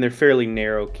 and they're fairly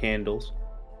narrow candles.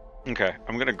 Okay,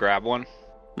 I'm gonna grab one.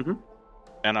 Mhm.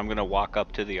 And I'm gonna walk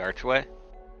up to the archway.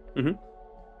 Mhm.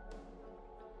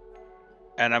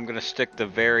 And I'm gonna stick the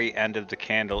very end of the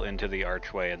candle into the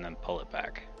archway and then pull it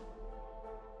back.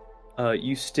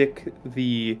 You stick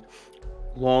the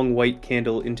long white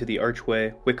candle into the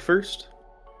archway wick first?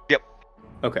 Yep.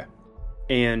 Okay.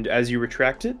 And as you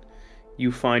retract it,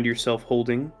 you find yourself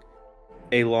holding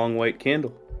a long white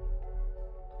candle.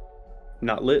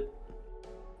 Not lit.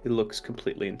 It looks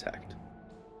completely intact.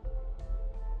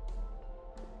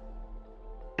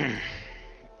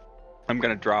 I'm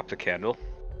gonna drop the candle.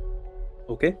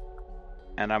 Okay.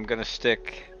 And I'm gonna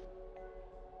stick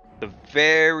the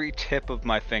very tip of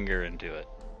my finger into it.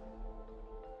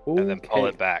 And then pull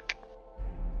it back.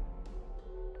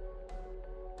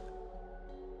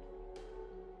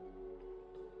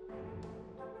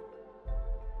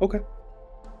 Okay.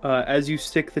 As you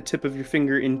stick the tip of your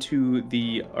finger into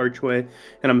the archway,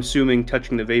 and I'm assuming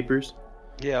touching the vapors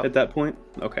at that point?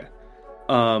 Okay.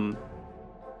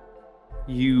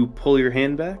 You pull your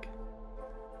hand back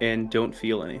and don't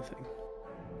feel anything.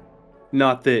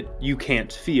 Not that you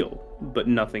can't feel, but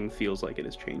nothing feels like it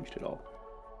has changed at all.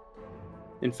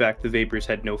 In fact, the vapors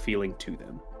had no feeling to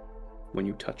them when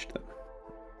you touched them.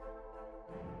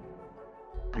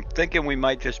 I'm thinking we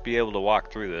might just be able to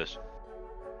walk through this.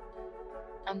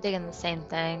 I'm thinking the same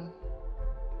thing.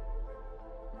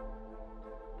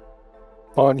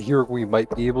 On here, we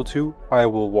might be able to. I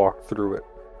will walk through it.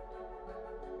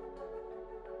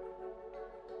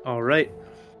 All right.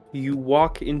 You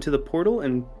walk into the portal,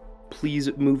 and please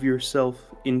move yourself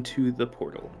into the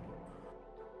portal.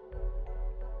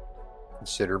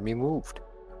 Consider me moved.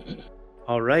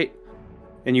 All right.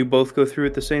 And you both go through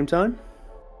at the same time?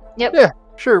 Yep. Yeah,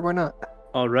 sure, why not?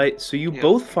 All right. So you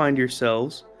both find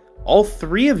yourselves, all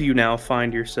three of you now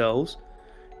find yourselves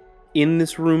in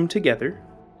this room together.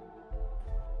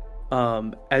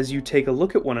 As you take a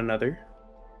look at one another,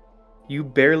 you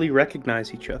barely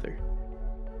recognize each other.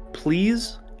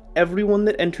 Please, everyone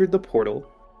that entered the portal,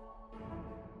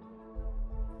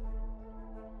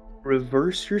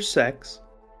 reverse your sex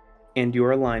and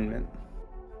your alignment.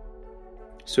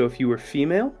 So if you were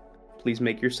female, please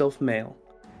make yourself male.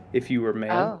 If you were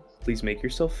male, please make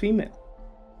yourself female.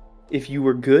 If you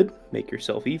were good, make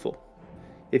yourself evil.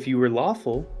 If you were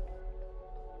lawful,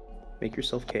 make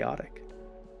yourself chaotic.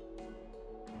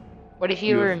 What if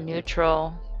you were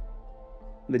neutral?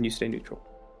 Then you stay neutral.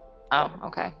 Oh,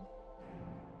 okay.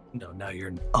 No, now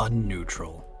you're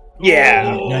unneutral.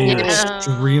 Yeah! Now you're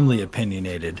extremely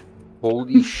opinionated.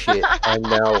 Holy shit,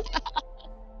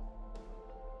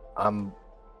 I'm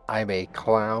a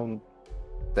clown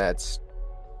that's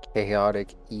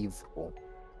chaotic evil.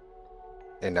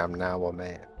 And I'm now a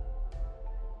man.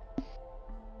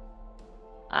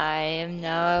 I am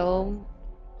now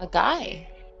a guy.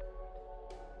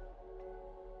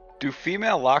 Do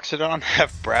female Loxodon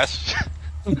have breasts?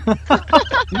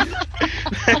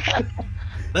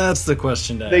 That's the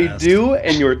question to They ask. do,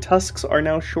 and your tusks are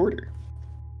now shorter.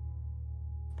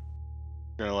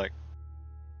 They're like,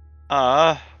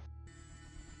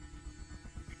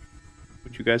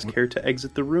 Would you guys care to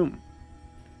exit the room?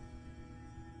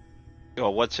 oh,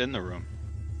 what's in the room?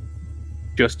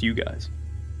 Just you guys,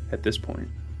 at this point.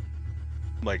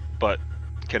 Like, but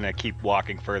can I keep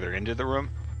walking further into the room?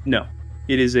 No.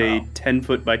 It is a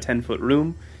 10-foot by 10-foot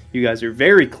room. You guys are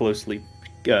very closely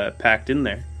packed in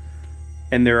there.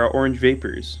 And there are orange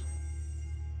vapors.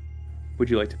 Would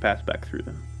you like to pass back through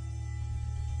them?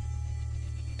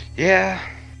 Yeah.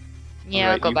 Yeah,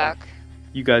 Alright, I'll go back.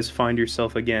 You guys find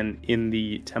yourself again in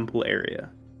the temple area.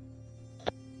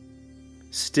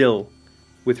 Still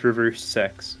with reversed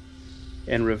sex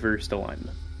and reversed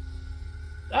alignment.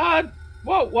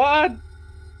 What?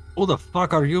 Who the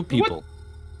fuck are you people?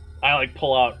 I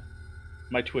pull out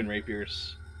my twin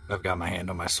rapiers. I've got my hand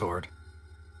on my sword.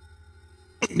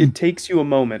 It takes you a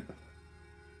moment,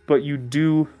 but you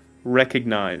do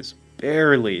recognize,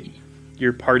 barely,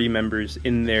 your party members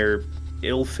in their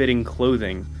ill-fitting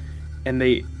clothing, and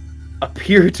they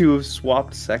appear to have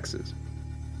swapped sexes.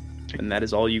 And that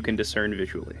is all you can discern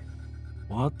visually.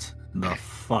 What the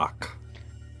fuck?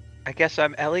 I guess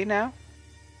I'm Ellie now?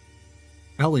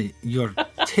 Ellie, your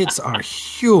tits are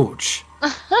huge.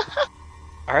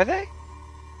 Are they?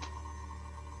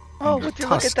 Oh, And your would you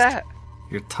look at tusks. that?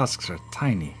 Your tusks are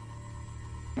tiny.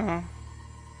 Oh.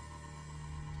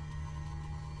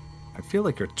 I feel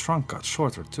like your trunk got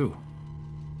shorter too.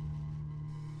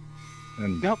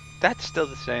 And Nope, that's still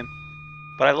the same.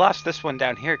 But I lost this one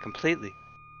down here completely.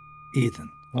 Ethan,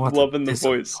 what Loving a the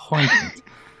voice. disappointment.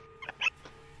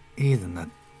 Ethan, that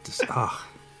just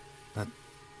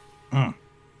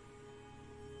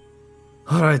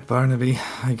All right, Barnaby.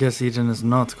 I guess Eden is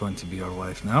not going to be your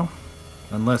wife now,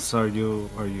 unless are you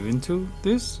into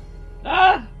this?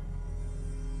 I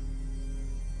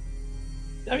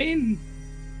mean,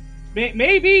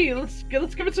 maybe let's give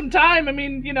it some time. I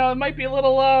mean, it might be a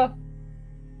little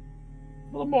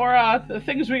more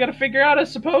things we got to figure out, I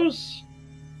suppose.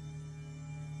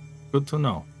 Good to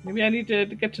know. Maybe I need to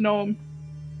get to know him.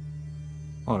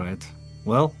 All right.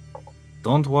 Well,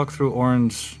 don't walk through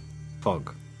orange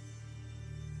fog.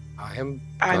 I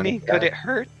mean, could it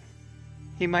hurt?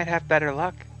 He might have better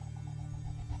luck.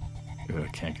 I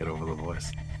can't get over the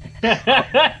voice.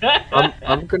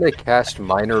 I'm gonna cast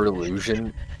minor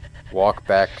illusion, walk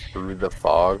back through the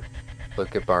fog,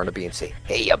 look at Barnaby and say,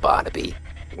 "Hey, ya Barnaby,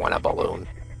 you want a balloon?"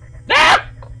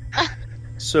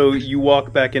 So you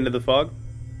walk back into the fog?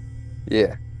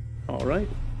 Yeah. All right.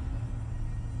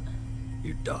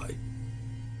 You die.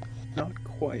 Not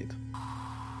quite.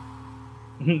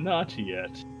 Not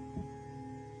yet.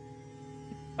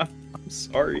 I'm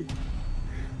sorry.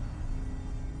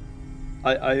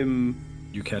 I'm...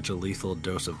 You catch a lethal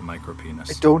dose of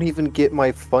micropenis. I don't even get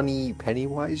my funny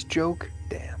Pennywise joke.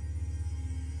 Damn.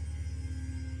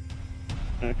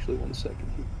 Actually, 1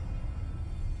 second.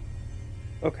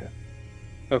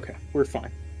 Okay, we're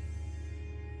fine.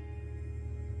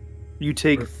 You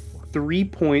take 3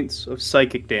 points of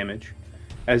psychic damage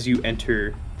as you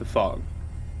enter the fog.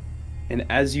 And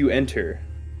as you enter,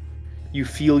 you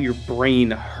feel your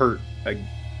brain hurt,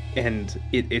 and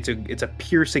it's a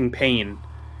piercing pain,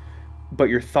 but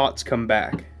your thoughts come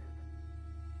back.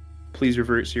 Please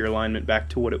reverse your alignment back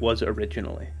to what it was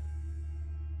originally.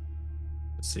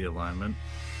 See alignment.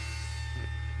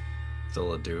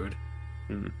 Still a dude.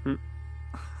 Mm-hmm.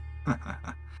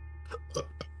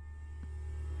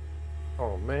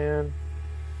 Oh man.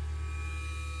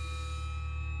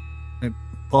 Hey,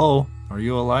 Bo, are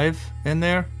you alive in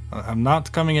there? I'm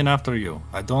not coming in after you.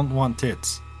 I don't want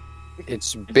tits.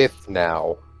 It's Biff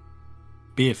now.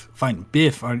 Biff, fine.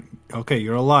 Biff, okay,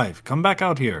 you're alive. Come back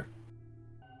out here.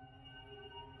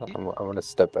 I'm gonna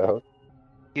step out.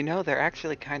 They're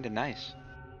actually kind of nice.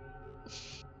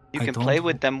 You I can don't- play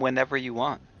with them whenever you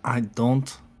want. I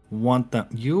don't want them.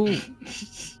 You...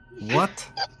 What?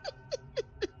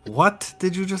 What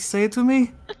did you just say to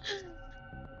me?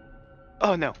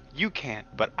 Oh no, you can't,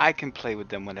 but I can play with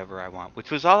them whenever I want,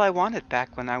 which was all I wanted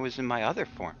back when I was in my other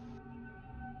form.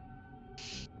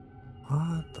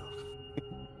 What the...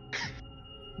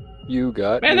 You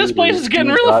got Man, this neutered. place is getting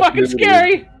You really got fucking neutered.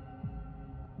 scary.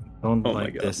 Don't Oh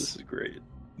like my god, this. this is great.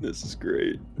 This is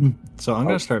great. So I'm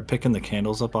going to start picking the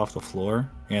candles up off the floor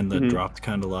and the Mhm. dropped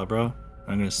candelabra.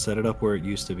 I'm going to set it up where it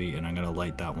used to be, and I'm going to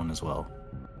light that one as well.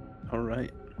 All right.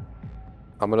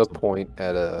 I'm gonna point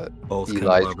at Both Eli's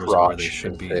candelabras are where they crotch should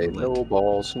and be say, lit. "No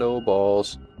balls, no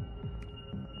balls."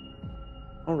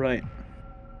 All right.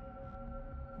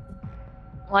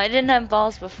 Well, I didn't have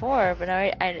balls before, but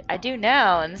I do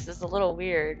now, and this is a little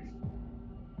weird.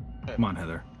 Come on,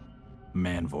 Heather.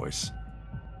 Man voice.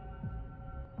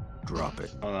 Drop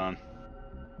it. Hold on.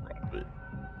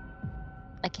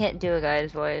 I can't do a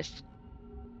guy's voice.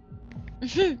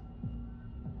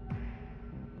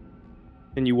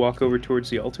 And you walk over towards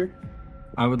the altar?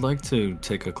 I would like to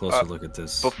take a closer look at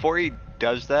this. Before he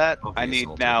does that, I'll be I need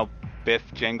assaulted. now Biff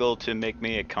Jingle to make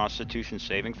me a Constitution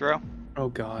saving throw. Oh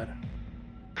god.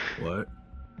 What?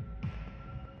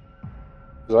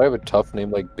 Do I have a tough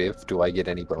name like Biff? Do I get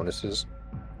any bonuses?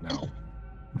 No.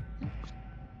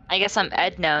 I guess I'm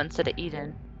Ed now instead of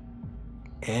Eden.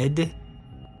 Ed?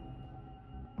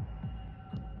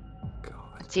 God.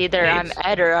 It's either I'm It's-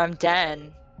 Ed or I'm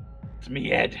Den. It's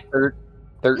me, Ed.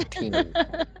 13.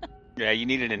 Yeah, you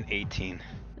needed an 18.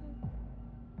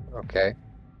 Okay.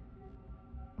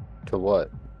 To what?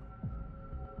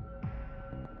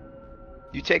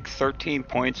 You take 13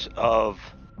 points of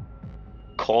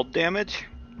cold damage,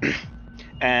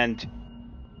 and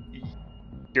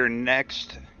your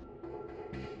next...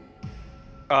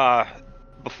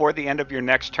 before the end of your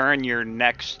next turn, your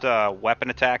next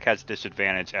weapon attack has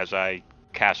disadvantage as I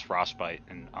cast Frostbite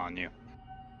on you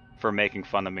for making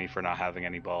fun of me for not having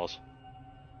any balls.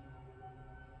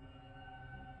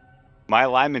 My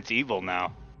alignment's evil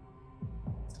now.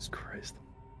 Jesus Christ.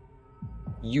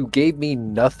 You gave me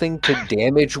nothing to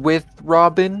damage with,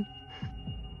 Robin?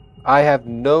 I have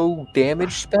no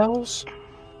damage spells?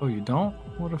 Oh, you don't?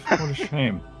 What a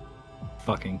shame.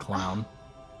 Fucking clown.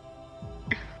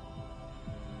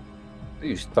 I'll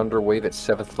use Thunder Wave at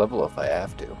 7th level if I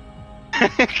have to.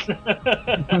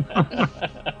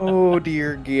 Oh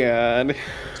dear God.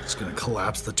 It's gonna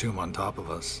collapse the tomb on top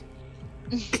of us.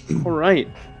 All right.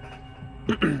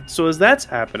 So as that's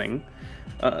happening,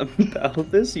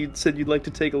 Balthus, you said you'd like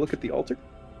to take a look at the altar?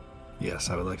 Yes,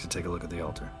 I would like to take a look at the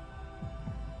altar.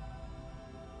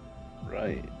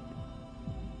 Right.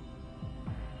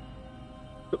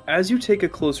 So as you take a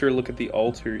closer look at the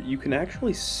altar, you can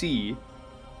actually see,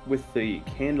 with the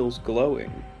candles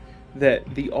glowing, that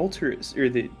the altar is, or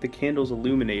the candles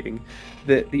illuminating,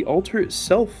 that the altar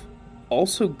itself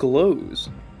also glows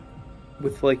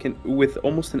with with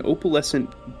almost an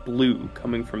opalescent blue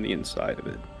coming from the inside of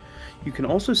it. You can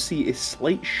also see a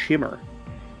slight shimmer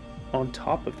on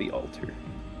top of the altar.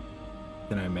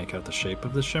 Can I make out the shape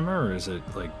of the shimmer, or is it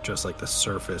just like the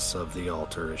surface of the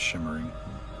altar is shimmering?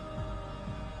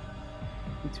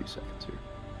 Give me 2 seconds here.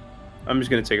 I'm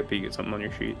just gonna take a peek at something on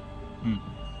your sheet.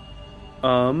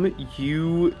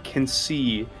 You can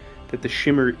see that the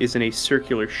shimmer is in a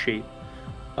circular shape,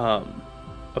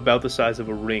 about the size of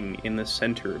a ring in the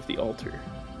center of the altar.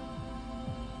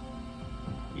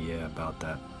 Yeah, about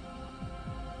that.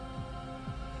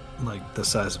 Like the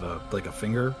size of a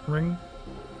finger ring?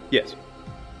 Yes.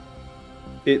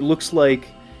 It looks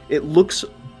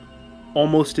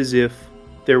almost as if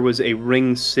there was a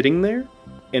ring sitting there,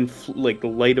 and the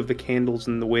light of the candles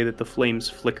and the way that the flames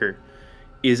flicker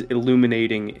is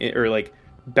illuminating or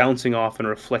bouncing off and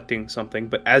reflecting something.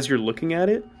 But as you're looking at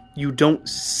it, you don't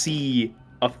see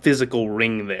a physical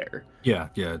ring there. Yeah,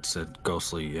 it's a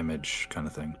ghostly image kind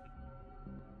of thing.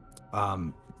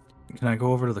 Can I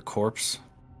go over to the corpse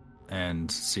and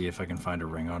see if I can find a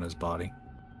ring on his body?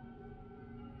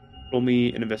 Roll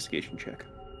me an investigation check.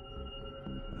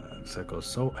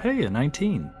 Hey, a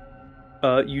 19.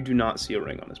 You do not see a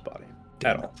ring on his body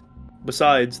at all,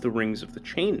 besides the rings of the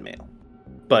chainmail.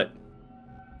 But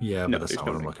yeah, no, but that's not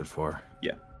what I'm looking for.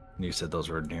 Yeah. And you said those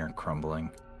were near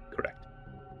crumbling. Correct.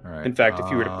 All right. In fact, if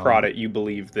you were to prod it, you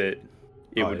believe that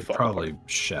it would fall probably apart.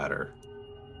 Shatter.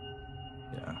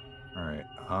 Yeah. All right.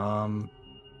 I'm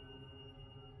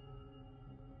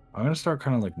gonna start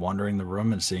kind of wandering the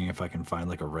room and seeing if I can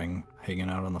find a ring hanging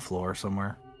out on the floor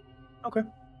somewhere. Okay.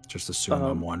 Just assume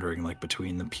I'm wandering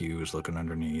between the pews, looking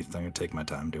underneath. I'm gonna take my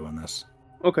time doing this.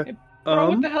 Okay. Hey, bro,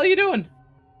 what the hell are you doing?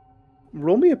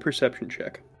 Roll me a perception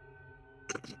check.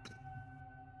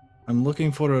 I'm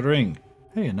looking for a ring.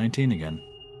 Hey, a 19 again.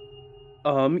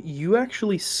 You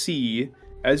actually see,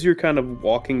 as you're kind of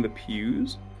walking the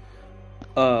pews,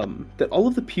 that all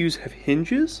of the pews have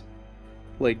hinges,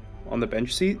 on the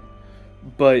bench seat,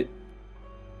 but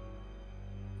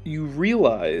you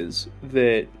realize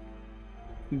that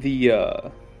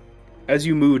as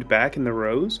you moved back in the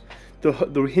rows, the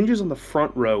hinges on the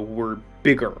front row were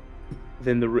bigger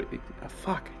than the...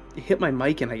 Fuck. It hit my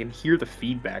mic and I can hear the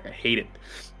feedback. I hate it.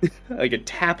 I can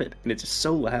tap it and it's just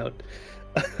so loud.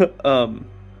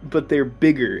 But they're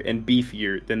bigger and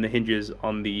beefier than the hinges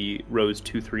on the rows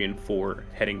 2, 3, and 4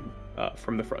 heading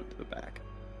from the front to the back.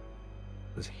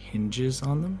 There's hinges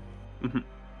on them? Mm-hmm.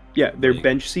 Yeah, they're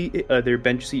bench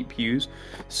seat pews,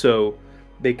 so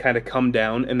they kind of come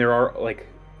down, and there are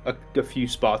a few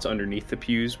spots underneath the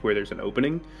pews where there's an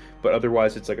opening, but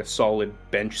otherwise it's a solid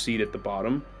bench seat at the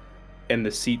bottom, and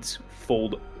the seats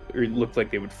fold, or look like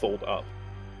they would fold up,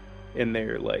 and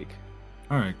they're All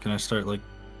right, can I start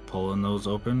pulling those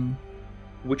open?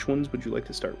 Which ones would you like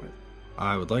to start with?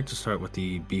 I would like to start with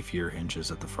the beefier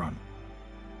hinges at the front.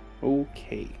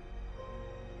 Okay.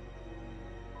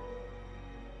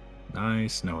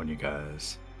 Nice knowing you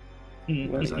guys.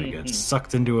 Well, As I get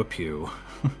sucked into a pew.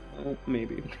 well,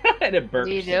 maybe. And it burps. What are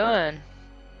you doing?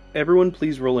 Everyone,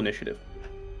 please roll initiative.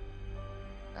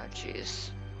 Oh,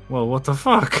 jeez. Well, what the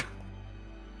fuck?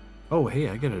 Oh, hey,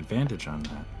 I get advantage on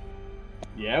that.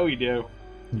 Yeah, we do.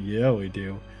 Yeah, we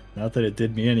do. Not that it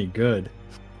did me any good.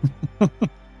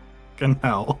 Fucking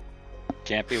hell.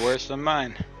 Can't be worse than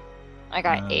mine. I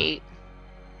got 8.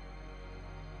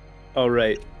 All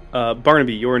right.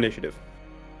 Barnaby, your initiative.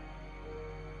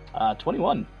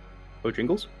 21. Oh,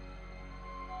 Jingles?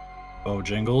 Oh,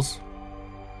 Jingles?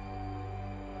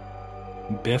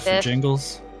 Biff, Biff.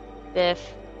 Jingles?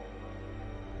 Biff.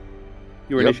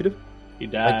 Your Yep. initiative? He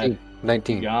died.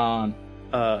 19. Gone.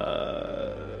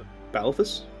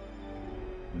 Balthus?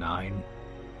 9.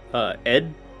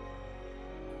 Ed?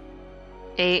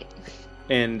 8.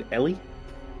 And Ellie?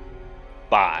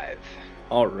 5.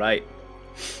 All right.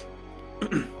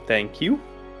 Thank you.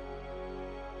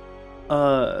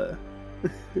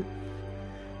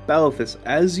 Balithus,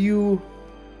 as you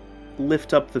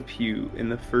lift up the pew in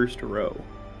the first row,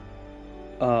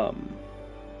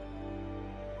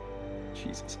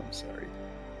 Jesus, I'm sorry.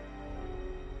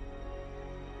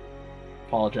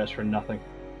 Apologize for nothing.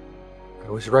 I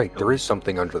was right. There is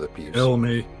something under the pews. Kill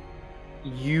me.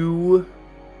 You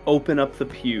open up the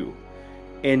pew,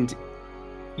 and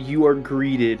you are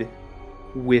greeted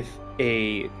with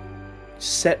a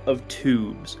set of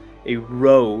tubes, a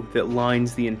row that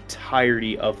lines the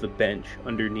entirety of the bench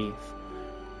underneath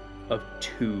of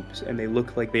tubes, and they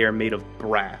look like they are made of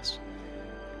brass.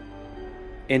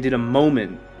 And in a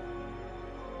moment,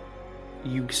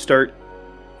 you start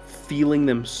feeling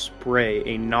them spray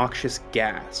a noxious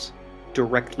gas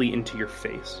directly into your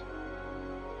face.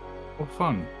 Oh,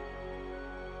 fun.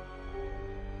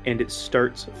 And it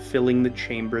starts filling the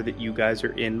chamber that you guys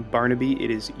are in. Barnaby, it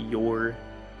is your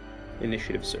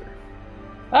initiative, sir.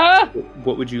 Ah!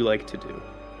 What would you like to do?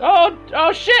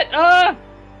 Oh shit!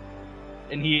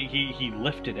 And he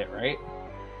lifted it, right?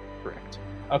 Correct.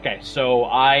 Okay, so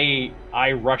I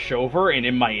rush over, and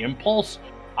in my impulse,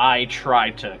 I try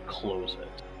to close it.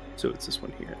 So it's this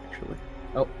one here, actually.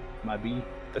 Oh, my B.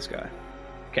 This guy.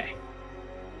 Okay.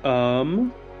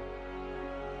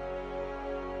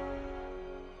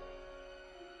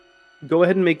 Go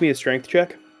ahead and make me a strength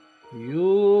check.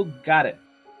 You got it.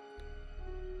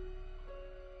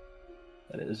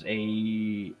 That is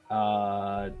a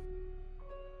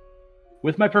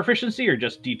with my proficiency or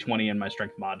just D20 and my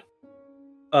strength mod?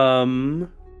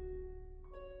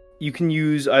 You can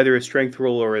use either a strength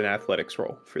roll or an athletics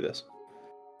roll for this.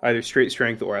 Either straight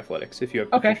strength or athletics, if you have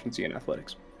proficiency in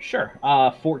athletics. Sure.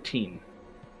 14.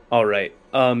 All right.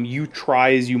 You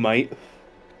try as you might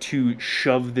to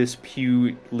shove this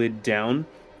pew lid down,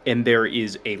 and there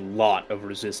is a lot of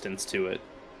resistance to it.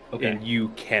 Okay. And you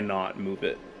cannot move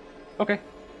it. Okay.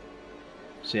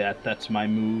 So yeah, that's my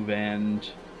move and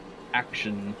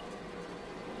action.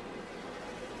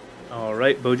 All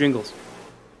right, Bojingles.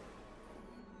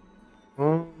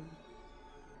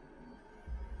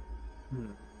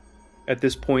 At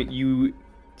this point, you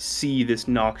see this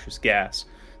noxious gas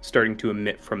starting to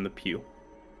emit from the pew.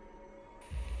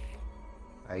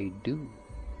 I do.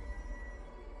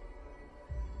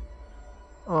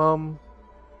 I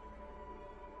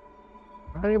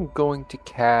am going to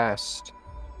cast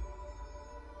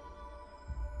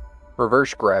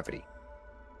Reverse Gravity.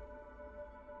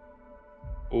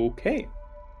 Okay.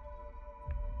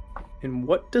 And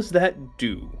what does that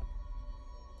do?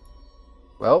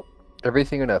 Well,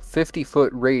 everything in a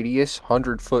 50-foot radius,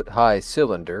 100-foot high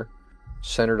cylinder,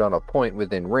 centered on a point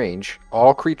within range,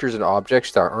 all creatures and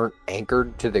objects that aren't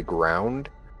anchored to the ground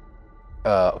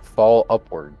fall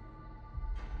upward.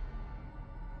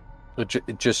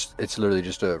 It's literally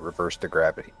just a reverse to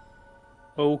gravity.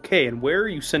 Okay, and where are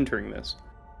you centering this?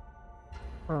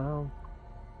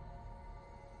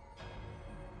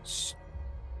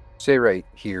 Say right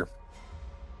here.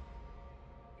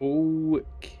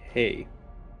 Okay.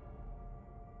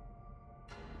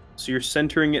 So you're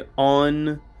centering it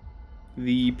on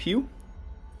the pew?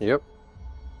 Yep.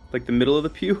 Like the middle of the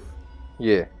pew?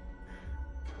 Yeah.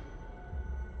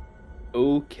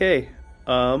 Okay.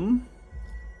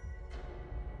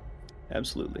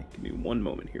 Absolutely. Give me one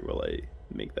moment here while I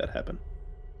make that happen.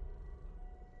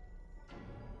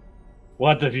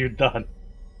 What have you done?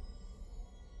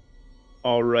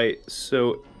 All right.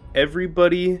 So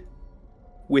everybody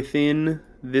within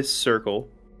this circle,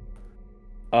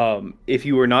 if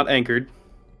you are not anchored,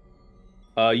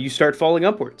 you start falling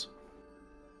upwards.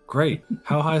 Great.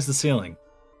 How high is the ceiling?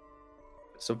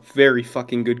 It's a very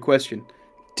fucking good question.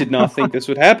 Did not think this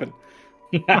would happen.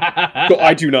 So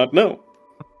I do not know.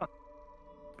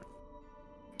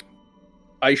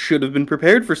 I should have been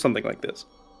prepared for something like this.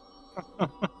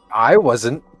 I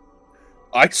wasn't.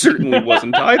 I certainly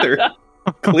wasn't either.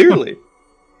 Clearly.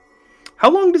 How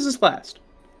long does this last?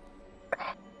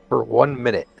 For 1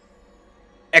 minute.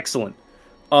 Excellent.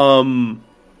 The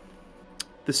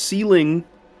ceiling...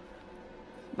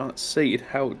 Not say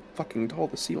how fucking tall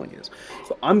the ceiling is.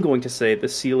 So I'm going to say the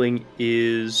ceiling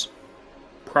is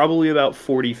probably about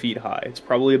 40 feet high. It's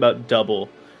probably about double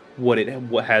what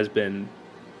has been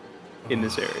in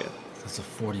this area. That's a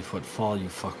 40-foot fall, you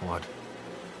fuckwad.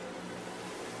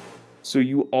 So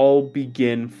you all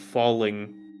begin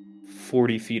falling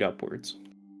 40 feet upwards.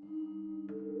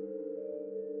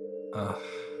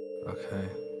 Okay.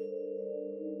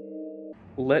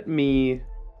 Let me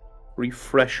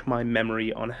refresh my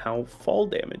memory on how fall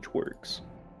damage works.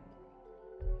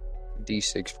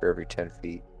 D6 for every 10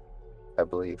 feet, I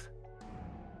believe.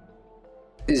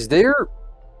 Is there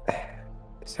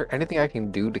anything I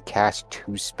can do to cast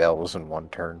 2 spells in one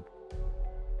turn?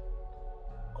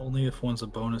 Only if one's a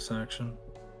bonus action.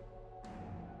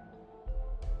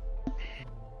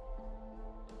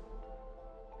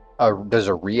 Does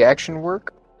a reaction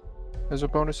work as a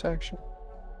bonus action?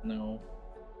 No.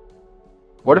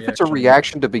 What if it's a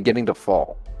reaction to beginning to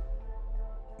fall?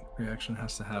 Reaction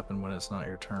has to happen when it's not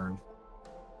your turn.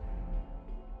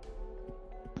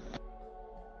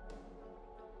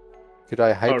 Could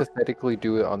I hypothetically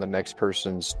do it on the next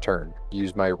person's turn?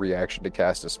 Use my reaction to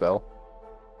cast a spell?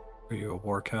 Are you a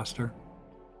warcaster?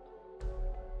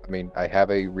 I mean, I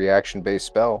have a reaction-based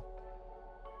spell.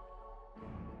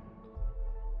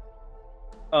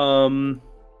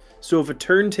 So if a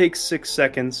turn takes 6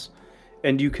 seconds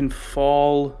and you can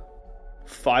fall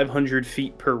 500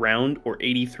 feet per round or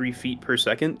 83 feet per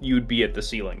second, you'd be at the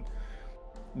ceiling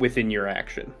within your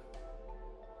action.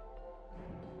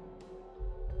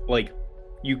 Like,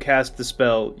 you cast the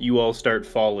spell, you all start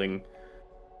falling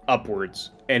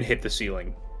upwards and hit the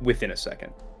ceiling within a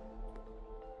second.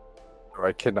 Or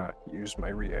I cannot use my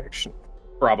reaction.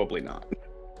 Probably not.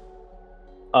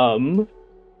 Would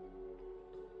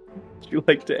you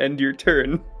like to end your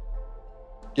turn?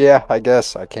 Yeah, I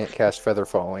guess. I can't cast Feather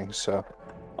Falling, so...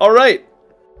 Alright!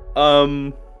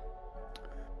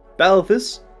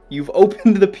 Balthus, you've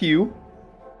opened the pew,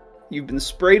 you've been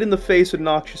sprayed in the face with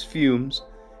noxious fumes,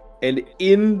 and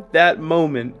in that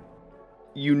moment,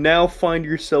 you now find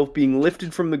yourself being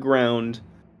lifted from the ground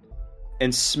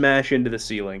and smash into the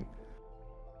ceiling.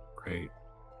 Great.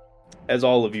 As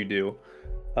all of you do.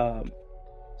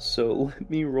 So let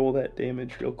me roll that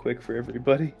damage real quick for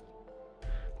everybody.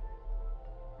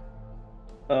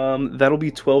 That'll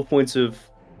be 12 points of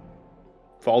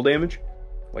fall damage,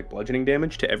 like bludgeoning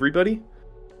damage to everybody.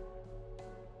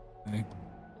 Okay.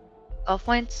 12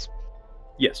 points?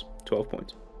 Yes, 12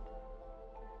 points.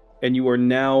 And you are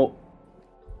now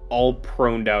all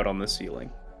proned out on the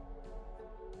ceiling.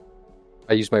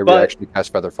 I use my reaction to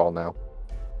cast Feather Fall now.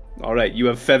 Alright, you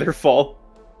have Feather Fall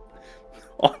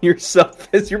on yourself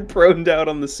as you're proned out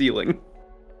on the ceiling.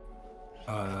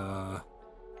 Are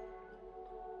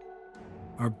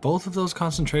both of those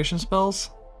concentration spells?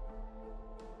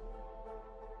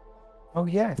 Oh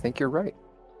yeah, I think you're right.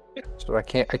 So I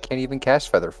can't even cast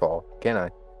Feather Fall, can I?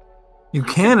 You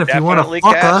can if you want to Definitely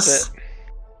fuck cast us.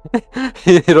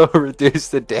 it. It'll reduce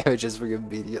the damage as we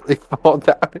immediately fall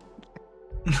down.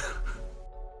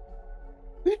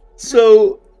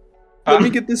 So, let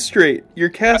me get this straight. You're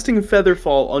casting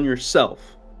Featherfall on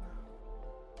yourself.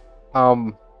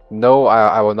 No,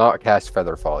 I will not cast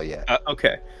Feather Fall yet.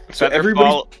 Okay. So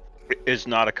Featherfall is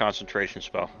not a concentration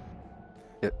spell.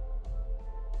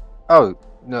 Oh,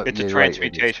 no. It's a you're right,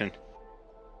 transmutation.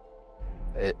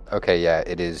 Okay, yeah,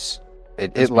 it is.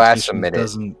 It lasts a minute.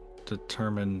 Doesn't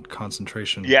determine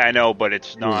concentration. Yeah, I know, but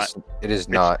it's not. It is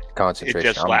not concentration.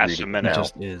 It just I'm lasts reading a minute. It now.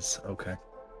 just is. Okay.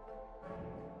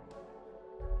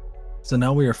 So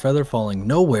now we are feather falling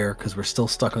nowhere because we're still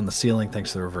stuck on the ceiling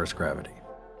thanks to the reverse gravity.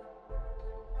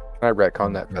 Can I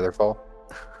retcon that Feather Fall?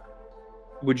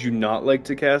 Would you not like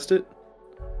to cast it?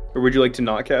 Or would you like to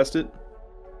not cast it?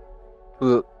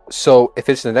 So if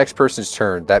it's the next person's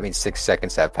turn, that means 6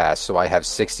 seconds have passed. So I have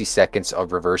 60 seconds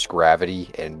of reverse gravity,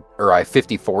 or I have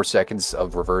 54 seconds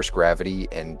of reverse gravity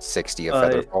and 60 of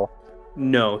Feather Fall.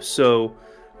 No, so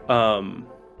an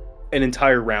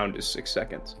entire round is 6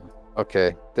 seconds.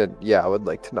 Okay, then yeah, I would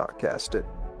like to not cast it.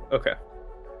 Okay.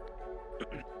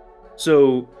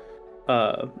 So,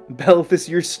 Belphis,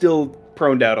 you're still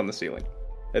proned out on the ceiling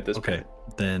at this point. Okay,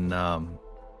 then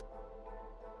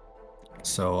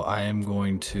so I am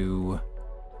going to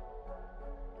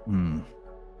I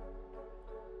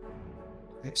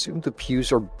assume the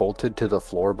pews are bolted to the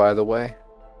floor, by the way.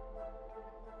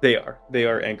 They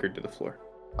are anchored to the floor.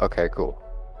 Okay, cool.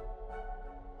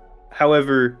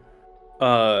 However,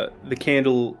 the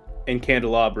candle and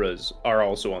candelabras are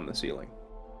also on the ceiling.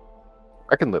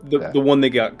 I can live with that. The one that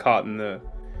got caught in the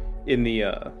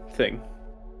thing.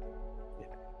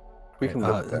 We can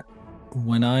live with that.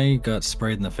 When I got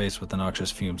sprayed in the face with the noxious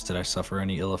fumes, did I suffer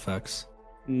any ill effects?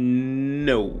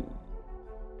 No.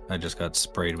 I just got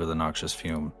sprayed with a noxious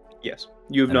fume. Yes.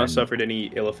 You have And not then- suffered any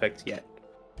ill effects yet,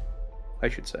 I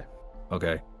should say.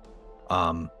 Okay.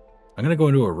 I'm gonna go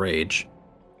into a rage.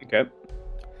 Okay.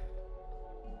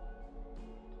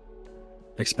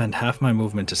 Expend half my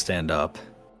movement to stand up.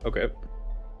 Okay.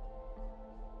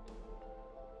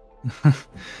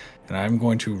 And I'm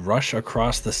going to rush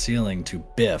across the ceiling to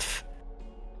Biff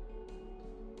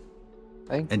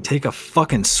Thank and take a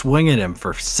fucking swing at him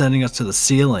for sending us to the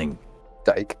ceiling.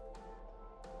 Dyke.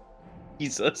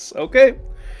 Jesus. Okay.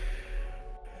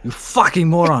 You fucking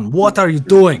moron! What are you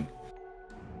doing?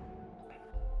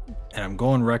 And I'm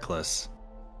going reckless.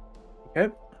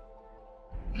 Okay.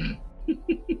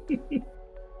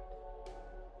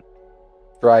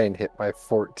 Try and hit my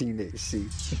 14 AC.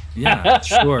 Yeah,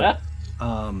 sure.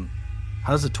 How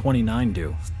does a 29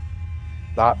 do?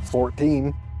 Not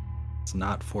 14. It's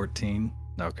not 14.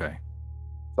 Okay.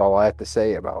 That's all I have to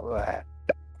say about that.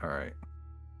 All right.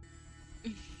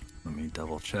 Let me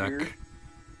double check Weird.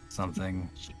 something.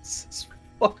 Jesus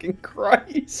fucking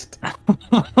Christ.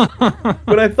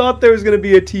 When I thought there was going to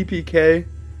be a TPK,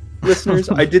 listeners,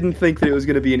 I didn't think that it was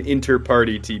going to be an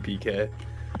inter-party TPK.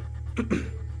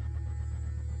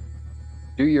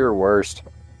 Do your worst.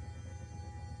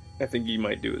 I think he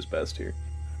might do his best here.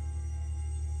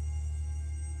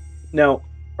 Now,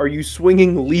 are you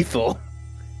swinging lethal?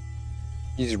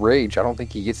 He's raged. I don't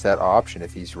think he gets that option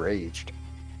if he's raged.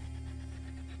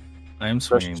 I am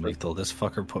swinging lethal. This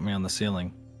fucker put me on the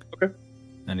ceiling. Okay.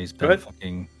 And he's Go been ahead.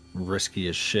 fucking risky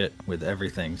as shit with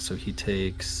everything. So he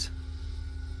takes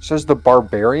Says the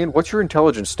barbarian. What's your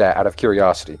intelligence stat out of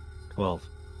curiosity? 12.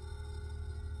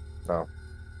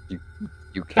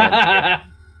 You can't.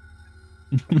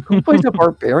 Who plays a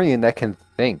barbarian that can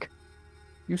think?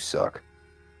 You suck.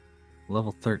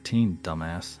 Level 13,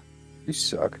 dumbass. You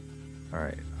suck. All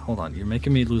right. Hold on. You're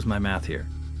making me lose my math here.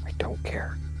 I don't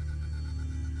care.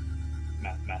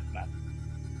 Math.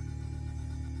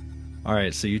 All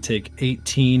right. So you take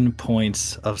 18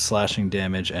 points of slashing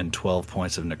damage and 12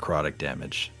 points of necrotic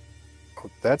damage.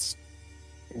 That's...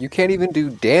 You can't even do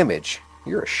damage.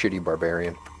 You're a shitty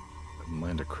barbarian.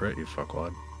 Land a crit, you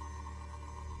fuckwad.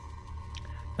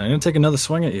 I'm going to take another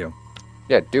swing at you.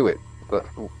 Yeah, do it. But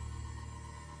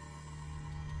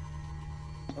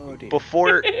Oh dear.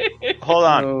 Before, hold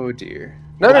on. Oh dear.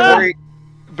 no.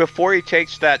 Before he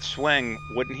takes that swing,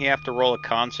 wouldn't he have to roll a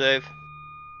con save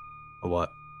A what?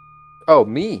 Oh,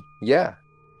 me? Yeah.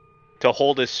 to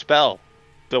hold his spell,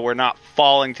 so we're not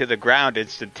falling to the ground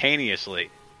instantaneously?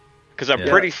 Because I'm Yeah.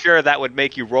 pretty sure that would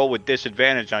make you roll with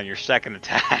disadvantage on your second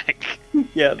attack.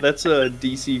 Yeah, that's a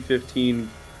DC 15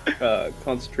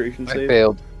 concentration I save.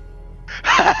 failed.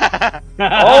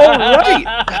 All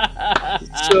right.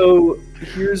 So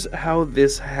here's how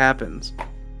this happens.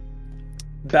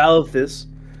 Balithus,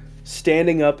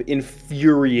 standing up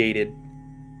infuriated,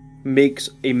 makes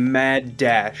a mad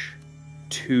dash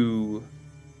to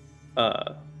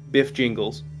Biff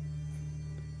Jingles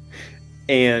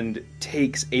and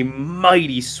takes a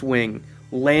mighty swing,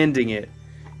 landing it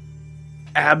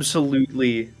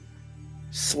absolutely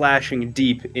slashing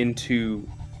deep into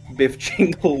Biff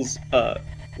Jingles'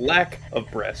 lack of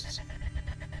breasts,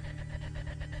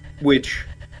 which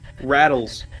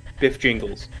rattles Biff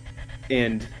Jingles,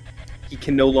 and he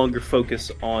can no longer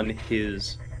focus on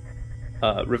his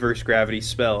reverse gravity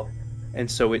spell, and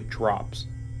so it drops.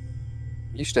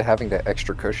 Used to having that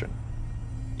extra cushion.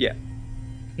 Yeah.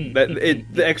 The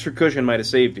extra cushion might have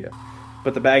saved you,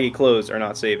 but the baggy clothes are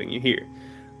not saving you here.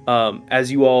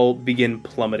 As you all begin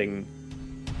plummeting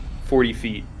 40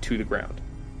 feet to the ground.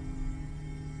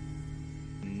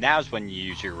 Now's when you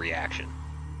use your reaction.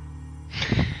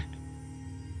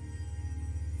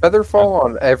 Featherfall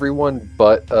on everyone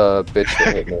but bitch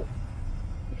that hit me.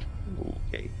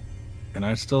 Okay. Can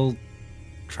I still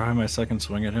try my second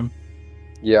swing at him?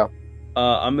 Yeah.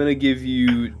 I'm gonna give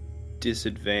you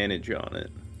disadvantage on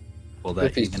it. Will that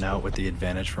If he's- even out with the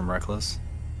advantage from Reckless?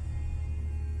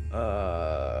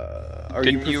 Are you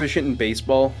Didn't you- proficient in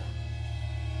baseball?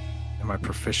 Am I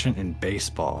proficient in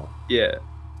baseball? Yeah.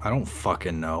 I don't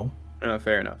fucking know.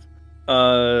 Fair enough.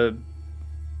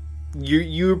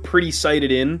 You're pretty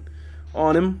sighted in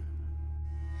on him.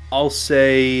 I'll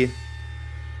say. I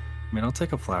mean, I'll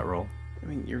take a flat roll. I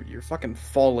mean, you're fucking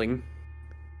falling.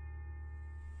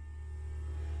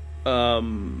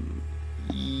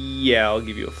 Yeah, I'll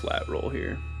give you a flat roll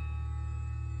here.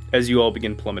 As you all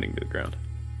begin plummeting to the ground.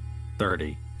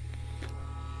 30.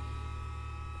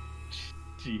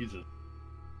 Jesus.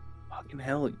 Fucking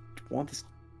hell, you want this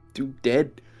dude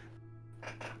dead?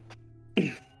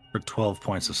 For 12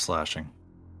 points of slashing.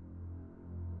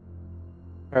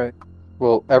 Alright.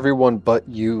 Well, everyone but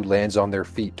you lands on their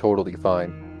feet totally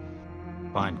fine.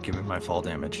 Fine, give me my fall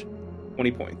damage.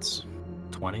 20 points.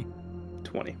 20?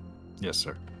 20. Yes,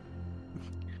 sir.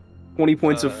 20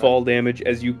 points of fall damage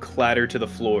as you clatter to the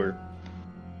floor.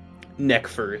 Neck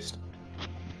first.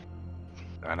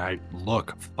 And I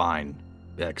look fine,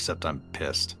 except I'm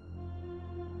pissed.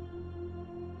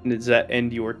 And does that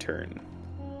end your turn?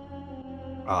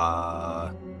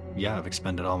 Yeah, I've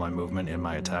expended all my movement in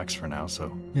my attacks for now,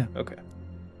 so yeah. Okay.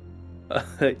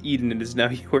 Eden, it is now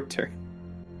your turn.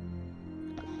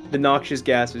 The noxious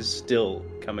gas is still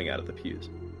coming out of the pews.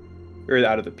 Or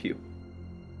out of the pew.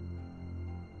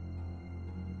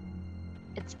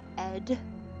 It's Ed.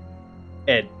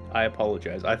 Ed, I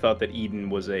apologize. I thought that Eden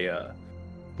was a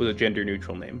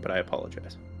gender-neutral name, but I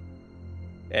apologize.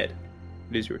 Ed,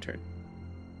 it is your turn.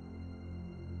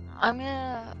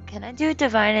 Can I do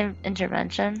divine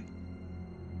intervention?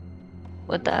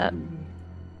 With that?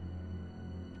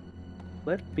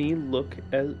 Let me look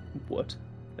at what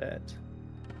that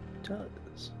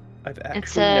does. I've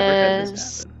actually never had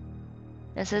this happen.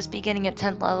 It says beginning at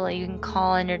 10th level, you can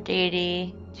call on your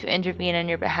deity to intervene on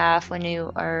your behalf when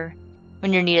your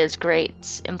need is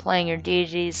great. Employing your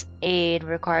deity's aid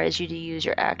requires you to use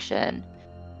your action.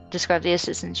 Describe the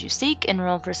assistance you seek and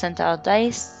roll percentile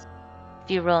dice.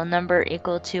 If you roll a number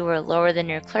equal to or lower than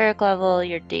your cleric level,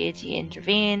 your deity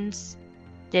intervenes.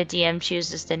 The DM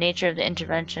chooses the nature of the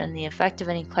intervention, and the effect of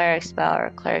any cleric spell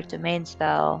or cleric domain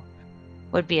spell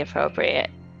would be appropriate.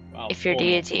 Wow, If your hold on.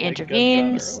 deity Like, that's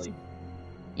intervenes, early.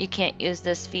 you can't use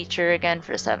this feature again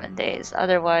for 7 days.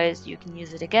 Otherwise, you can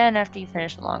use it again after you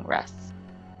finish a long rest.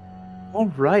 All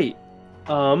right.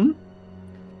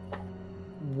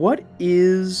 What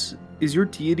is your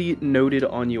deity noted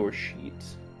on your sheet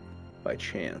by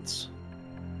chance?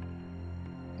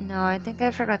 No, I think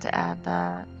I forgot to add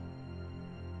that.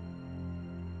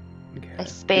 Okay. I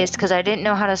spaced because I didn't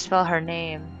know how to spell her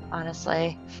name,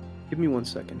 honestly. Give me 1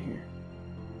 second here.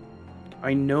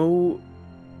 I know.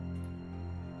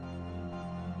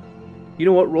 You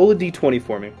know what? Roll a d20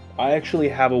 for me. I actually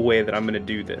have a way that I'm going to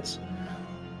do this.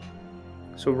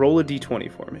 So roll a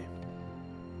d20 for me.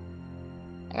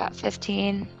 I got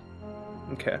 15.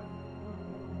 Okay.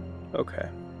 Okay.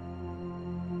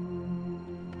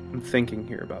 I'm thinking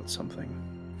here about something.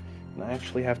 And I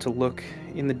actually have to look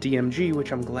in the DMG,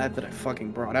 which I'm glad that I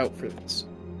fucking brought out for this.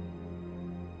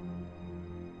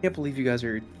 Can't believe you guys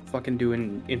are fucking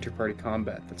doing inter-party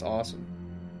combat. That's awesome.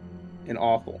 And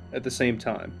awful at the same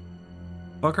time.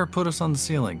 Fucker put us on the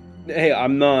ceiling. Hey,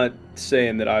 I'm not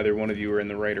saying that either one of you are in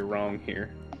the right or wrong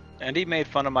here. And he made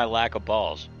fun of my lack of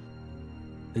balls.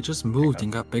 They just moved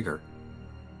and got bigger.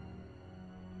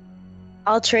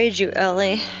 I'll trade you,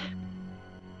 Ellie.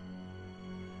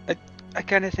 I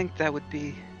kind of think that would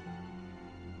be...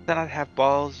 Then I'd have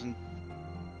balls and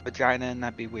vagina and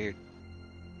that'd be weird.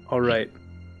 All right.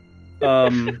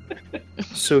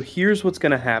 So here's what's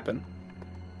going to happen.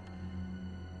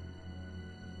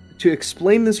 To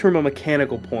explain this from a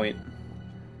mechanical point,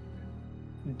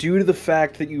 due to the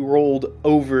fact that you rolled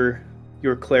over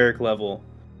your cleric level,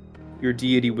 your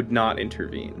deity would not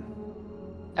intervene.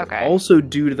 Okay. Also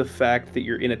due to the fact that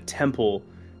you're in a temple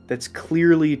that's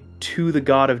clearly to the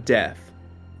god of death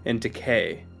and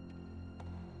decay.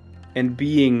 And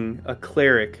being a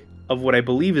cleric of what I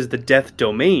believe is the death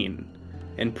domain,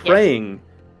 and praying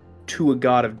to a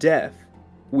god of death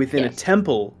within a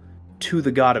temple to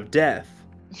the god of death,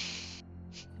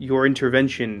 your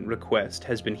intervention request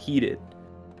has been heeded,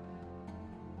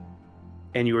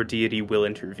 and your deity will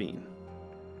intervene.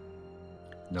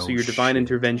 So your divine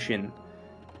intervention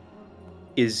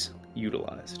is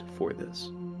utilized for this.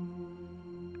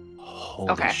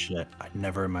 Holy shit. I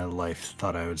never in my life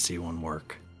thought I would see one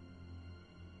work.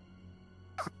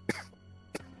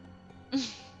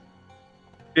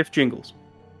 Fifth jingles.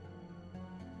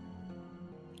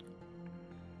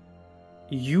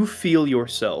 You feel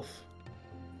yourself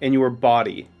and your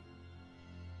body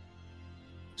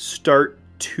start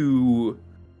to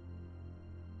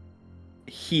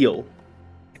heal.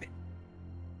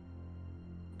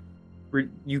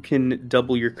 You can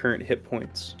double your current hit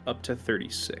points up to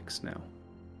 36 now.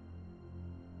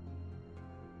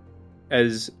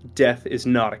 As death is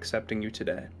not accepting you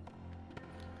today.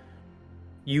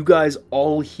 You guys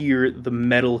all hear the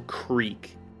metal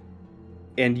creak,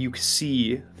 and you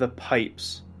see the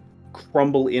pipes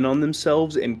crumble in on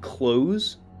themselves and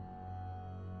close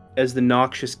as the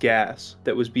noxious gas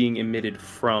that was being emitted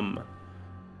from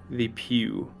the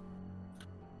pew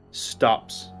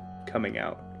stops coming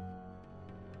out.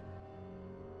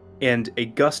 And a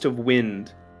gust of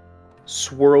wind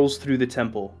swirls through the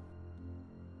temple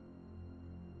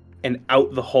and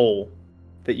out the hole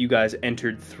that you guys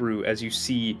entered through as you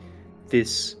see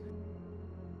this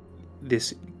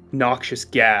noxious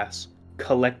gas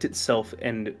collect itself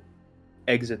and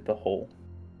exit the hole.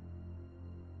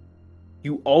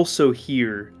 You also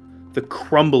hear the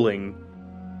crumbling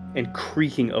and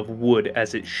creaking of wood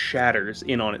as it shatters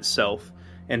in on itself,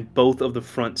 and both of the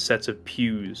front sets of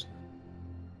pews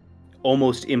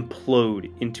almost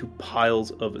implode into piles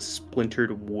of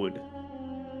splintered wood.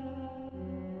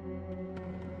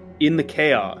 In the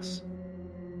chaos,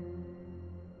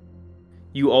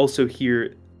 you also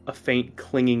hear a faint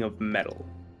clinging of metal.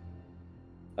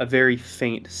 A very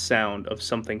faint sound of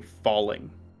something falling.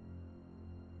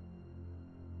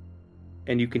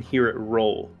 And you can hear it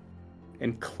roll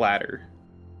and clatter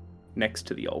next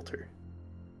to the altar.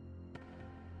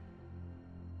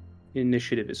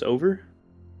 Initiative is over.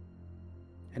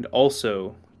 And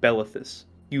also, Belethus,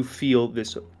 you feel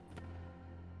this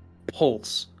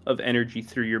pulse of energy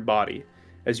through your body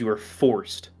as you are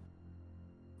forced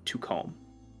to calm.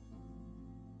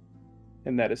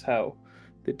 And that is how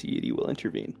the deity will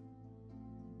intervene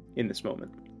in this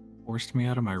moment. Forced me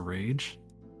out of my rage?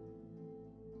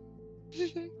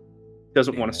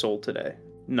 Doesn't want a soul today.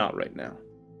 Not right now,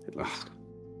 at least.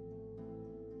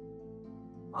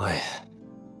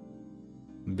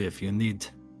 Biff, you need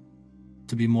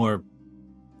to be more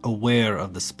aware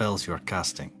of the spells you're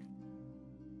casting.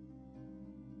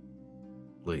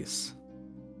 Please.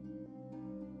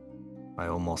 I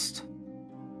almost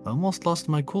lost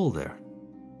my cool there.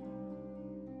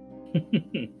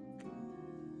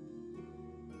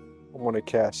 I want to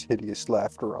cast Hideous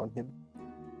Laughter on him.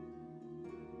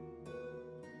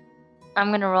 I'm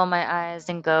going to roll my eyes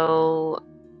and go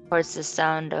towards the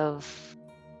sound of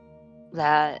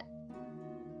that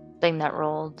thing that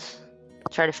rolled.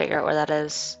 Try to figure out where that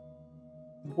is.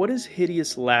 What does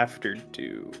hideous laughter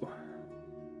do?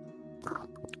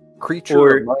 Creature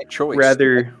Or of my choice.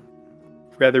 Rather,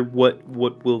 what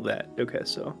will that? Okay,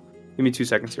 so give me 2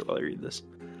 seconds here while I read this.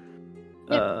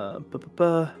 Yep.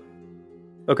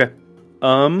 Okay.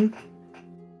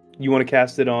 You want to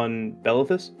cast it on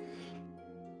Belethus?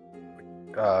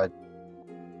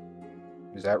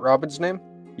 Is that Robin's name?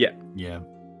 Yeah.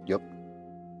 Yep.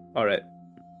 All right.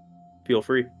 Feel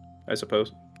free, I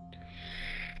suppose.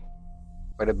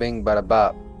 Bada bing, bada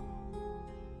bop.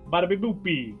 Bada be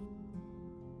boopy.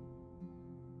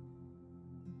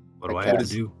 What do I I have to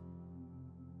cast- do?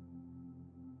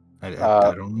 I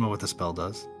don't know what the spell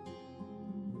does.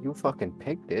 You fucking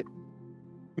picked it.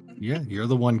 Yeah, you're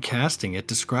the one casting it.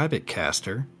 Describe it,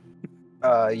 caster.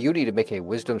 You need to make a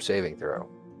wisdom saving throw.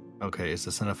 Okay, is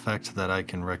this an effect that I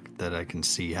can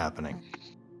see happening?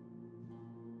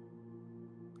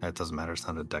 That doesn't matter. It's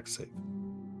not a dex save.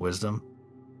 Wisdom?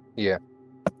 Yeah.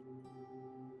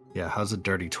 Yeah, how's a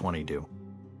dirty 20 do?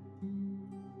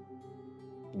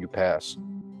 You pass.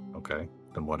 Okay,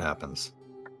 then what happens?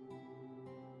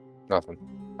 Nothing.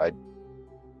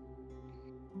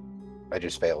 I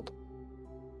just failed.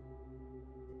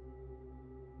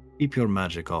 Keep your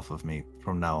magic off of me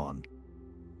from now on.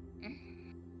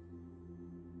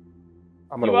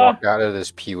 I'm gonna You, walk out of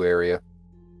this pew area.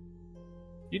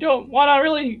 You don't want to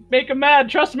really make him mad,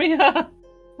 trust me.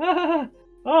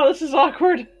 Oh, this is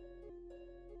awkward.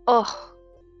 Oh,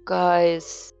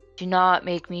 guys, do not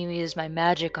make me use my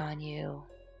magic on you.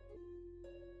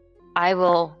 I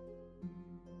will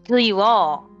kill you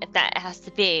all if that has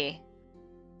to be.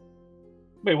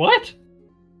 Wait, what?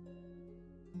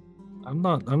 I'm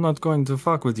not going to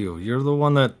fuck with you. You're the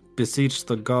one that beseeched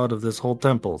the god of this whole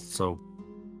temple, so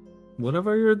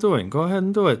whatever you're doing, go ahead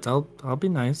and do it. I'll be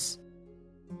nice.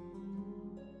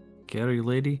 Gary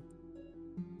lady?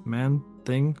 Man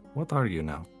thing? What are you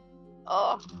now?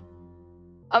 Oh,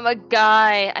 I'm a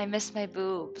guy. I miss my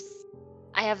boobs.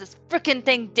 I have this frickin'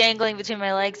 thing dangling between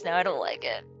my legs now. I don't like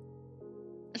it.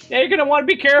 Yeah, you're gonna want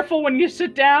to be careful when you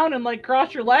sit down and like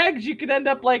cross your legs. You could end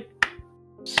up like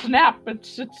snap.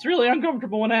 It's really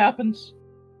uncomfortable when it happens.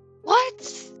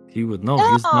 What? He would know.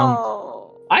 He's down.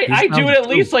 No. I down do it to at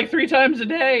least 2. like 3 times a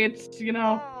day. It's and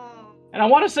I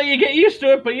want to say you get used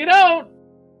to it, but you don't.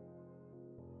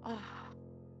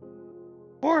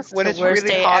 Or when the it's worst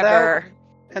really day hot ever. out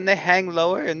and they hang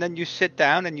lower, and then you sit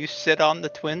down and you sit on the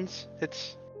twins.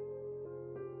 It's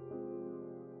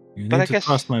You But need I to guess-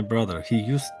 trust my brother.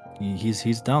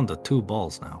 He's down to 2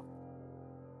 balls now.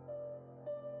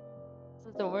 This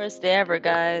is the worst day ever,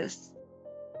 guys.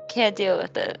 Can't deal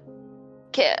with it.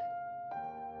 Can't.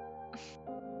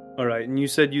 All right, and you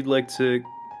said you'd like to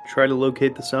try to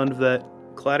locate the sound of that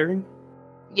clattering?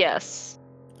 Yes.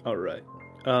 All right.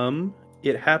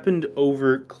 It happened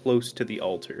over close to the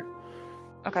altar.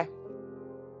 Okay.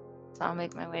 So I'll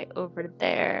make my way over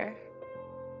there.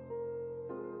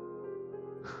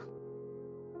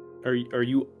 Are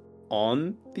you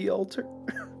on the altar?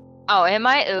 Oh, am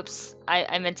I? Oops.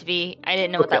 I meant to be. I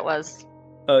didn't know what that Okay. was.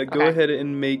 Go Okay. ahead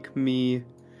and make me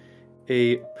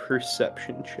a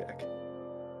perception check.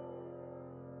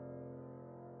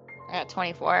 I got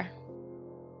 24.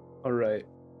 All right.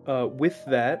 With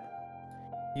that,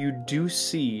 you do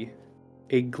see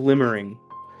a glimmering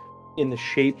in the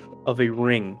shape of a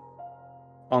ring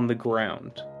on the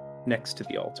ground next to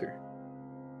the altar.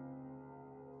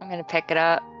 I'm gonna pick it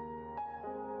up.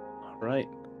 All right.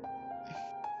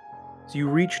 So you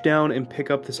reach down and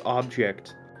pick up this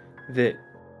object that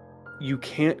you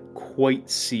can't quite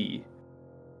see,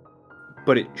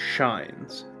 but it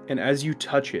shines. And as you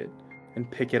touch it and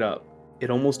pick it up, it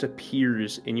almost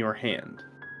appears in your hand.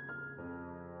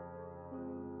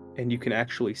 And you can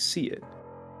actually see it.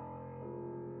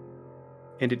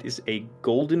 And it is a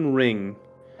golden ring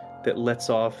that lets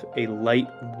off a light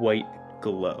white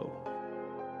glow.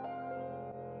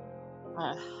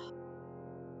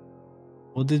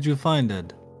 What did you find,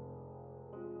 Ed?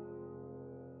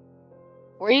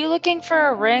 Were you looking for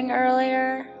a ring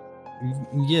earlier?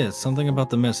 Yes, something about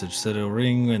the message said a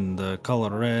ring and the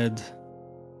color red.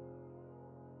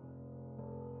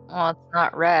 Well, it's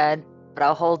not red, but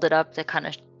I'll hold it up to kind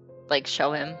of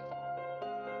show him.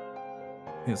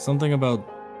 Yeah, something about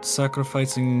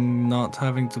sacrificing not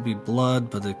having to be blood,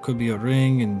 but it could be a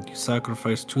ring and you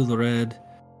sacrifice to the red.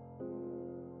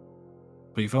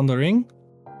 But you found the ring?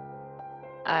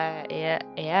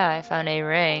 Yeah, I found a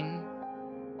ring.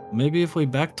 Maybe if we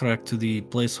backtrack to the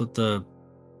place with the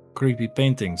creepy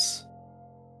paintings,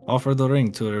 offer the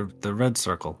ring to the red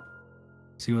circle,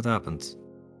 see what happens.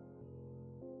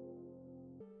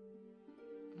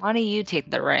 Why don't you take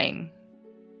the ring?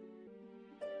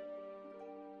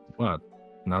 What?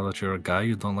 Now that you're a guy,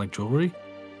 you don't like jewelry?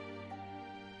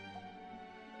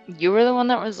 You were the one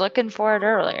that was looking for it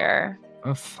earlier.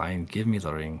 Oh, fine, give me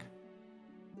the ring.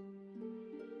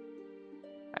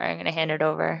 Alright, I'm gonna hand it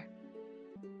over.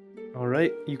 All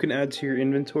right, you can add to your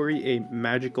inventory a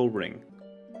magical ring.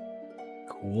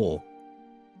 Cool.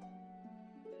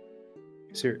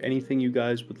 Is there anything you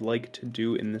guys would like to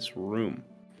do in this room?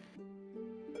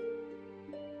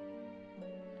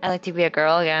 I like to be a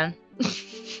girl again.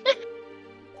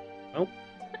 Nope.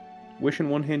 Wish in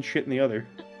one hand, shit in the other.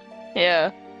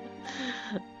 Yeah.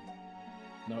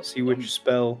 No, see which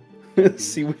spell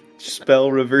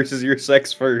reverses your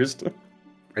sex first.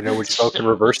 I know which spell can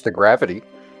reverse the gravity.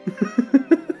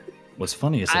 What's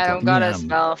funny is I that don't got a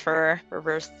spell for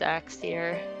reverse sex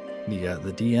here.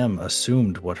 the DM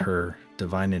assumed what her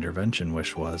divine intervention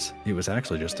wish was. It was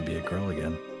actually just to be a girl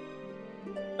again.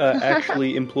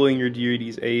 Actually, employing your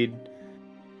deity's aid.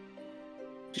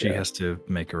 She has to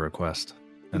make a request.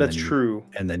 That's true.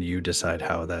 And then you decide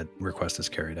how that request is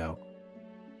carried out.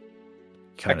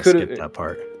 I Kind of could've- skipped that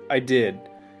part. I did.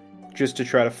 Just to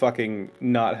try to fucking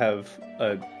not have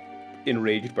a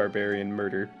enraged barbarian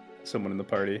murder someone in the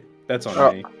party. That's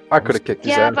on me. I could have kicked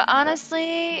his Yeah, ass. but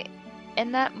honestly,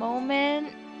 in that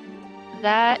moment,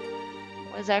 that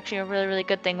was actually a really, really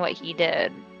good thing what he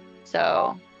did.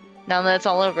 So, now that it's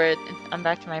all over, I'm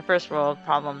back to my first world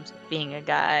problems being a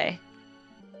guy.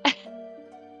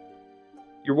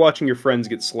 You're watching your friends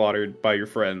get slaughtered by your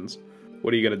friends.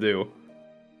 What are you gonna do?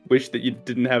 Wish that you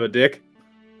didn't have a dick?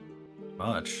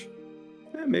 Much.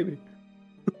 Maybe.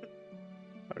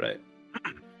 Alright.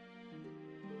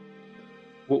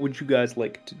 What would you guys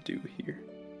like to do here?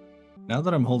 Now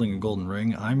that I'm holding a golden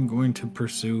ring, I'm going to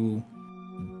pursue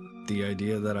the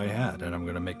idea that I had, and I'm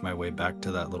going to make my way back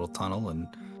to that little tunnel and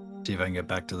see if I can get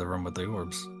back to the room with the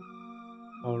orbs.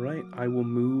 Alright, I will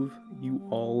move you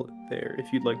all there.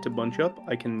 If you'd like to bunch up,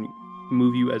 I can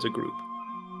move you as a group.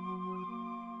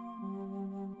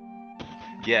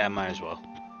 Yeah, might as well.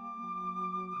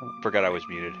 Forgot I was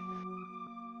muted.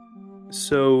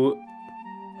 So,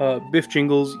 Biff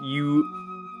Jingles, you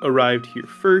arrived here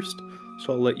first,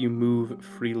 so I'll let you move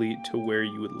freely to where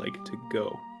you would like to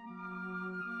go.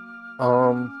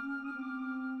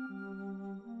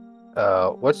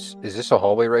 Is this a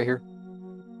hallway right here?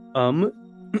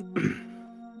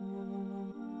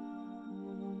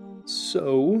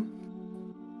 So,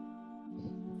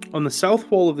 on the south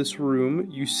wall of this room,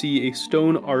 you see a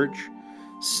stone arch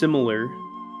similar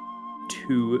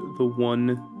to the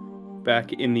one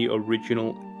back in the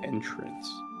original entrance.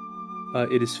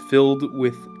 It is filled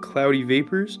with cloudy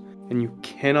vapors, and you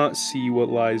cannot see what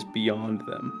lies beyond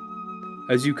them.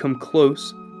 As you come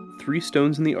close, 3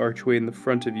 stones in the archway in the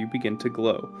front of you begin to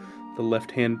glow. The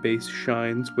left-hand base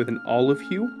shines with an olive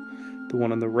hue. The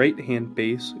one on the right-hand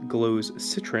base glows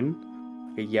citron,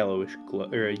 a yellowish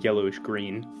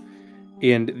green.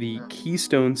 And the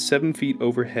keystone 7 feet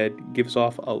overhead gives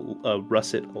off a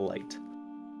russet light.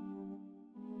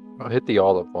 I'll hit the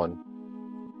olive one.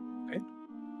 Okay.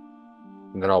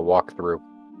 And then I'll walk through.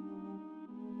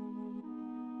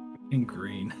 In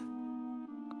green.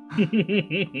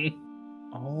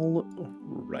 All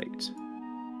right.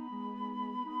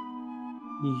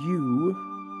 You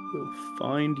will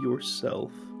find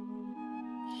yourself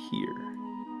here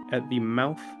at the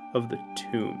mouth of the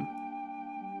tomb.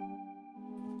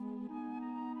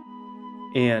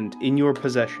 And in your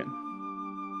possession,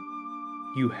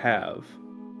 you have...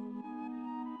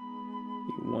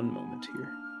 Give me one moment here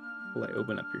while I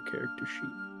open up your character sheet.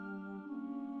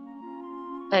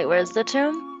 Wait, where's the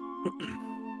tomb?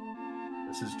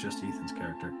 This is just Ethan's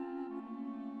character.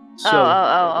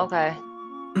 Okay.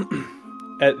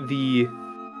 At the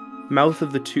mouth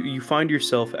of the tomb, you find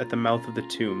yourself at the mouth of the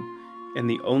tomb, and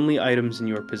the only items in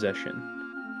your possession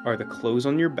are the clothes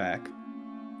on your back,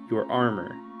 your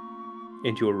armor,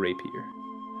 and your rapier.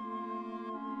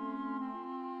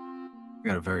 I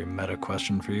got a very meta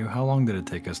question for you. How long did it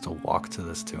take us to walk to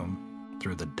this tomb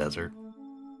through the desert?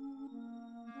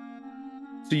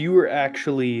 So you were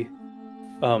actually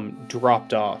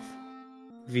dropped off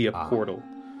via portal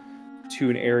to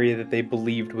an area that they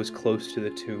believed was close to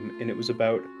the tomb, and it was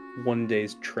about 1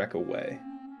 day's trek away.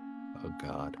 Oh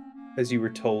god. As you were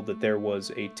told that there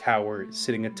was a tower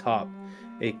sitting atop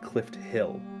a cliffed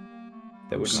hill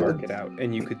that would mark it out,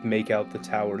 and you could make out the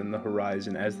tower in the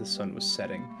horizon as the sun was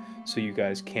setting. So you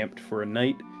guys camped for a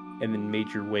night and then made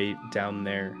your way down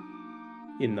there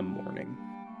in the morning.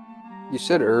 You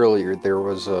said earlier there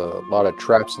was a lot of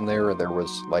traps in there, and there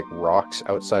was like rocks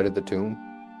outside of the tomb.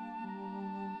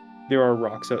 There are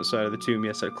rocks outside of the tomb,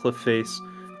 yes, a cliff face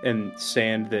and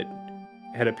sand that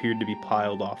had appeared to be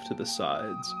piled off to the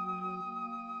sides,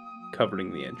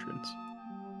 covering the entrance.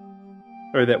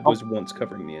 Or that was once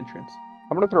covering the entrance.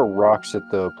 I'm gonna throw rocks at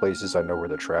the places I know where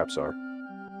the traps are.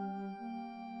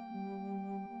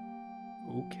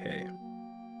 Okay.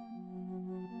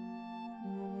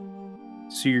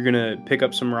 So you're gonna pick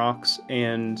up some rocks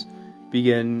and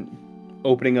begin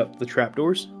opening up the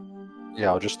trapdoors? Yeah,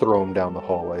 I'll just throw them down the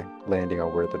hallway, landing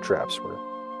on where the traps were.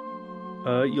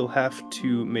 You'll have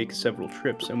to make several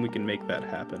trips, and we can make that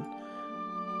happen.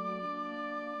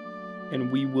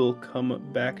 And we will come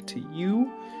back to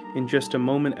you in just a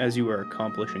moment as you are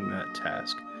accomplishing that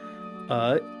task.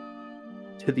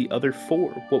 To the other four,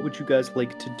 what would you guys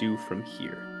like to do from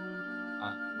here?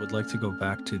 I would like to go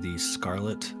back to the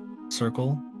Scarlet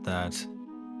Circle that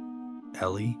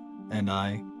Ellie and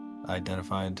I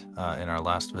identified in our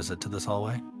last visit to this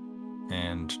hallway,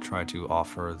 and try to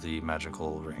offer the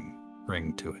magical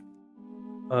ring to it.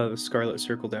 The Scarlet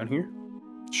Circle down here?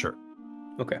 Sure.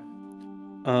 Okay.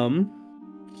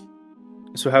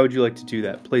 So how would you like to do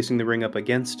that? Placing the ring up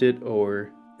against it,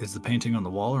 or... Is the painting on the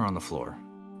wall or on the floor?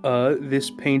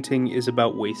 This painting is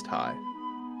about waist high.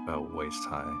 About waist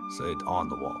high, so it's on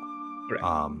the wall.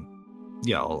 Right.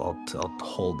 Yeah, I'll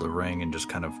hold the ring and just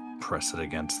kind of press it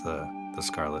against the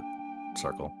Scarlet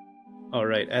Circle. All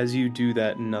right. As you do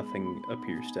that, nothing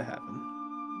appears to happen.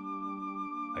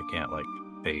 I can't like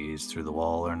phase through the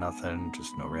wall or nothing.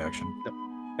 Just no reaction. No.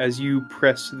 As you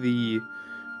press the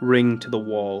ring to the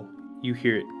wall, you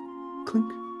hear it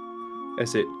clink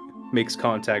as it makes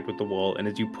contact with the wall, and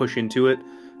as you push into it,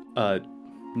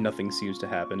 nothing seems to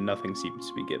happen. Nothing seems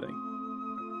to be giving.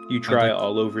 You try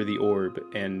all over the orb,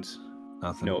 and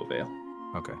nothing. No avail.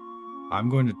 Okay. I'm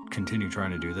going to continue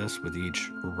trying to do this with each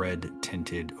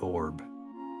red-tinted orb.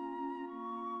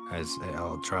 As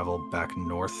I'll travel back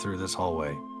north through this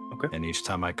hallway. Okay. And each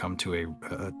time I come to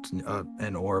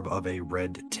an orb of a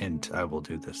red tint, I will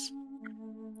do this.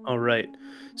 All right.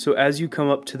 So as you come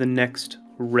up to the next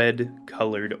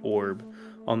red-colored orb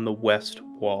on the west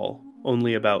wall,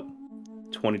 only about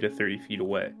 20 to 30 feet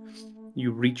away,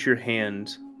 you reach your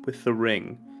hand with the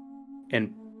ring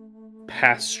and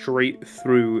pass straight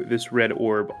through this red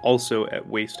orb, also at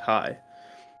waist high.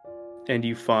 And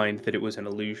you find that it was an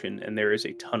illusion, and there is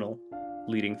a tunnel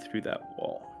leading through that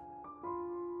wall.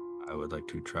 I would like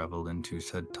to travel into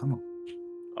said tunnel.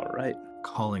 All right.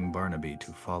 Calling Barnaby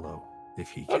to follow, if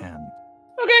he can.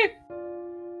 Okay.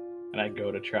 And I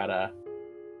go to try to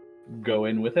go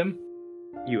in with him.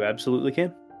 You absolutely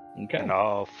can. Okay. And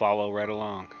I'll follow right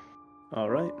along. All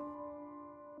right.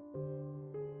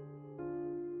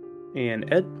 And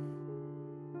Ed?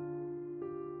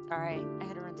 Sorry, I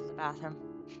had to run to the bathroom.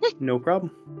 No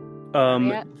problem.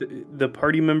 The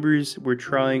party members were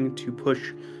trying to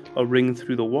push a ring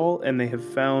through the wall, and they have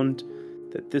found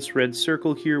that this red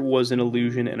circle here was an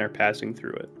illusion and are passing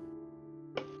through it.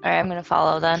 Alright, I'm gonna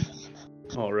follow then.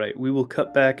 Alright, we will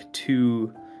cut back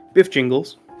to Biff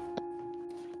Jingles.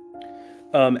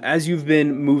 As you've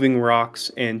been moving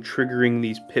rocks and triggering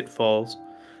these pitfalls,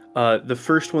 the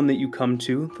first one that you come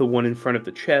to, the one in front of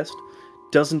the chest,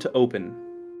 doesn't open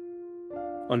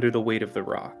under the weight of the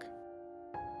rock.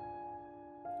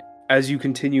 As you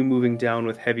continue moving down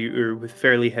with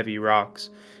fairly heavy rocks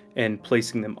and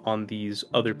placing them on these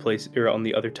other places, or on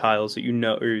the other tiles that you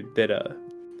know, or that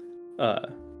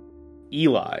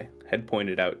Eli had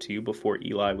pointed out to you before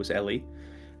Eli was Ellie,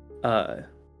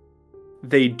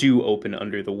 they do open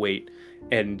under the weight.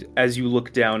 And as you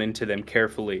look down into them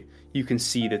carefully, you can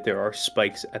see that there are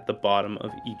spikes at the bottom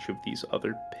of each of these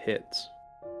other pits.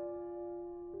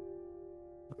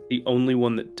 The only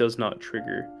one that does not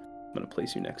trigger, I'm going to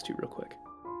place you next to real quick,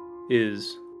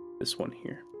 is this one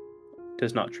here.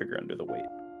 Does not trigger under the weight.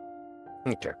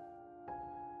 Okay.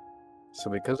 So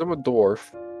because I'm a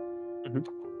dwarf, Mhm.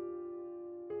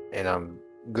 and I'm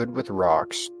good with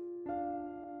rocks,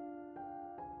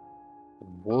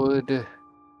 would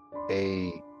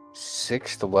a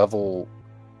 6th level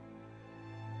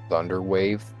thunder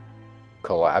wave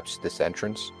collapse this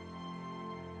entrance?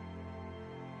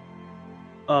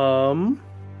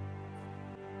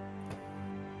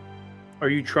 Are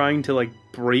you trying to, like,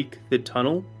 break the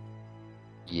tunnel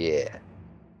Yeah.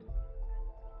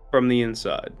 from the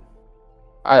inside?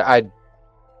 I'd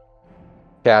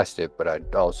cast it, but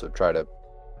I'd also try to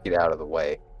get out of the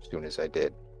way as soon as I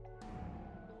did.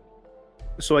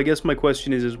 So I guess my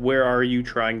question is where are you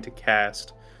trying to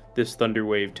cast this thunder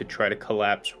wave to try to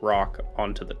collapse rock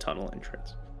onto the tunnel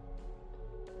entrance?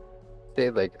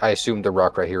 I assume the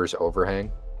rock right here is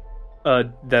overhang.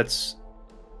 That's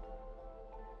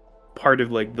part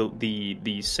of like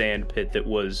the sand pit that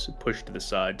was pushed to the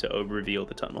side to reveal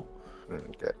the tunnel.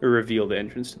 Okay. Or reveal the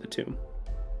entrance to the tomb.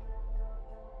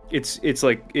 It's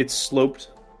like it's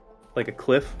sloped like a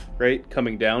cliff, right?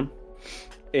 Coming down.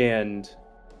 And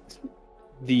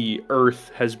the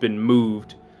earth has been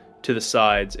moved to the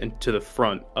sides and to the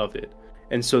front of it.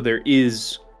 And so there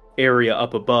is area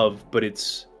up above, but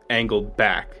it's angled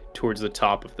back towards the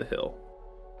top of the hill.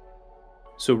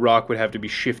 So rock would have to be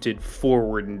shifted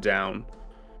forward and down.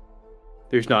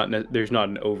 There's not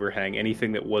an overhang.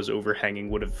 Anything that was overhanging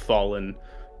would have fallen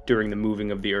during the moving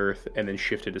of the earth and then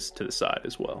shifted us to the side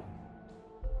as well.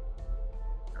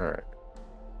 All right.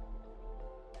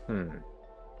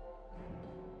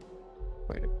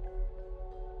 Wait.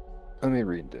 Let me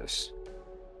read this.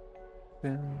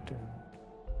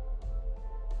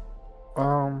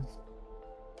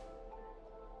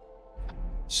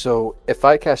 So if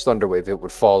I cast Thunderwave, it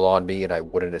would fall on me and I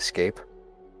wouldn't escape.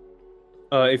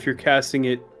 If you're casting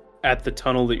it at the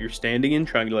tunnel that you're standing in,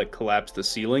 trying to like collapse the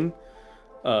ceiling,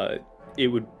 it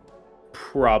would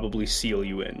probably seal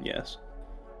you in, yes.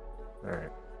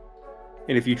 Alright.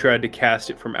 And if you tried to cast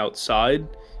it from outside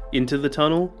into the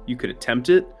tunnel, you could attempt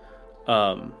it,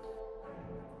 and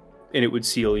it would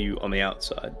seal you on the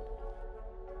outside.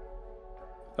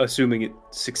 Assuming it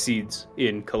succeeds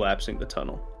in collapsing the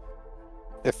tunnel.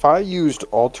 If I used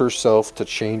Alter Self to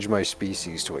change my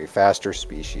species to a faster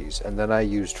species, and then I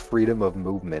used Freedom of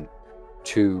Movement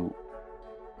to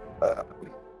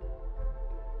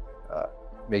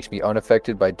makes me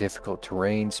unaffected by difficult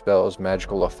terrain, spells,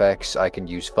 magical effects, I can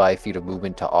use 5 feet of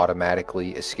movement to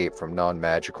automatically escape from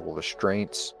non-magical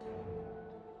restraints.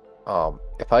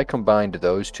 If I combined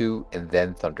those two and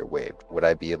then Thunder Waved, would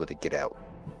I be able to get out?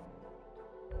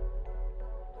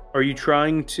 Are you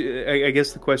trying to... I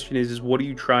guess the question is what are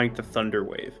you trying to thunder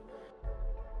wave?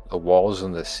 The walls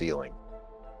and the ceiling.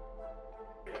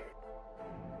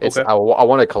 It's Okay. I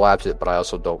want to collapse it, but I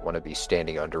also don't want to be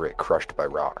standing under it crushed by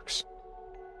rocks.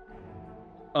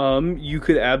 You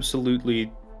could absolutely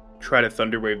try to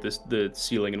thunder wave the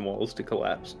ceiling and walls to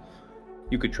collapse.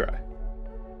 You could try.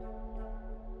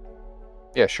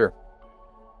 Yeah, sure.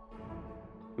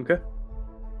 Okay.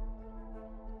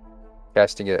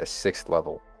 Casting it at 6th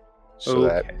level. So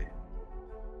okay.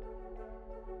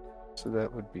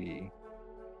 that would be...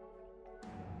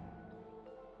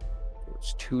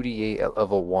 It's 2d8 at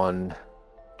level 1.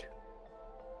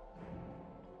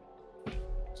 So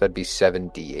that'd be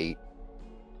 7d8.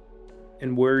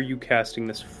 And where are you casting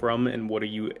this from, and what are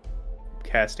you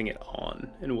casting it on?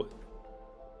 And what?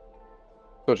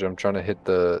 Told you, I'm trying to hit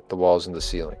the walls and the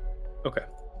ceiling. Okay.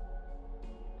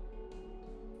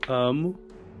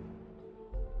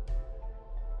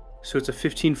 So it's a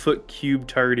 15-foot cube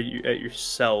targeted at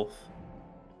yourself.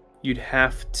 You'd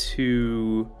have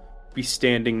to be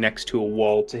standing next to a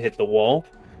wall to hit the wall,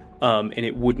 and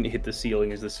it wouldn't hit the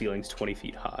ceiling as the ceiling's 20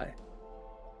 feet high.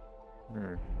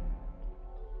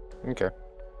 Okay.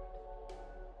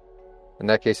 In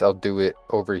that case, I'll do it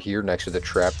over here next to the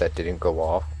trap that didn't go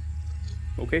off.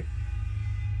 Okay.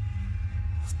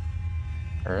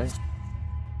 Alright.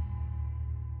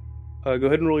 Go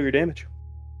ahead and roll your damage.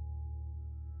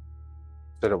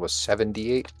 Said it was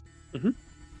 7d8? Mm-hmm.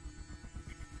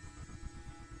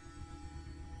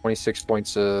 26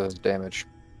 points of damage.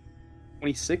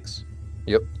 26?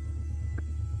 Yep.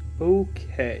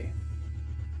 Okay.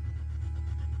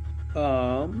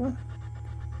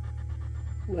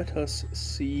 Let us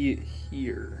see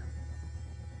here.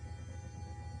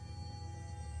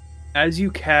 As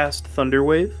you cast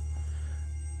Thunderwave,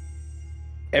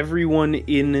 everyone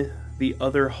in the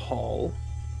other hall,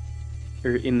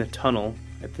 or in the tunnel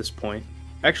at this point,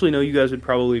 actually, no, you guys would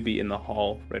probably be in the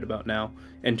hall right about now,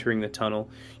 entering the tunnel.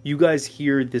 You guys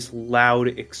hear this loud,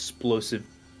 explosive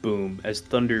boom as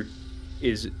thunder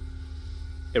is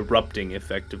erupting,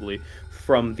 effectively,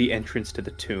 from the entrance to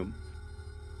the tomb.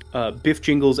 Biff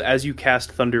Jingles, as you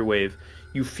cast Thunderwave,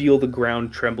 you feel the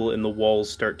ground tremble and the walls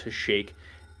start to shake,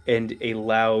 and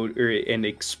an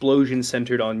explosion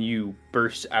centered on you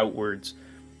bursts outwards,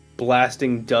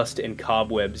 blasting dust and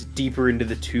cobwebs deeper into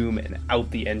the tomb and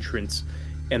out the entrance,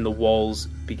 and the walls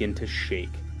begin to shake.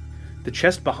 The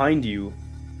chest behind you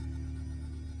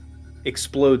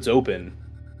explodes open,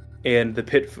 and the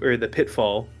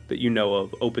pitfall that you know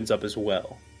of opens up as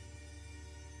well.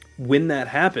 When that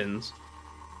happens,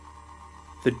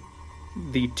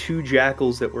 the two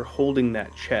jackals that were holding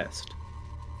that chest,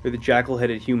 or the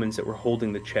jackal-headed humans that were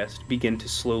holding the chest, begin to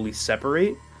slowly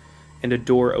separate, and a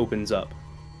door opens up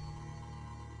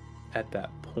at that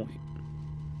point.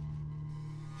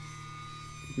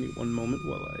 Give me one moment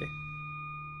while I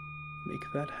make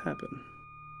that happen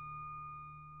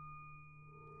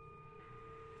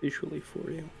visually for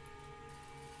you.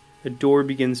 A door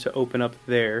begins to open up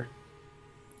there,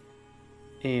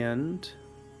 and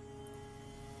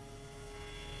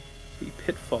the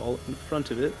pitfall in front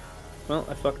of it. Well,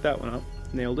 I fucked that one up.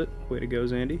 Nailed it. Way to go,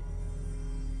 Zandy.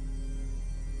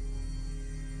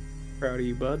 Proud of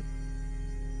you, bud.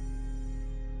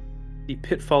 The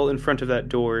pitfall in front of that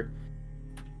door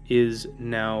is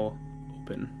now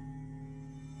open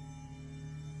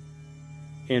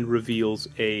and reveals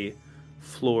a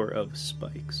floor of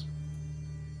spikes.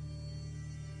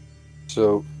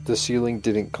 So the ceiling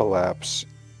didn't collapse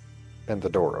and the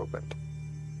door opened.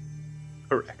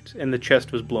 Correct. And the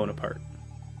chest was blown apart.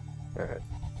 Alright.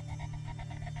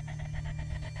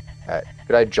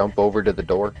 Could I jump over to the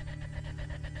door?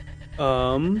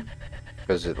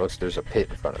 Because it looks there's a pit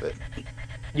in front of it.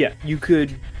 Yeah, you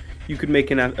could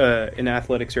make an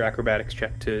athletics or acrobatics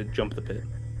check to jump the pit.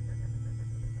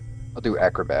 I'll do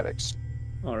acrobatics.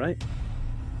 All right.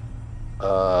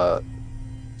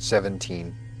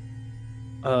 17.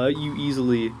 You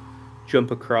easily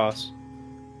jump across,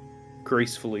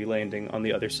 gracefully landing on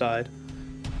the other side,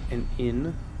 and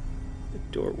in the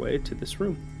doorway to this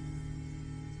room.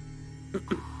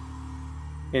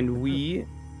 And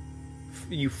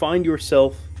you find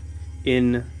yourself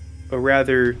in a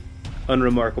rather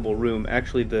unremarkable room.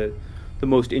 Actually, the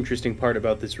most interesting part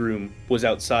about this room was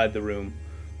outside the room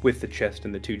with the chest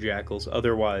and the two jackals.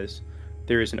 Otherwise,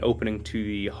 there is an opening to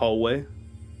the hallway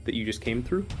that you just came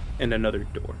through, and another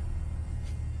door.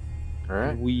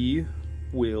 Alright. We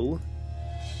will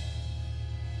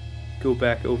go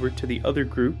back over to the other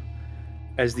group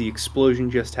as the explosion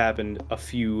just happened a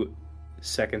few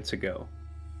seconds ago.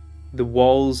 The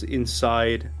walls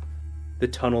inside the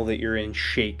tunnel that you're in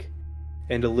shake,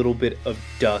 and a little bit of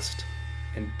dust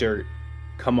and dirt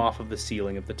come off of the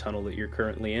ceiling of the tunnel that you're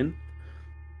currently in,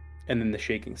 and then the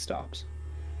shaking stops.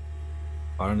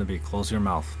 Barnaby, close your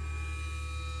mouth.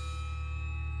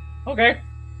 Okay.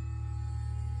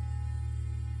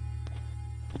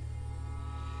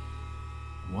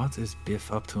 What is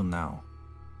Biff up to now?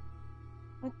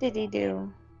 What did he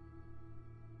do?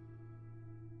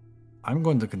 I'm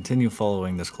going to continue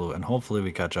following this clue, and hopefully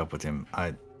we catch up with him.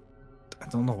 I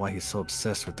don't know why he's so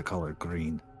obsessed with the color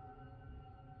green.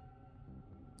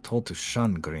 Told to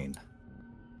shun green.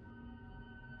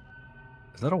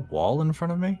 Is that a wall in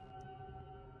front of me?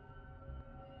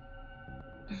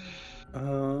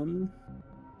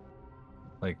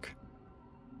 Like,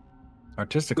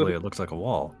 artistically, it looks like a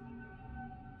wall.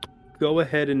 Go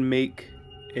ahead and make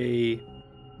a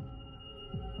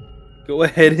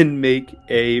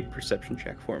perception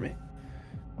check for me.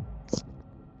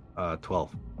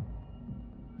 12.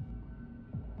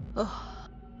 Oh,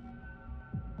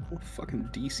 Fucking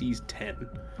DC's 10.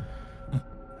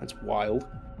 That's wild.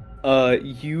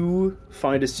 You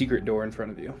find a secret door in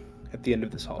front of you at the end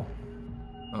of this hall.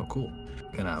 Oh, cool.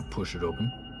 Can I push it open?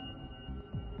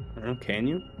 Can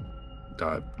you?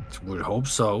 I would hope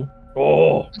so.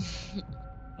 Oh.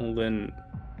 Well, then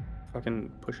fucking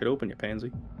push it open, you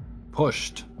pansy.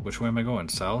 Pushed. Which way am I going?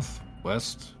 South?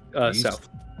 West? East? South.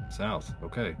 South.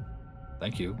 Okay.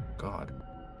 Thank you. God.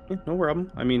 Yeah, no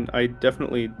problem. I mean, I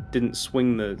definitely didn't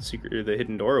swing the secret or the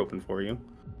hidden door open for you.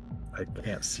 I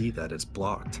can't see that. It's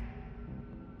blocked.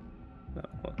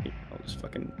 Well, here, I'll just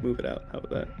fucking move it out. How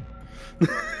about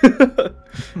that?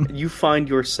 You find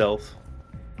yourself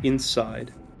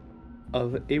inside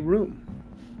of a room.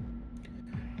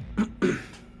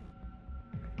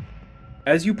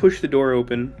 As you push the door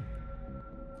open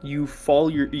You fall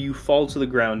to the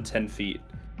ground 10 feet,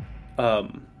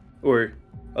 or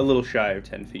a little shy of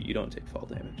 10 feet. You don't take fall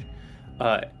damage.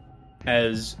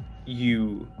 As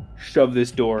you shove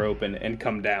this door open and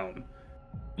come down,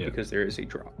 because there is a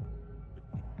drop.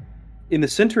 In the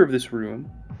center of this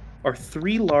room are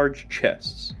 3 large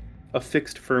chests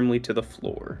affixed firmly to the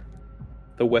floor.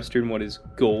 The western one is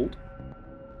gold.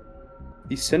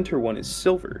 The center one is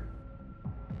silver.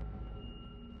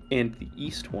 And the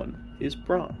east one is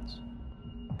bronze.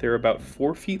 They're about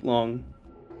 4 feet long,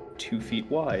 2 feet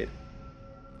wide,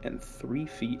 and 3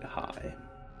 feet high.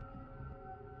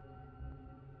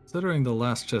 Considering the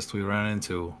last chest we ran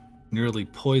into nearly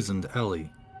poisoned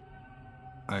Ellie,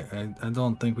 I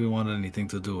don't think we want anything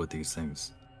to do with these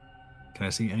things. Can I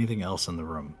see anything else in the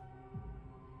room?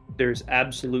 There's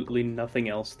absolutely nothing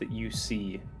else that you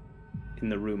see in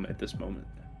the room at this moment.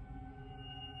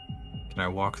 Can I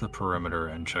walk the perimeter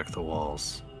and check the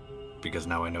walls? Because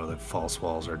now I know that false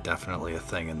walls are definitely a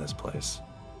thing in this place.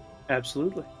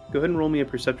 Absolutely. Go ahead and roll me a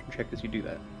perception check as you do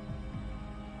that.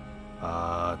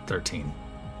 13.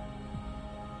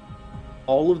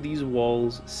 All of these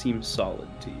walls seem solid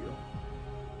to you.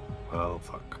 Well,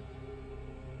 fuck.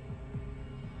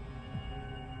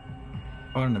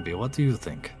 Barnaby, what do you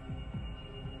think?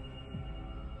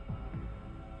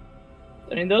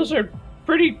 I mean, those are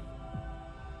pretty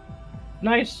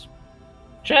nice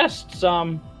chests.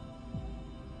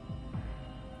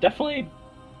 Definitely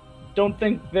don't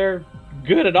think they're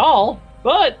good at all,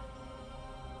 but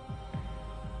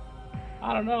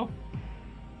I don't know.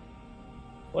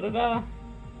 What did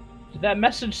that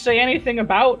message say anything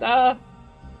about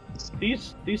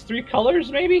these 3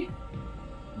 colors maybe?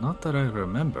 Not that I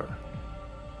remember.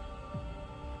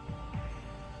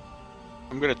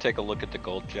 I'm gonna take a look at the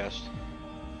gold chest.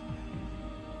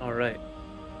 All right.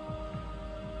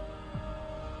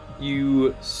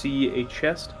 You see a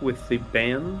chest with the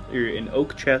band, or an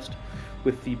oak chest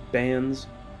with the bands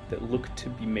that look to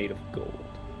be made of gold,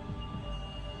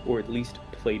 or at least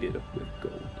plated with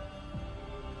gold.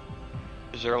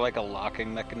 Is there like a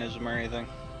locking mechanism or anything?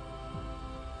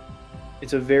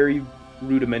 It's a very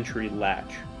rudimentary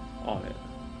latch on it.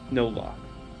 No lock.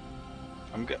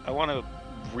 I want to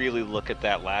really look at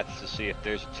that latch to see if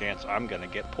there's a chance I'm gonna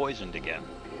get poisoned again.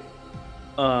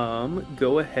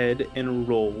 Go ahead and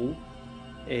roll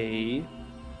a...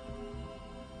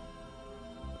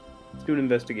 Let's do an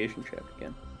investigation check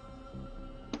again.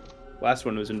 Last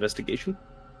one was investigation.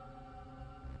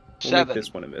 We'll 7. make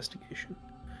this one investigation.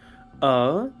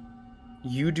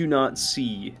 You do not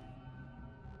see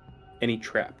any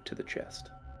trap to the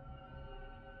chest.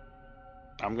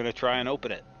 I'm gonna try and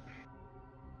open it.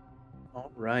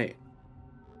 All right.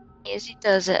 Easy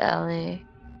does it, Ellie.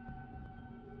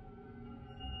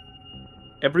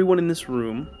 Everyone in this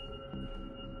room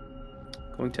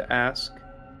going to ask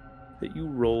that you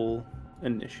roll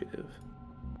initiative.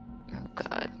 Oh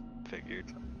god.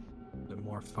 Figured. The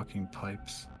more fucking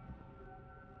pipes.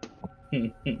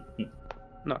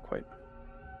 Not quite.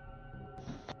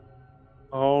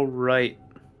 All right.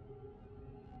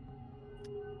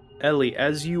 Ellie,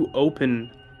 as you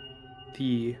open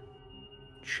the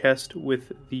chest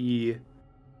with the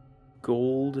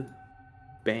gold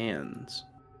bands,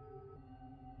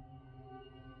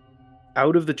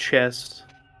 out of the chest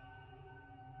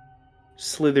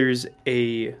slithers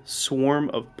a swarm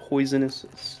of poisonous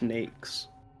snakes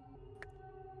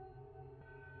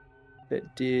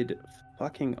that did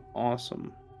fucking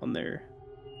awesome on their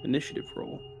initiative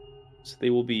roll. So they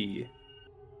will be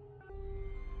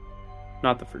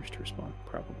not the first to respond,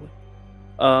 probably.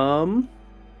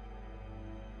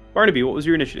 Barnaby, what was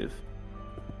your initiative?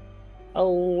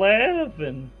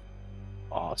 11.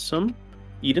 Awesome.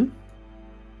 Eden?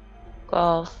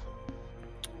 12.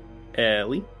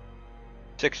 Ellie?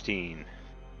 16.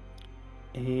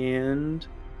 And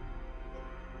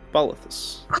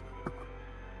Bolithus.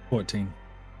 14.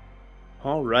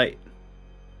 All right.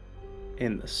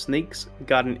 And the snakes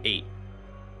got an 8.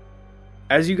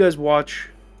 As you guys watch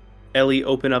Ellie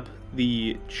open up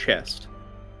the chest,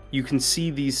 you can see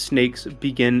these snakes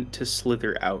begin to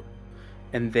slither out,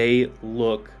 and they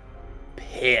look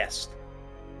pissed.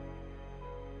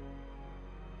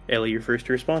 Ellie, you're first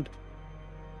to respond.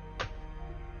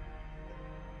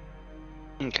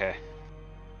 Okay.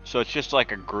 So it's just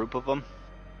like a group of them?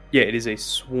 Yeah, it is a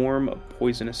swarm of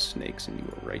poisonous snakes, and you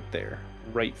are right there,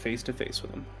 right face to face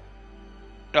with them.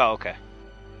 Oh, okay.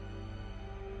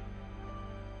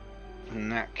 In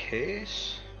that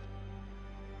case...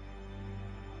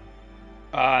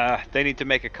 they need to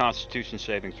make a Constitution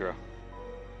saving throw.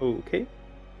 Okay.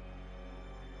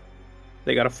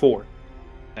 They got a 4.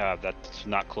 That's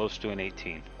not close to an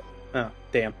 18. Oh,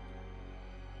 damn.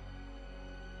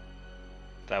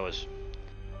 That was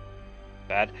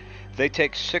bad. They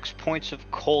take 6 points of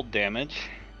cold damage.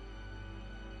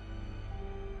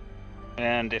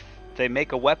 And if they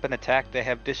make a weapon attack, they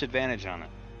have disadvantage on it.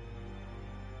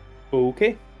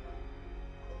 Okay.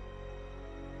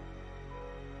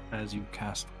 As you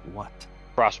cast what?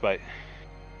 Frostbite.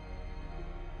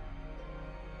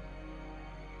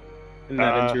 And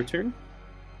that ends your turn?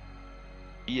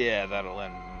 Yeah, that'll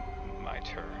end my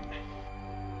turn.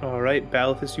 Alright,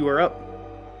 Balithus, you are up.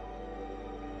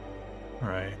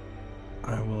 Alright.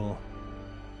 I will...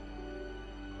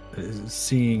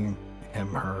 Seeing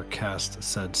her cast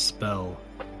said spell,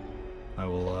 I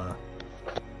will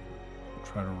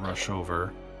try to rush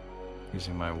over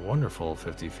using my wonderful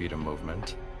 50 feet of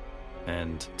movement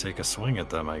and take a swing at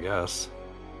them, I guess.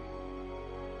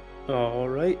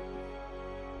 Alright.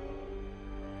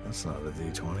 That's not a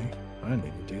d20. I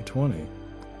need a d20.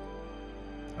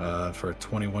 For a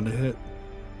 21 to hit?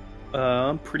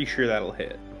 I'm pretty sure that'll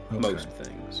hit. Okay. Most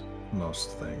things.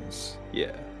 Most things.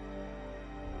 Yeah.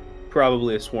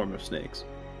 Probably a swarm of snakes.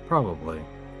 Probably.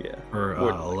 Yeah. For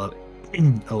more than likely.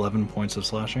 11 points of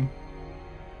slashing.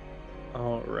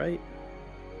 Alright.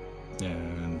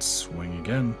 And swing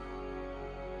again.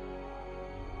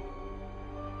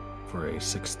 For a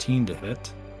 16 to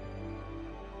hit.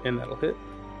 And that'll hit.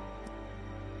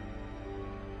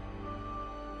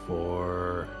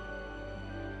 For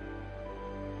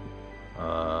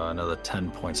another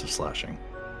 10 points of slashing.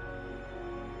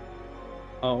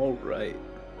 Alright.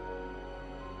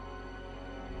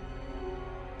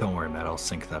 Don't worry, Matt. I'll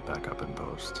sync that back up in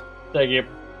post. Thank you.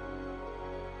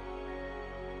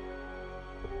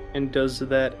 And does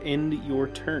that end your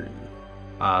turn?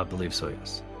 I believe so,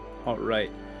 yes.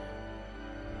 Alright.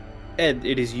 Ed,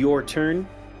 it is your turn,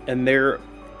 and there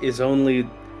is only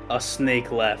a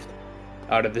snake left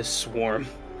out of this swarm.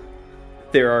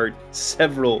 There are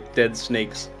several dead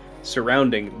snakes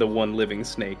surrounding the one living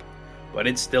snake, but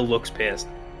it still looks pissed.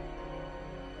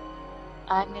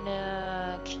 I'm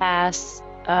gonna cast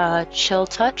Chill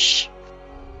Touch.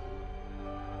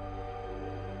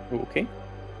 Okay.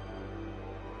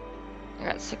 I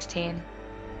got 16.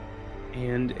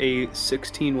 And a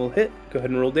 16 will hit. Go ahead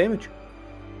and roll damage.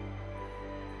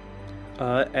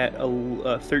 At a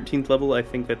 13th level, I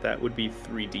think that would be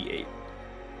 3d8.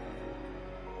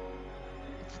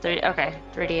 Okay,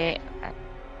 3d8. Okay.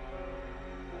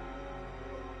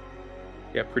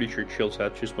 Yeah, pretty sure Chill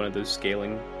Touch is one of those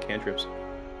scaling cantrips.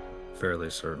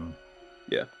 Fairly certain.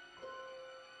 Yeah.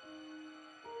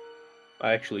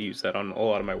 I actually use that on a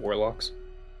lot of my warlocks.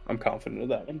 I'm confident of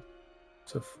that one.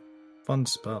 It's a fun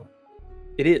spell.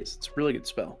 It is. It's a really good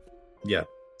spell. Yeah,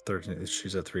 13.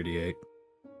 She's at 3d8.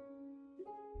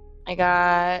 I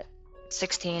got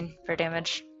 16 for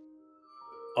damage.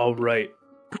 All right.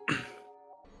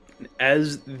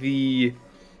 As the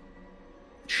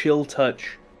Chill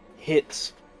Touch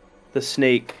hits the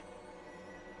snake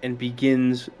and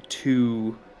begins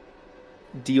to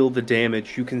deal the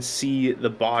damage, you can see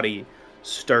the body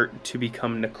start to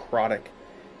become necrotic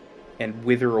and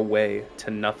wither away to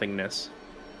nothingness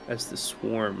as the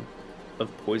swarm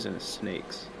of poisonous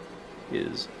snakes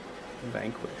is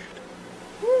vanquished.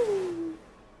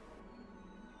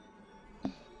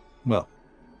 Well,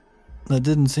 that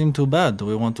didn't seem too bad. Do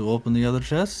we want to open the other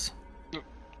chests?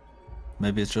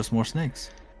 Maybe it's just more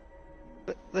snakes.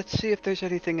 Let's see if there's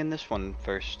anything in this one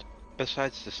first,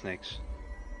 besides the snakes.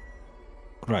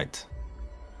 Right.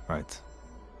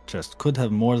 Chest could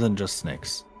have more than just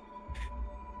snakes.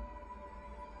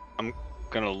 I'm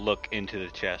gonna look into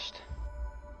the chest.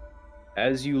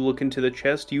 As you look into the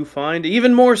chest, you find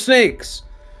even more snakes!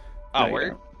 Oh, No, you where?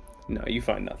 don't. No, you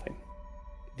find nothing.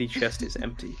 The chest is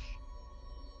empty.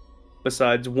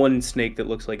 Besides one snake that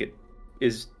looks like it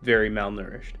is very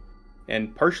malnourished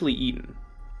and partially eaten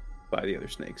by the other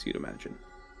snakes, you'd imagine.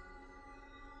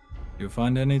 You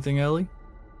find anything, Ellie?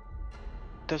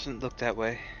 Doesn't look that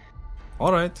way.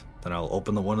 Alright, then I'll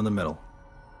open the one in the middle.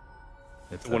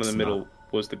 If The one in that's the middle not-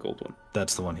 was the gold one.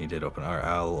 That's the one he did open. Alright,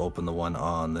 I'll open the one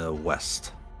on the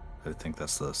west. I think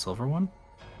that's the silver one.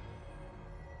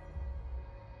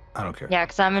 I don't care. Yeah,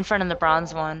 because I'm in front of the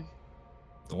bronze one.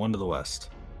 The one to the west.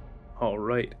 All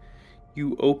right.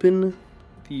 You open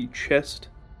the chest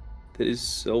that is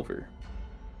silver.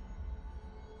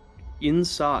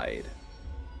 Inside,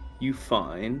 you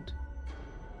find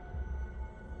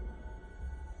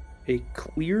a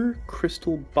clear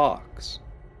crystal box.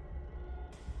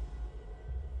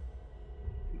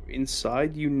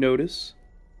 Inside, you notice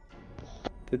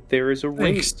that there is a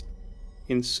ring Thanks.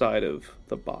 inside of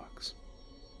the box.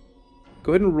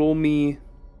 Go ahead and roll me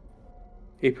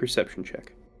a perception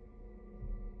check.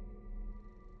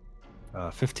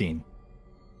 15.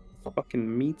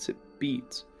 Fucking meets it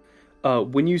beats.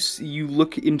 When you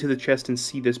look into the chest and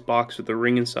see this box with the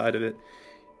ring inside of it,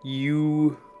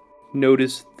 you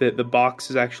notice that the box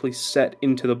is actually set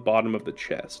into the bottom of the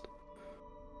chest.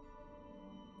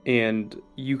 And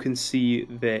you can see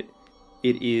that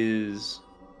it is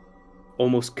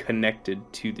almost connected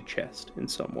to the chest in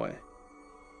some way.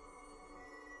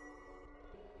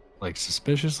 Like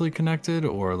suspiciously connected,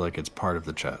 or like it's part of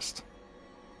the chest?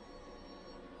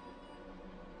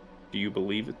 Do you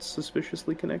believe it's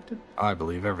suspiciously connected? I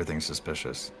believe everything's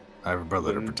suspicious. I have a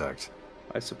brother to Then protect.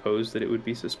 I suppose that it would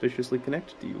be suspiciously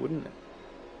connected to you, wouldn't it?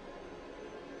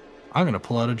 I'm going to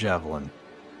pull out a javelin,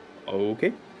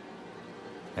 Okay.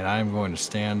 and I am going to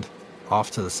stand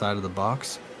off to the side of the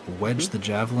box, wedge the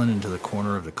javelin into the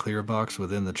corner of the clear box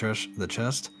within the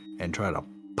chest, and try to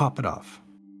pop it off.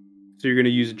 So you're going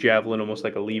to use a javelin almost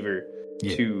like a lever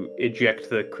Yeah. to eject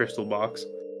the crystal box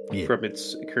Yeah. from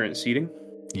its current seating?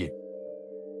 Yeah.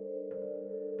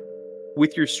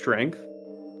 With your strength,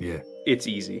 Yeah. it's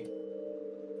easy.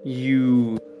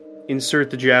 You insert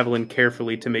the javelin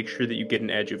carefully to make sure that you get an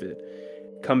edge of it.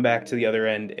 Come back to the other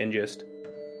end and just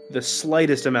the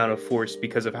slightest amount of force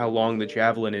because of how long the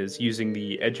javelin is, using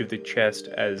the edge of the chest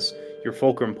as your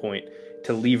fulcrum point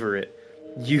to lever it.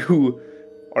 You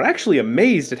are actually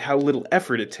amazed at how little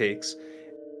effort it takes.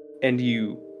 And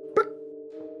you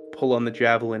pull on the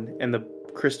javelin and the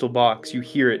crystal box, you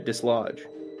hear it dislodge.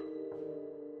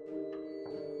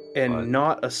 And What?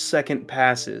 not a second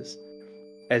passes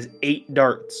as 8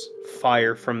 darts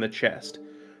fire from the chest.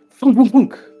 Thunk, thunk,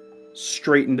 thunk,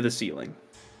 straight into the ceiling.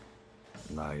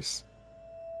 Nice.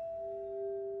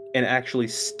 And actually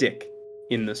stick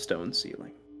in the stone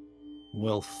ceiling.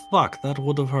 Well, fuck, that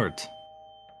would have hurt.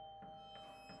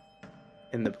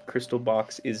 And the crystal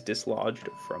box is dislodged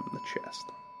from the chest,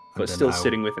 And but then still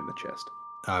sitting within the chest.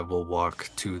 I will walk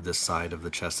to the side of the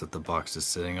chest that the box is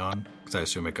sitting on, because I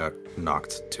assume it got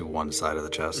knocked to one side of the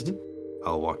chest.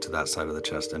 I'll walk to that side of the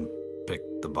chest and pick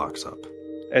the box up.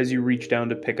 As you reach down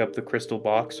to pick up the crystal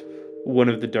box, one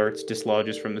of the darts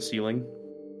dislodges from the ceiling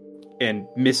and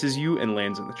misses you and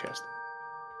lands in the chest.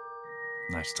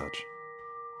 Nice touch.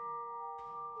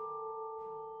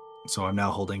 So I'm now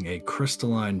holding a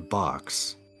crystalline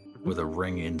box with a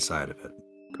ring inside of it.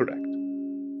 Correct.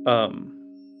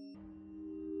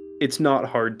 It's not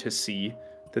hard to see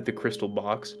that the crystal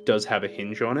box does have a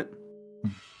hinge on it.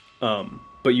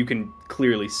 But you can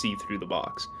clearly see through the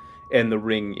box. And the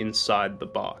ring inside the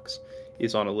box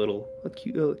is on a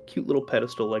cute little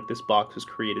pedestal like this box was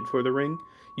created for the ring.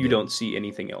 You don't see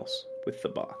anything else with the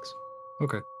box.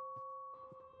 Okay.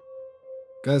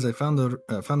 Guys, I found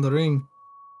the ring.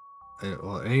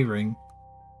 A ring.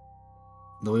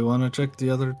 Do we want to check the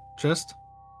other chest?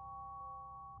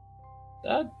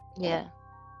 Yeah.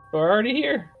 We're already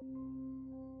here.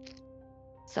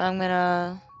 So I'm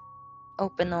gonna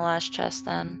open the last chest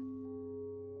then.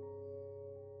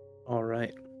 All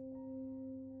right.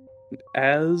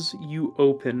 As you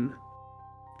open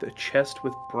the chest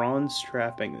with bronze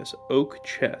strapping, this oak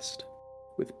chest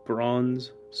with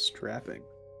bronze strapping,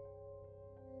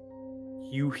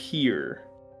 you hear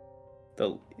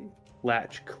the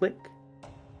latch click,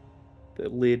 the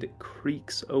lid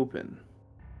creaks open.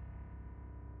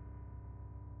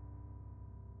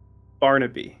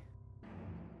 Barnaby,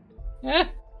 Eh?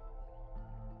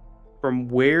 from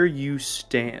where you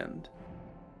stand,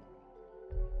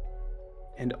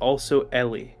 and also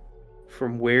Ellie,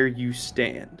 from where you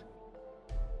stand,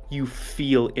 you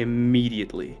feel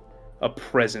immediately a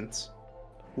presence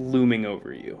looming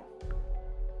over you.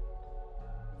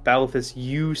 Balithus,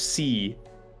 you see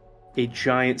a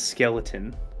giant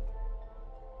skeleton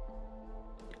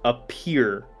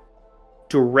appear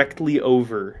directly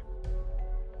over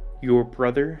your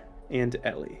brother and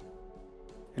Ellie.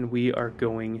 And we are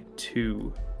going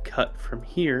to cut from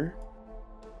here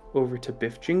over to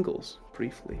Biff Jingles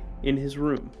briefly in his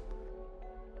room.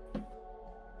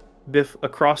 Biff,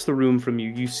 across the room from you,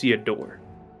 you see a door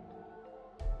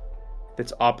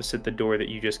that's opposite the door that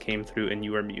you just came through, and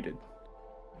you are muted.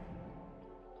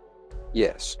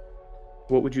 Yes.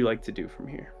 What would you like to do from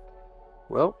here?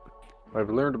 Well, I've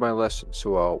learned my lesson,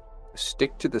 so I'll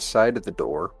stick to the side of the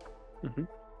door,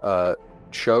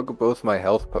 chug both my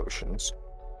health potions.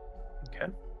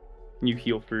 Okay. You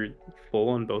heal for full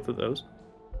on both of those.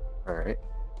 Alright.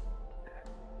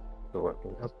 So let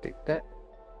me update that.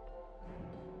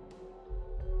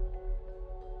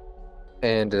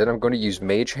 And then I'm going to use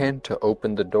Mage Hand to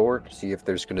open the door to see if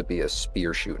there's going to be a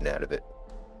spear shooting out of it.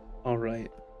 All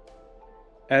right.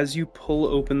 As you pull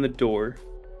open the door,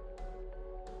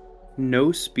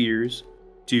 no spears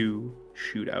do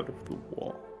shoot out of the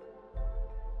wall.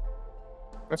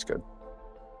 That's good.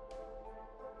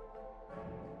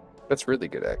 That's really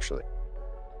good, actually.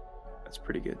 That's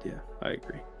pretty good, yeah. I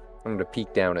agree. I'm gonna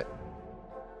peek down it.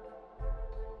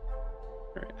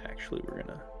 Alright, actually we're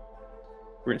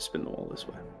gonna spin the wall this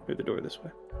way. Or the door this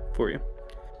way for you.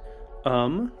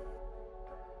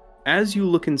 As you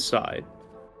look inside,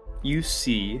 you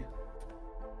see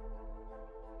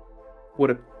what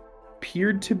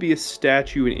appeared to be a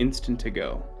statue an instant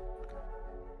ago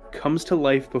comes to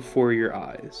life before your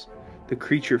eyes. The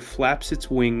creature flaps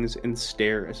its wings and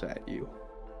stares at you.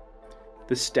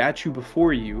 The statue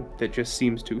before you, that just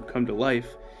seems to come to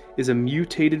life, is a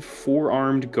mutated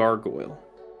four-armed gargoyle.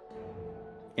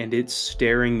 And it's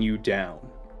staring you down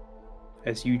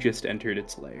as you just entered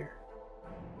its lair.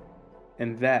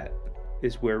 And that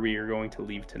is where we are going to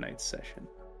leave tonight's session.